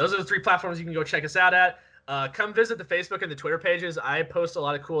 so yeah, those are the 3 platforms you can go check us out at. Come visit the Facebook and the Twitter pages. I post a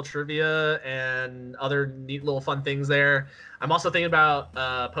lot of cool trivia and other neat little fun things there. I'm also thinking about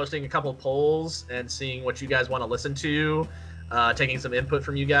posting a couple of polls and seeing what you guys want to listen to, taking some input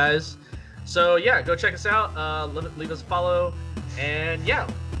from you guys. So yeah, go check us out, leave us a follow, and yeah,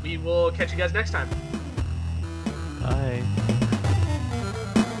 we will catch you guys next time. Bye.